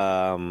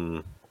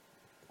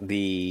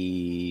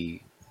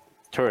the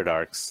turret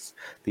arcs.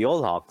 The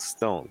old Hawks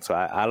don't. So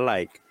I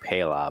like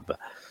Paylob.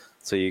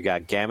 So you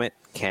got Gamut,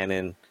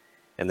 Kanan,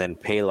 and then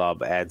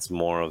Paylob adds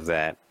more of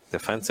that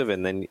defensive,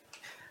 and then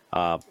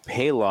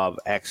Paylob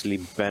actually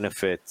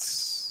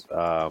benefits.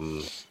 I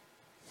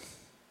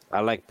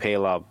like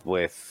Paylob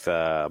with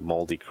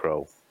Moldy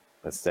Crow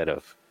instead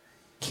of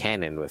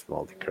Kanan with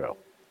Moldy Crow.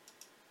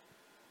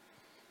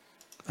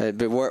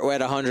 But we're at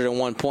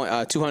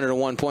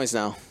 201 points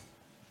now.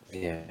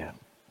 Yeah,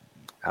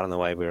 I don't know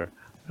why we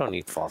don't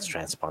need false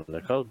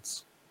transponder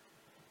codes.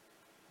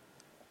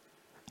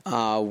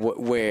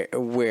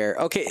 Where?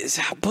 Okay,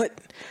 but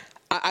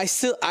I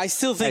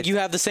still think you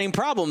have the same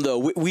problem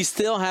though. We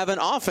still have an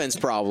offense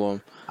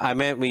problem. I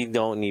meant we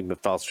don't need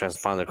false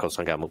transponder codes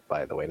on Gamut,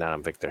 by the way, not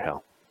on Victor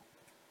Hell.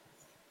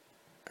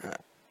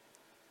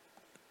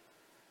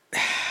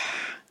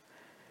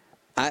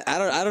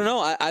 I don't know.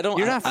 I don't.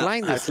 You're not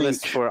flying this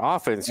list for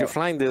offense. You're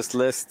flying this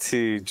list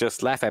to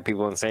just laugh at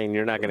people and saying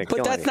you're not going to kill.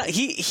 But that's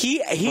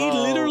anyone. not. He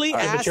literally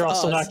asked us. But you're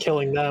also not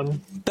killing them.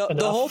 The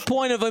whole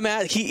point of him,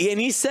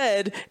 he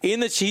said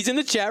he's in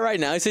the chat right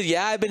now. He said,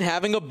 "Yeah, I've been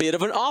having a bit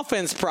of an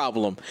offense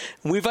problem.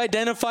 We've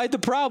identified the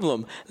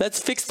problem. Let's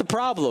fix the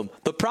problem.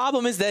 The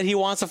problem is that he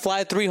wants to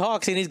fly 3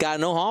 Hawks and he's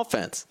got no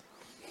offense.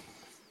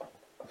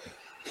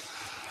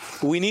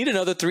 We need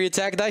another 3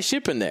 attack dice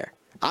ship in there."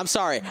 I'm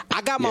sorry.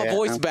 I got my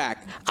voice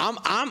back. I'm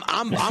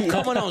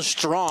coming on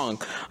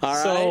strong. All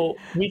right. So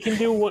we can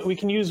do what we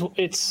can use.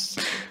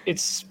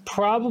 It's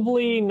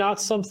probably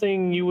not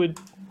something you would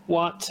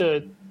want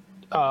to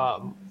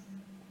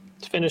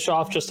finish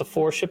off just a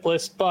 4-ship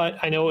list, but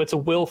I know it's a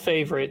Will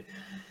favorite.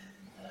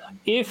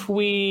 I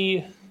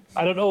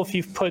don't know if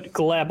you've put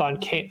Gleb on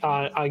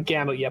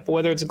Gamut yet, but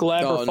whether it's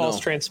Gleb or false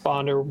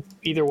transponder,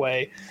 either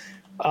way,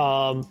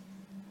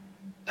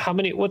 How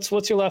many? What's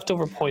your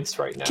leftover points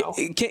right now?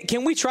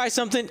 Can we try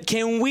something?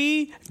 Can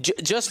we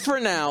just for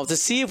now to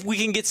see if we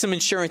can get some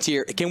insurance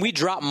here? Can we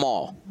drop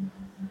Maul?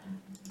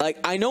 Like,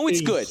 I know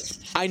it's good.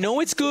 I know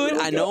it's good.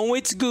 I know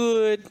it's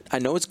good. I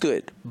know it's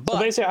good. But So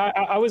basically,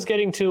 I was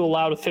getting to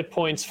allow to fit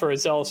points for a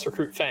Zealous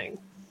Recruit Fang.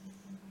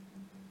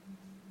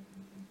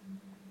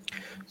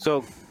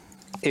 So,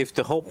 if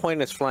the whole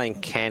point is flying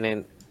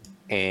cannon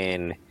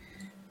and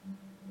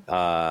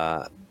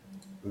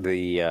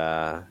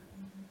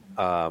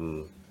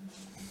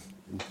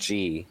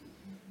G,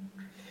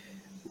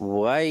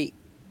 why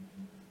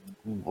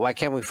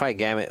can't we fly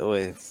Gamut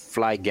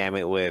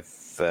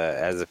with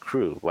as a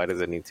crew? Why does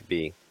it need to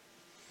be?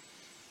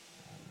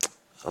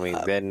 I mean,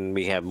 then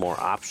we have more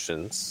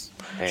options.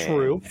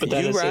 True, but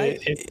that You're is right.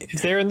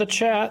 if they're in the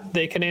chat,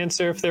 they can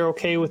answer if they're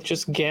okay with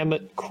just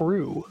Gamut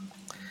crew.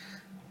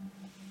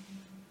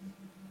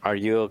 Are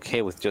you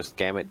okay with just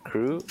Gamut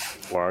crew,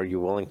 or are you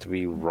willing to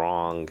be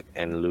wrong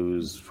and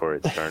lose for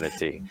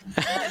eternity?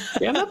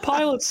 Gamut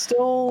pilot's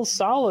still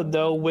solid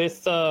though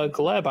with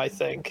Gleb, I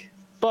think,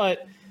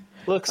 but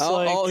looks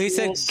like. Oh, he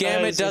said Jewel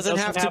Gamut says it doesn't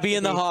have to be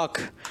in the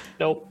Hawk.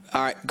 Nope.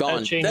 All right, gone.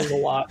 That changes a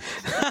lot.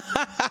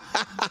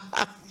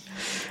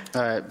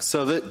 All right,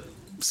 so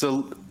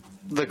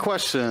the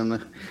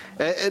question,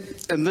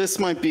 and this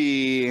might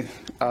be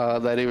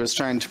that he was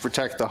trying to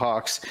protect the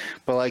Hawks,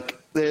 but like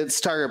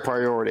it's target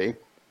priority,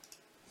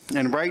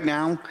 and right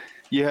now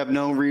you have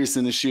no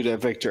reason to shoot at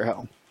Victor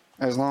Hell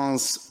as long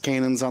as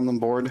Kanan's on the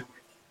board.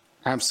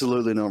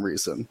 Absolutely no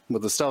reason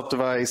with the stealth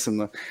device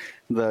and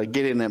the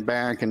getting it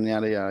back and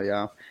yada yada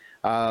yada.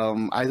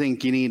 I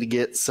think you need to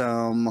get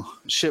some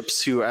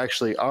ships who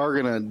actually are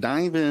going to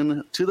dive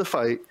in to the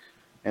fight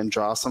and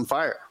draw some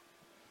fire.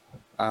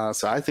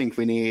 So I think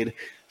we need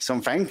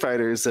some Fang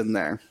fighters in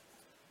there.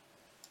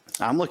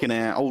 I'm looking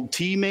at old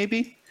T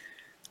maybe.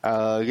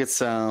 Get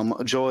some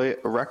Joy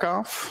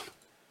Rekoff.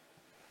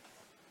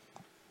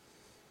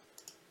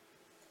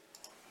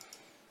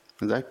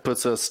 That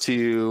puts us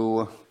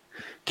to...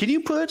 Can you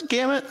put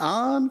Gamut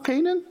on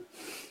Kanan?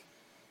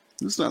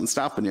 There's nothing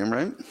stopping him,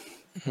 right?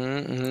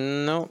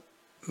 No,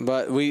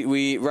 but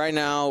we right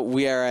now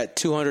we are at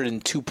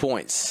 202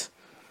 points.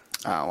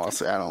 Oh, well,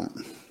 see, I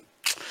don't...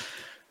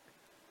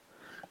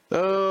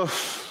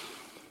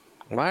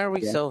 Why are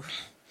we so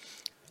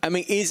I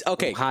mean, is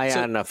okay. high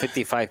so on a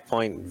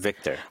 55-point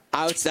Victor?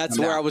 that's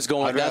where I was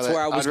going. That's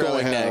where I was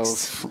going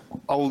next.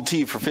 Old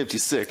T for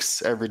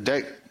 56 every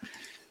day.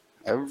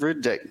 Every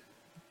day.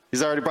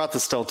 He's already brought the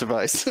stealth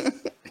device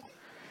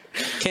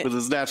with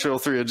his natural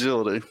 3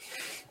 agility.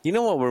 You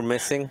know what we're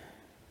missing?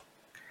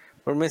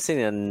 We're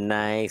missing a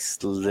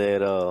nice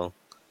little,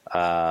 what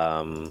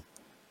are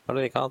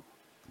they called?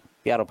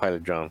 The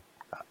autopilot drone.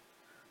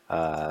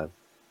 Not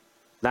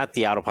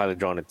the autopilot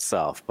drone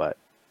itself, but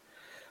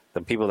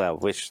the people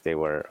that wish they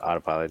were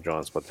autopilot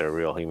drones, but they're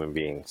real human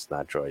beings,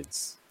 not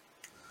droids.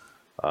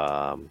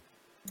 You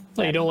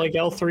don't like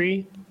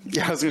L3?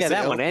 Yeah, I was gonna Yeah, say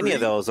that one. L3. Any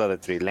of those other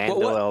three. Lando,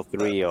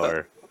 L3,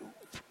 or...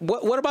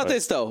 What about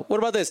this though? What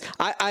about this?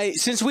 I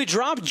since we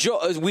dropped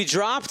stress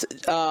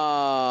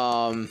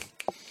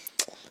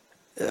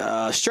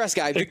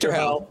guy Victor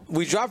Hell.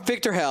 We dropped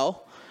Victor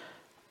Hell.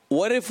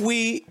 What if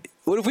we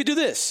do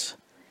this?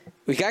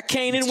 We got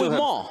Kanan with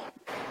Maul.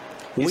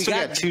 We We still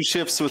got got 2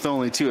 ships with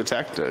only 2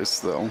 attack dice,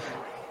 though.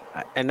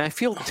 And I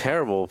feel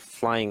terrible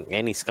flying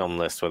any scum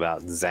list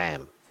without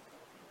Zam.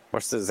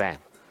 Where's the Zam?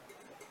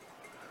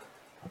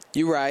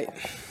 You right.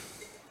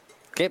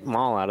 Get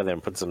Maul out of there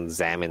and put some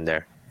Zam in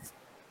there.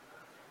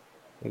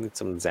 We need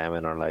some Zam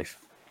in our life.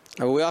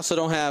 We also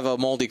don't have a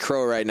Moldy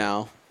Crow right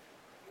now.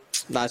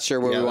 Not sure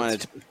where we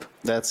wanted.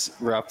 That's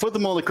rough. Put the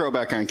Moldy Crow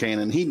back on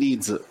Kanan. He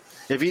needs it.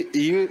 If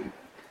you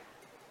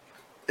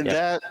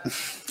that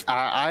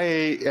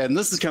and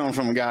this is coming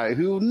from a guy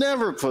who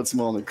never puts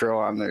Moldy Crow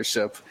on their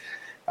ship,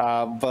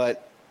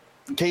 but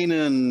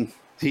Kanan,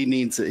 he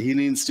needs it. He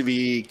needs to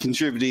be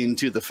contributing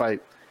to the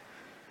fight.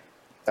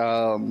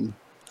 All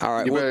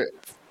right.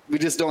 We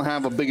just don't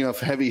have a big enough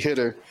heavy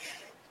hitter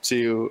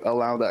to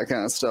allow that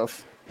kind of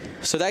stuff.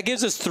 So that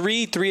gives us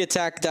three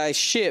attack dice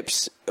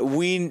ships.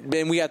 We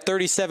got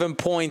 37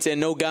 points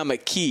and no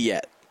Gamut Key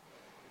yet.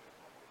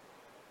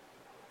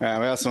 We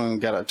also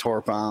got a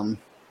Torp on.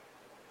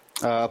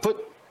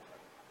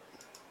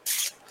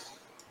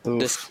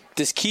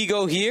 Does Key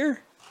go here?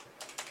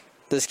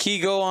 Does Key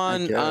go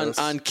on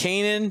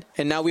Kanan?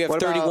 And now we have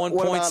 31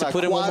 points to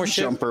put in one more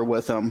ship. Jumper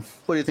with him.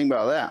 What do you think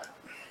about that?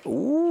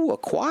 Ooh, a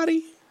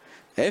quaddy.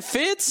 It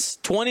fits.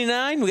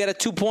 29. We got a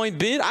 2-point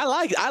bid. I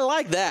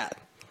like that.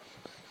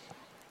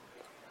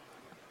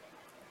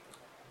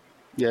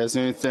 Yeah, is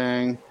there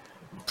anything?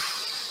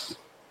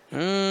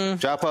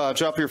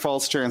 Drop your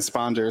false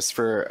transponders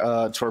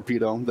for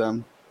torpedo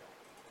then.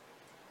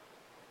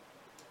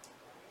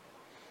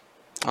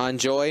 On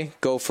Joy,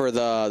 go for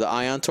the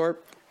Ion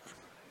Torp.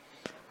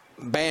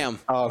 Bam.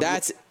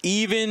 That's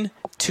even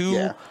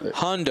to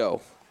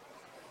hundo.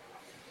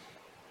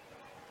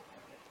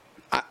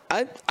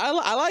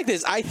 I like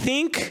this. I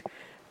think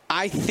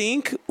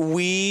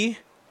we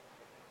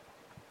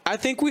I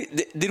think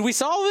did we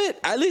solve it?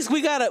 At least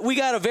we got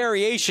a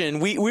variation.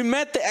 We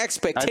met the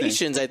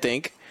expectations, I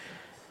think.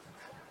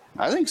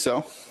 I think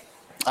so.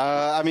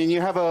 I mean,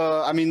 you have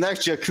that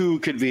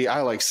Jakku could be.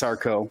 I like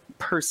Sarko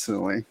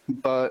personally,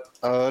 but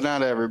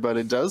not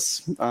everybody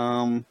does.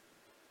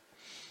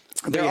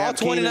 They're all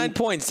 29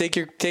 points. Take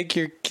your pick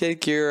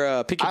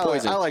your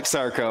poison. I like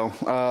Sarko.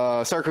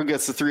 Sarko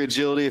gets the 3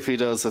 agility if he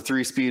does a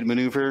 3-speed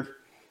maneuver,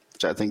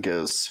 which I think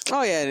is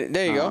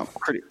there you go.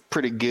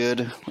 Pretty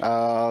good.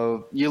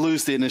 You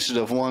lose the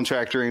initiative 1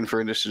 tractoring for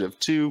initiative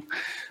 2,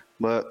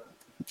 but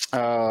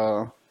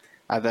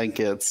I think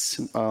it's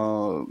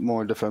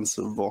more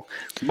defensible.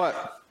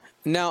 But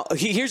now,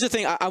 here's the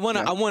thing. I want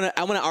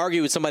to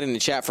argue with somebody in the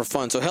chat for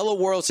fun. So, Hello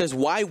World says,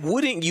 why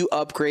wouldn't you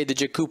upgrade the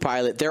Jakku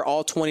pilot? They're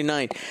all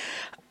 29.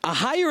 A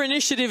higher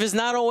initiative is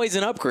not always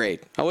an upgrade.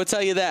 I will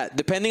tell you that.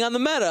 Depending on the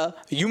meta,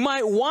 you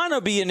might want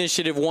to be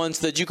initiative 1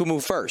 so that you can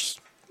move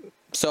first.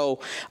 So,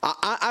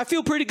 I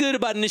feel pretty good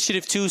about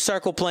initiative 2,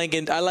 Sarko Plank,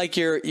 and I like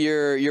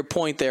your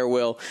point there,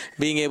 Will,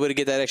 being able to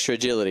get that extra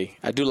agility.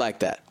 I do like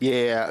that.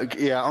 Yeah.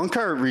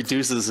 Unkar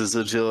reduces his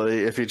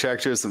agility if he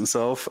tractors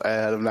himself,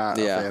 and I'm not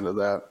a fan of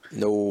that.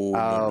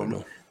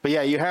 No. But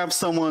yeah, you have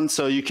someone,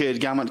 so you could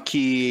Gamut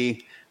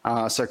Key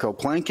Sarko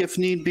Plank if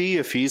need be.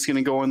 If he's going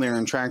to go in there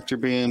and tractor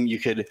beam, you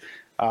could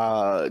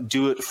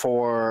do it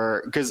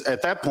for, because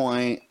at that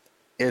point,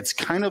 it's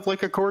kind of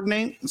like a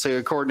coordinate. So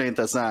a coordinate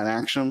that's not an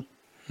action.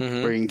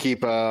 Mm-hmm. Where you can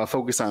keep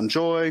focus on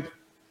Joy,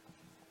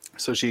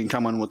 so she can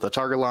come in with the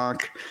target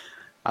lock.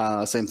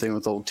 Same thing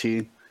with Old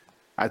T.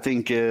 I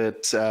think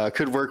it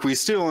could work. We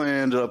still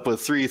ended up with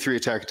 3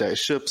 attack dice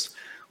ships,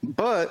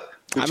 but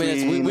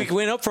we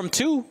went up from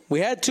 2.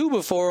 We had 2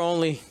 before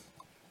only.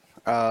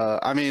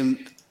 I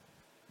mean,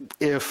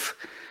 if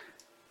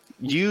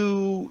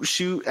you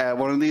shoot at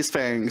one of these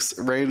fangs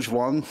range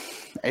 1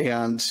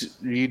 and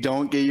you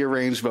don't get your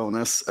range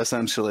bonus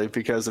essentially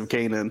because of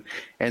Kanan,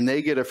 and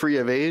they get a free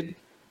evade.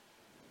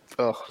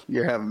 Oh,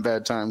 you're having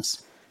bad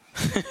times.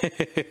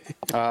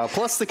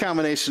 Plus the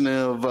combination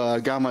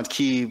of Gamut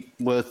Key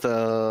with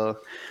the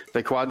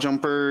quad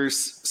jumpers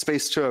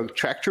space chug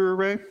tractor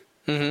array.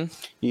 Mm-hmm.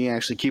 You can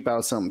actually keep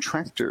out some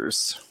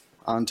tractors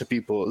onto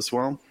people as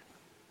well.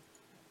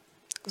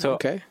 So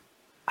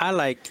I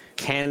like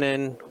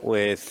cannon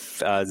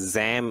with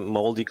Zam,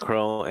 Moldy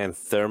Crow, and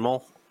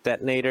thermal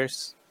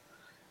detonators.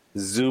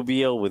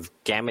 Zubio with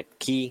Gamut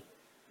Key,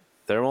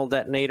 thermal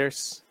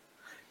detonators.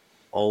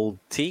 Old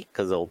T,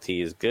 because Old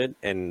T is good,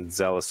 and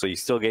Zealous. So you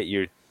still get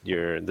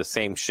the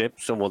same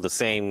ships, the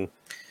same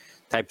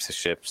types of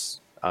ships.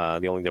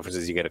 The only difference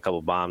is you get a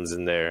couple bombs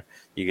in there.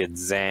 You get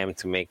Zam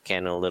to make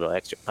cannon a little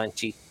extra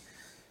punchy,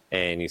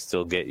 and you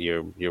still get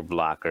your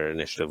blocker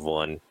initiative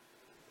 1,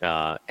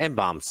 and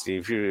bombs.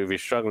 If you're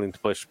struggling to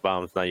push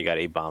bombs, now you got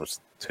 8 bombs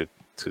to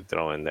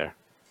throw in there.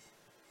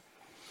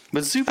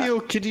 But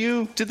Zubio,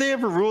 did they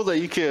ever rule that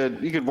you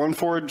could 1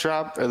 forward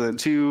drop and then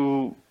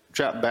 2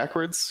 drop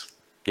backwards?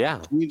 Yeah,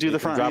 can you do the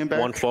front drop and back?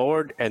 1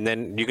 forward, and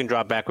then you can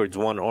drop backwards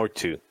 1 or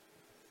 2.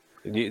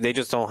 They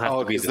just don't have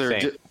to be the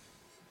same.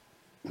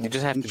 You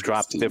just have to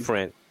drop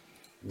different.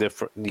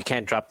 You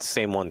can't drop the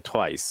same one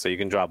twice. So you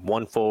can drop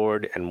 1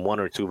 forward and 1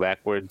 or 2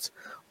 backwards,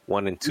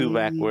 1 and 2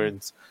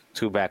 backwards,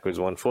 2 backwards,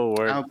 1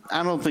 forward.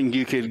 I don't think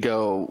you could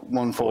go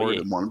 1 forward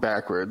and 1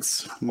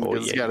 backwards.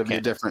 It's got to be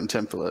a different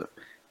template.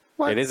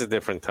 It is a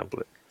different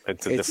template.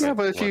 It's a different. Yeah,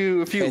 but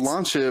if you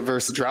launch it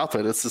versus drop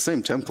it, it's the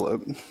same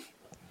template.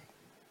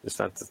 It's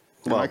not.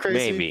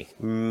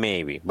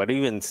 Maybe, but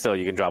even still,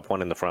 you can drop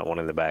 1 in the front, 1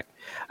 in the back.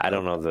 I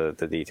don't know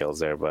the details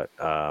there, but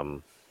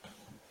that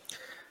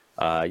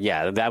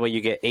way you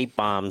get 8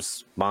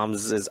 bombs.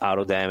 Bombs is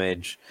auto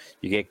damage.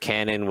 You get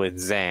cannon with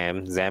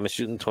Zam. Zam is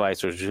shooting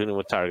twice or shooting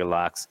with target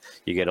locks.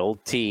 You get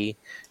Old T,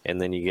 and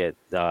then you get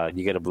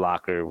a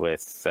blocker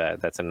with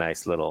that's a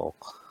nice little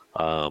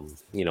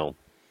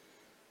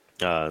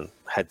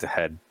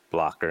head-to-head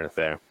blocker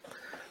there.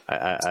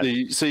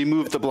 So you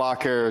move the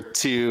blocker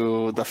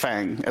to the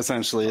Fang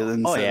essentially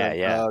instead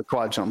of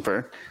quad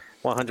jumper.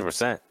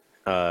 100%.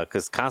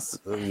 Because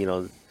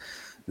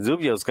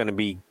Zubio's going to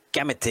be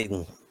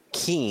Gamuting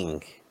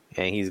King,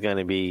 and he's going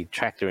to be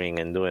tractoring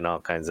and doing all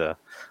kinds of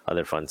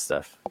other fun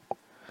stuff.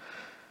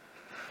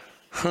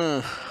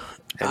 And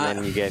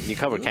then you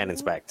cover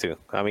cannons back too.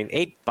 I mean,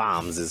 8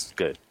 bombs is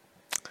good.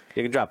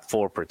 You can drop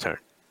 4 per turn.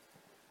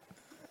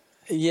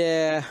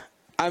 Yeah,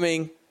 I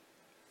mean,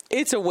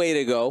 it's a way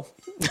to go.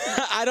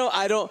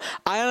 I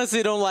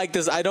honestly don't like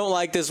this. I don't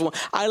like this one.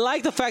 I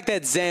like the fact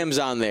that Zam's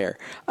on there.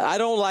 I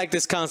don't like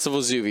this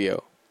Constable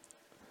Zubio.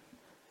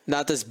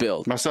 Not this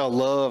build. Marcel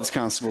loves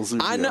Constable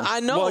Zubio. I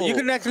know. Well, you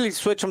can actually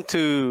switch him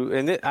to,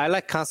 and I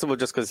like Constable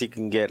just because he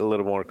can get a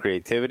little more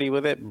creativity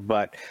with it.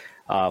 But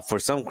for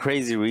some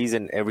crazy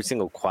reason, every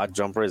single quad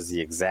jumper is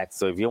the exact.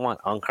 So if you want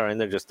Unkar in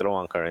there, just throw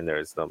Unkar in there.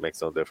 It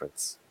makes no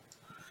difference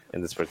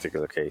in this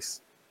particular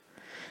case.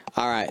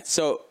 All right,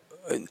 so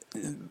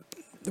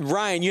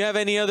Ryan, you have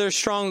any other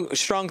strong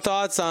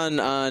thoughts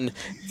on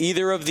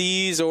either of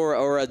these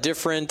or a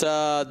different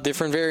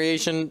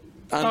variation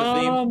on the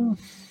theme?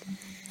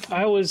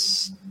 I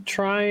was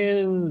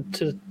trying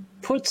to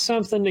put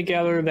something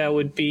together that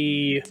would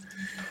be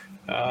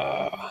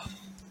a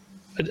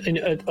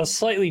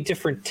slightly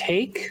different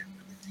take.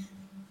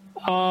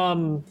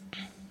 What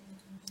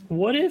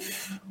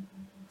if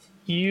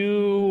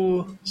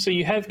you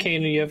have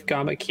Kanan, you have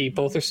Gamaki,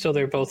 both are still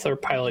there, both are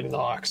piloting the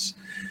Hawks.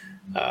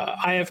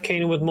 I have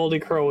Kanan with Moldy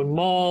Crow and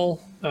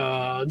Maul.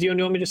 Do you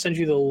want me to send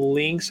you the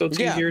link so it's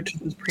easier to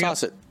bring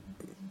toss it?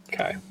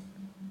 Okay.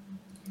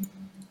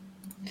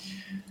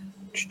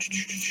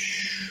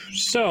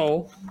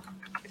 So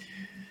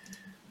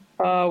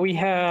we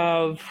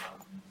have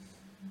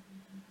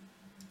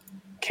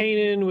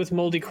Kanan with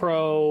Moldy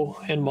Crow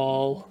and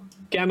Maul,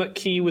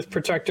 Gamut-Key with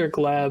Protector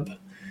Gleb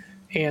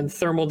and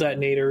thermal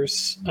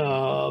detonators,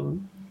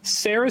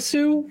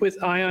 Sarasu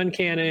with ion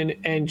cannon,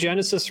 and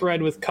Genesis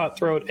Red with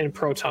cutthroat and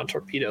proton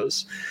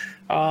torpedoes.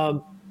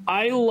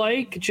 I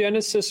like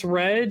Genesis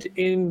Red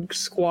in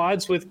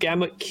squads with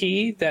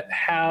Gamut-Key that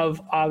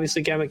have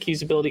obviously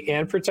Gamut-Key's ability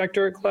and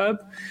Protector at Gleb.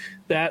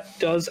 That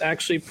does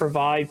actually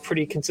provide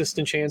pretty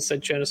consistent chance that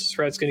Genesis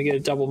Red's going to get a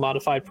double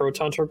modified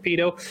proton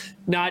torpedo,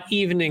 not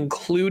even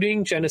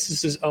including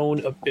Genesis's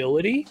own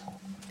ability.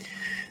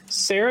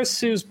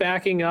 Sarasu's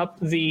backing up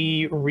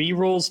the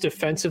rerolls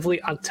defensively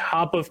on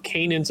top of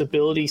Kanan's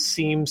ability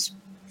seems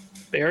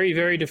very,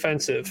 very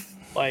defensive,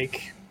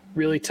 like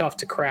really tough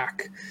to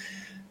crack.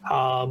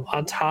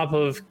 On top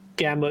of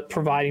Gamut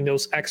providing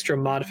those extra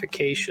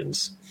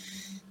modifications.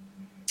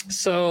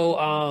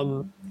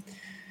 So,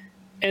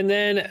 and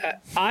then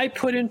I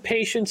put in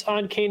Patience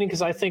on Kanan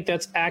because I think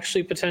that's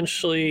actually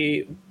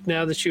potentially,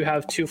 now that you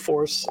have 2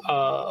 force,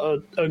 a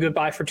good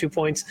buy for 2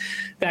 points.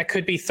 That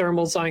could be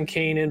thermals on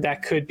Kanan.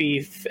 That could be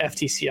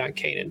FTC on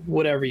Kanan.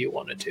 Whatever you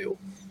want to do.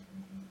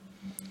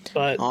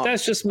 But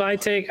that's just my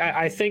take.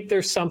 I think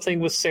there's something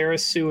with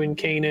Sarasu and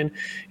Kanan,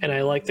 and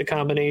I like the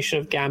combination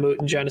of Gamut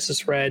and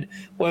Genesis Red.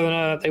 Whether or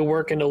not they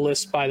work in a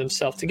list by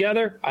themselves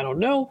together, I don't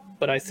know.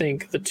 But I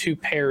think the 2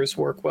 pairs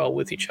work well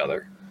with each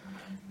other.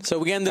 So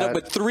we ended up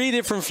with 3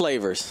 different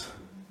flavors.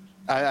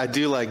 I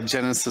do like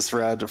Genesis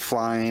Red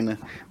flying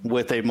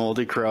with a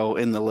Moldy Crow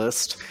in the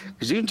list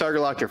because you can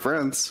target lock your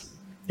friends.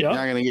 Yep. You're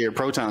not going to get your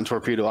proton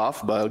torpedo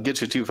off, but it'll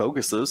get you 2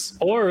 focuses.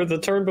 Or the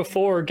turn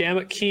before,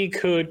 Gamut-Key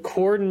could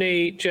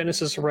coordinate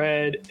Genesis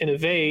Red and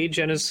evade.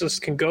 Genesis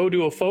can go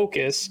to a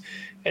focus,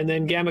 and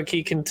then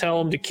Gamut-Key can tell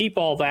him to keep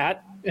all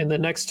that, and the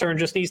next turn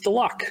just needs to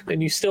lock,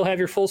 and you still have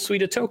your full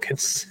suite of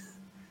tokens.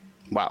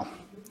 Wow.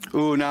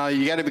 Ooh, now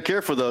you got to be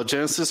careful, though.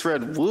 Genesis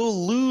Red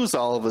will lose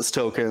all of his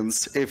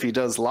tokens if he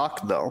does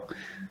lock, though.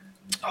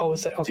 Oh,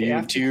 is that okay?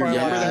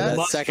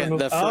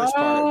 The first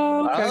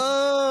part. Okay.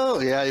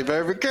 Oh, yeah, you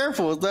better be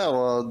careful with that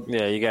one.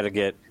 Yeah, you got to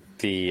get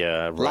the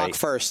right. Lock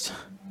first.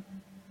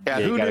 Yeah,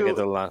 Yeah, you got to get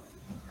the lock.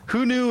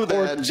 who knew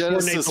that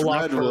Genesis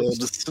Red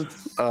was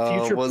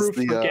Future-proof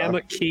the for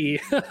Gamut-Key.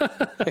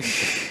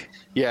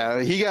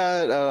 Yeah, he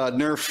got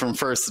nerfed from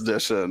first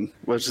edition,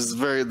 which is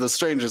the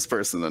strangest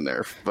person to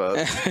nerf, but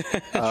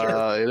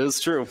it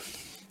is true.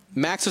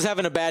 Max was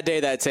having a bad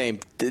day that day.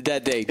 He's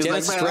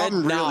Genesis like, man, Red,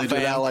 I'm really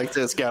fam. not like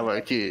this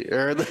Gamut-Key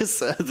or this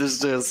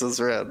Genesis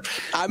Red.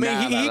 I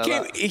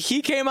mean,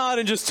 he came out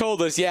and just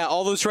told us, yeah,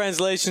 all those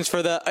translations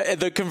for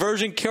the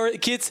conversion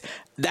kits,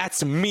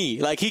 that's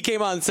me. Like, he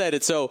came out and said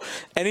it. So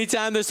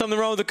anytime there's something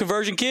wrong with the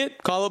conversion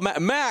kit, call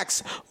up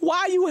Max.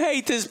 Why you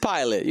hate this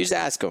pilot? You just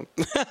ask him.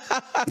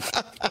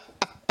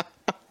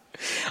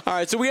 All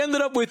right, so we ended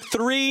up with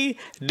 3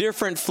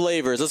 different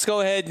flavors. Let's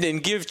go ahead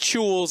and give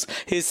Chules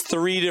his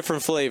 3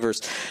 different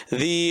flavors.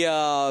 The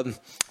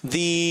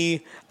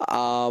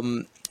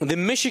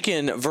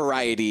Michigan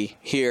variety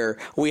here,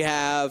 we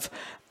have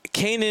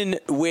Kanan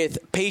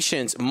with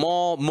Patience,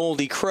 Maul,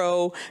 Moldy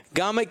Crow,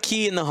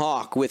 Gamut-Key and the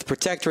Hawk with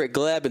Protectorate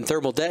Gleb and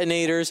thermal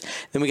detonators.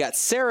 Then we got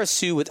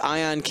Sarasu with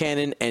Ion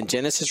Cannon and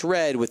Genesis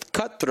Red with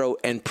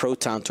Cutthroat and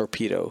Proton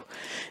Torpedo.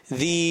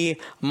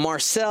 The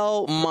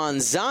Marcel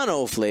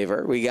Manzano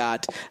flavor, we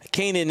got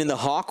Kanan in the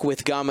Hawk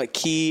with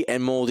Gamut-Key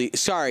and Moldy.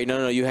 Sorry,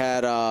 no, you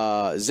had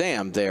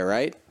Zam there,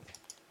 right?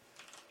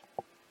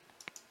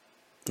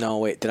 No,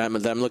 wait, I'm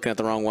looking at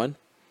the wrong one?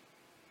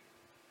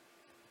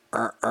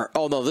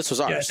 Oh no, this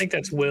was ours. Yeah, I think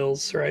that's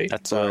Will's, right?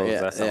 That's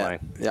that's not mine.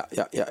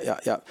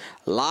 Yeah.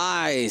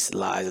 Lies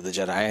of the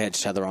Jedi. I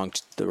just had the wrong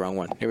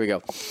one. Here we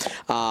go.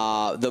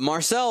 The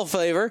Marcel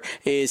flavor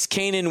is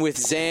Kanan with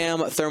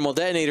Zam, thermal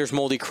detonators,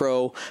 Moldy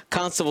Crow,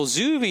 Constable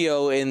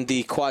Zuvio in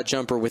the quad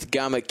jumper with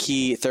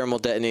Gamut-Key, thermal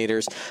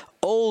detonators,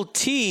 Old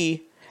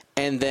T,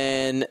 and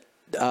then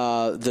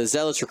the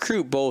Zealots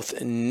recruit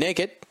both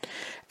naked.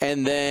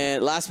 And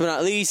then, last but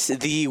not least,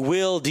 the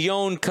Will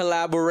Dion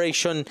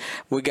collaboration.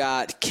 We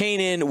got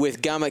Kanan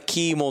with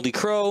Gamut-Key, Moldy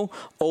Crow,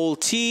 Old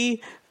T,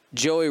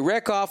 Joey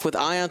Rekoff with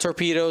Ion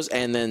Torpedoes,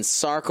 and then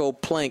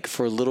Sarko Plank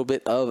for a little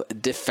bit of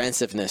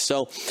defensiveness.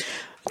 So,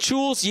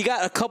 Chules, you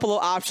got a couple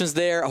of options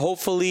there.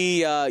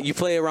 Hopefully, you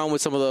play around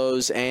with some of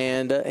those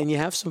and you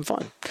have some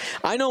fun.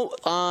 I know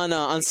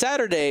on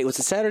Saturday, was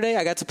it Saturday?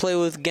 I got to play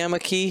with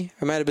Gamut-Key.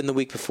 Or it might have been the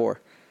week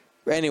before.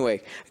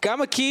 Anyway,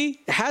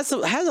 Gamut-Key has a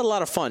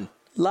lot of fun.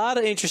 A lot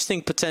of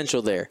interesting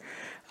potential there.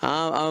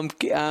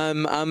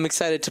 I'm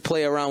excited to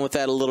play around with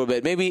that a little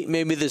bit.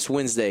 Maybe this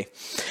Wednesday.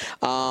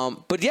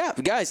 But yeah,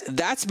 guys,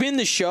 that's been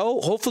the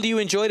show. Hopefully you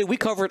enjoyed it. We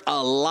covered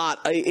a lot,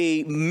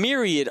 a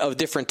myriad of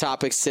different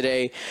topics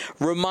today.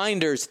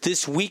 Reminders: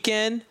 this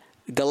weekend,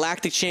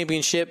 Galactic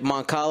Championship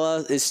Mon Cala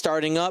is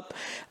starting up.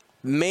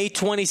 May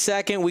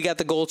 22nd, we got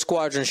the Gold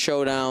Squadron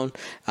Showdown.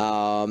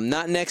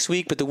 Not next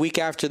week, but the week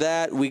after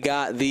that, we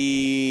got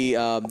the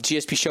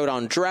GSP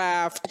Showdown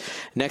Draft.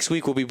 Next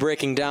week, we'll be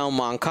breaking down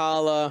Mon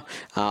Cala.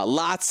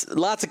 Lots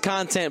of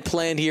content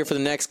planned here for the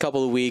next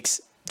couple of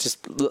weeks.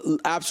 Just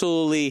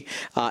absolutely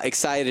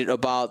excited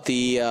about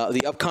the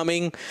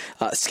upcoming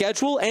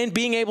schedule, and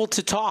being able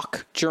to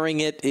talk during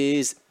it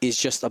is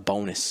just a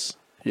bonus.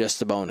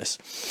 Just a bonus.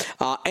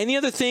 Any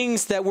other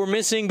things that we're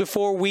missing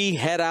before we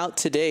head out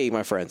today,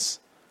 my friends?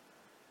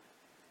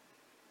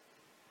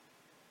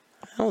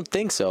 I don't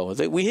think so.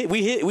 We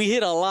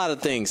hit a lot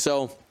of things.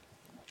 So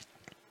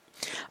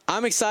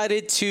I'm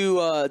excited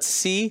to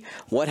see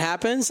what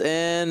happens,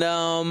 and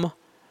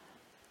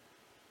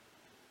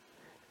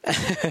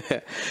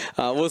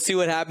we'll see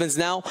what happens.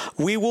 Now,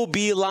 we will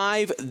be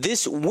live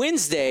this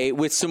Wednesday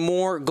with some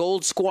more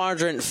Gold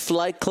Squadron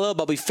Flight Club.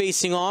 I'll be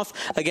facing off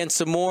against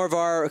some more of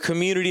our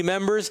community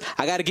members.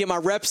 I got to get my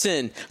reps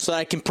in so that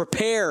I can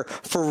prepare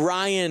for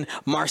Ryan,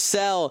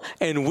 Marcel,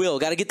 and Will.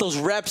 Got to get those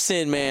reps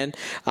in, man.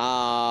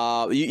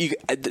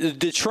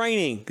 The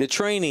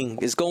training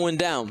is going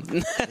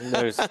down.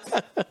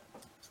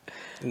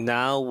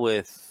 Now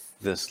with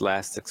this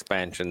last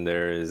expansion,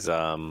 there is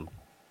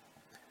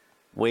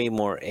way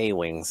more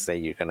A-Wings that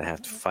you're going to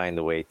have to find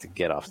a way to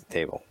get off the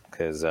table,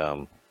 because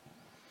you're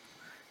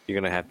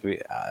going to have to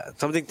be...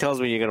 something tells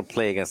me you're going to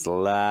play against a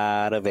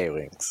lot of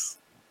A-Wings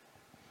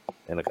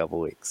in a couple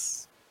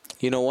weeks.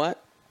 You know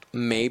what?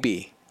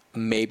 Maybe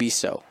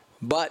so.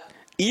 But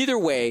either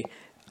way,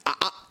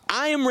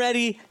 I am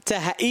ready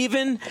to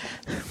even...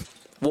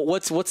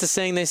 What's the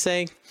saying they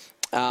say?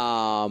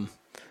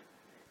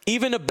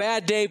 Even a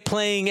bad day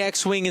playing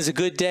X-Wing is a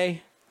good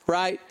day,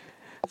 right?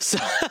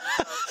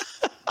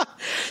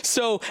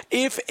 So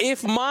if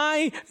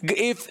May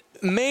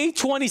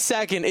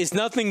 22nd is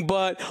nothing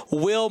but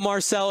Will,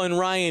 Marcel, and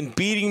Ryan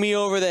beating me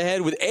over the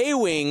head with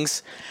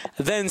A-Wings,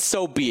 then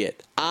so be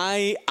it.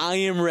 I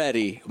am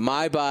ready.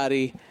 My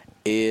body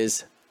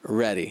is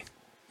ready.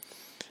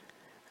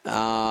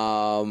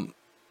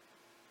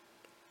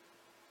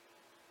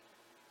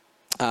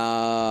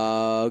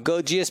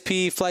 Go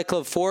GSP Flight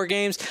Club 4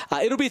 games.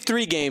 It'll be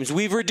 3 games.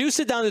 We've reduced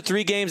it down to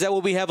 3 games. That way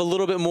we have a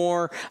little bit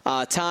more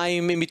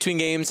time in between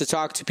games to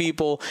talk to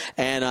people.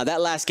 And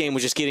that last game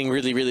was just getting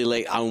really, really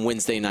late on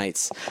Wednesday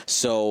nights.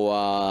 So,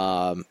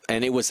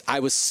 and I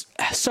was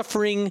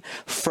suffering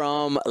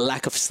from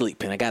lack of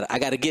sleep, and I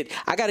gotta get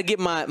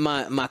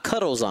my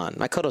cuddles on.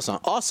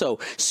 Also,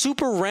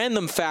 super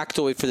random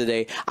factoid for the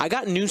day. I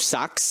got new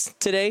socks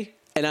today,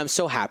 and I'm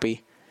so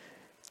happy.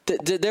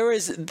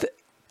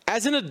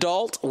 As an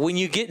adult, when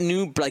you get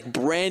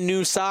brand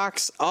new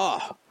socks,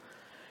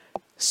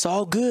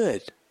 so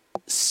good.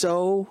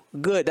 So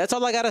good. That's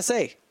all I got to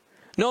say.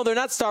 No, they're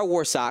not Star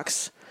Wars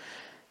socks,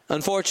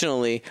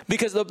 unfortunately,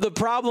 because the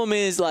problem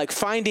is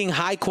finding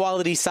high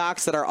quality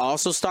socks that are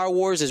also Star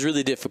Wars is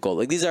really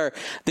difficult. These are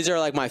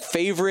like my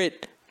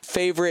favorite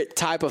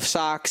type of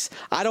socks.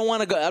 I don't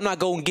want to go. I'm not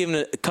going giving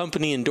a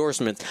company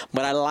endorsement,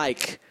 but I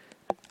like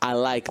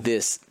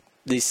these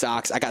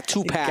socks. I got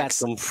 2 packs. Got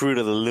some Fruit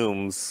of the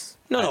Looms.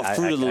 No,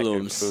 Fruit of the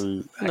Looms.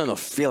 No,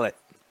 feel it.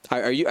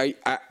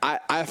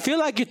 I feel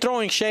like you're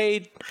throwing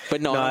shade,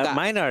 but no.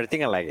 Mine are, I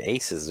think, like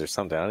Aces or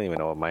something. I don't even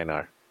know what mine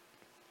are.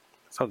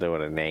 Something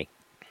with an A.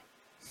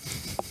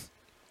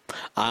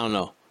 I don't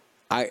know.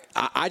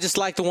 I just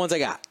like the ones I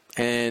got,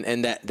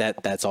 and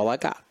that's all I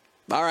got.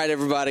 All right,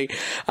 everybody.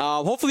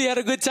 Hopefully you had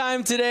a good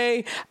time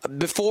today.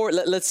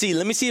 Let's see.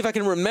 Let me see if I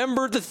can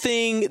remember the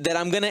thing that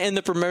I'm going to end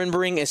up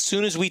remembering as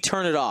soon as we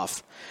turn it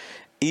off.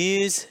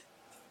 Am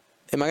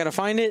I going to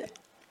find it?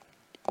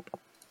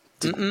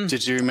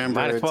 Did you remember?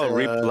 Might as well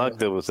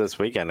re-plug it this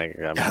weekend.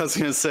 I was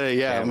going to say,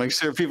 yeah, make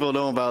sure people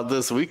know about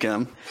this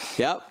weekend.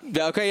 Yep.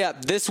 Okay, yeah.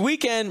 This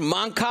weekend,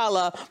 Mon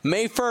Cala,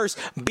 May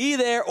 1st. Be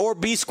there or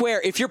be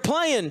square. If you're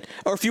playing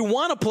or if you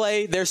want to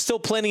play, there's still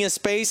plenty of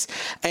space.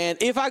 And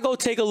if I go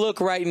take a look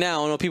right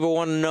now, I know people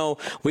want to know,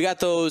 we got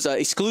those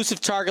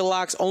exclusive target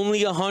locks,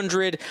 only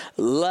 100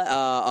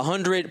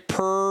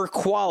 per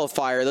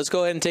qualifier. Let's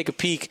go ahead and take a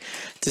peek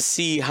to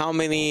see how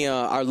many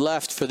are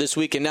left for this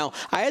weekend. Now,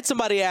 I had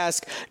somebody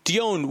ask,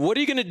 Dion, what are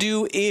you going to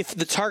do if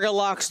the target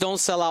locks don't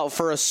sell out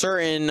for a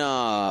certain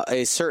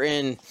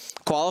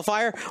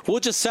qualifier? We'll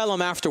just sell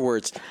them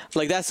afterwards.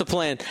 That's the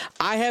plan.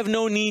 I have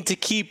no need to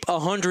keep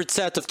 100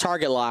 sets of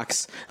target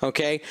locks,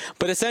 okay?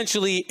 But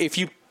essentially, if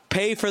you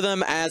pay for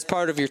them as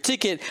part of your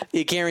ticket,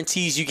 it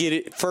guarantees you get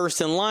it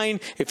first in line.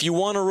 If you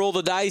want to roll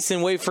the dice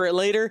and wait for it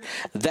later,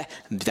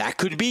 that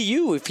could be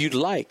you if you'd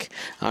like.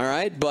 All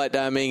right, but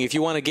I mean, if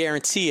you want to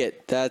guarantee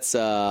it, that's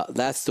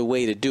the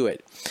way to do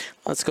it.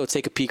 Let's go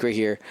take a peek right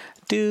here.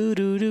 Do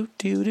do do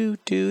do do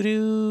do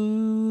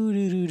do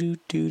do do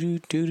do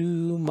do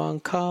do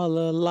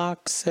Mancala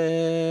lock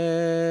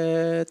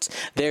sets.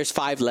 There's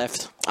 5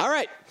 left. All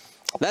right.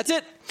 That's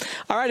it.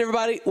 All right,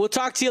 everybody. We'll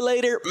talk to you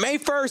later. May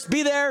 1st,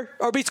 be there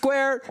or be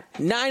square.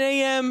 9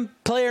 a.m.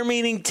 player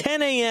meeting,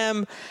 10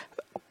 a.m.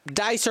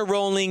 Dice are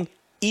rolling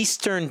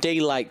Eastern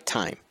Daylight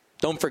Time.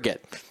 Don't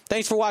forget.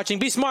 Thanks for watching.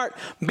 Be smart.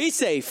 Be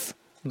safe.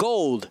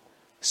 Gold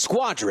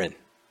Squadron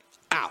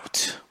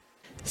out.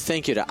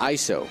 Thank you to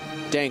ISO,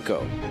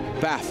 Danko,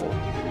 Baffle,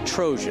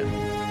 Trojan,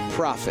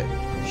 Prophet,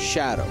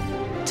 Shadow,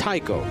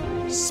 Tycho,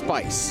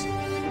 Spice,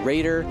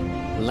 Raider,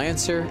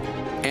 Lancer,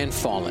 and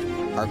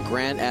Fallen, our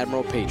Grand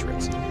Admiral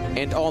patrons,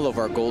 and all of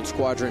our Gold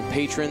Squadron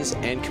patrons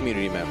and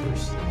community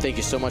members. Thank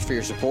you so much for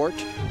your support.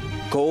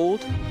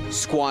 Gold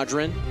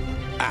Squadron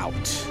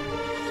out.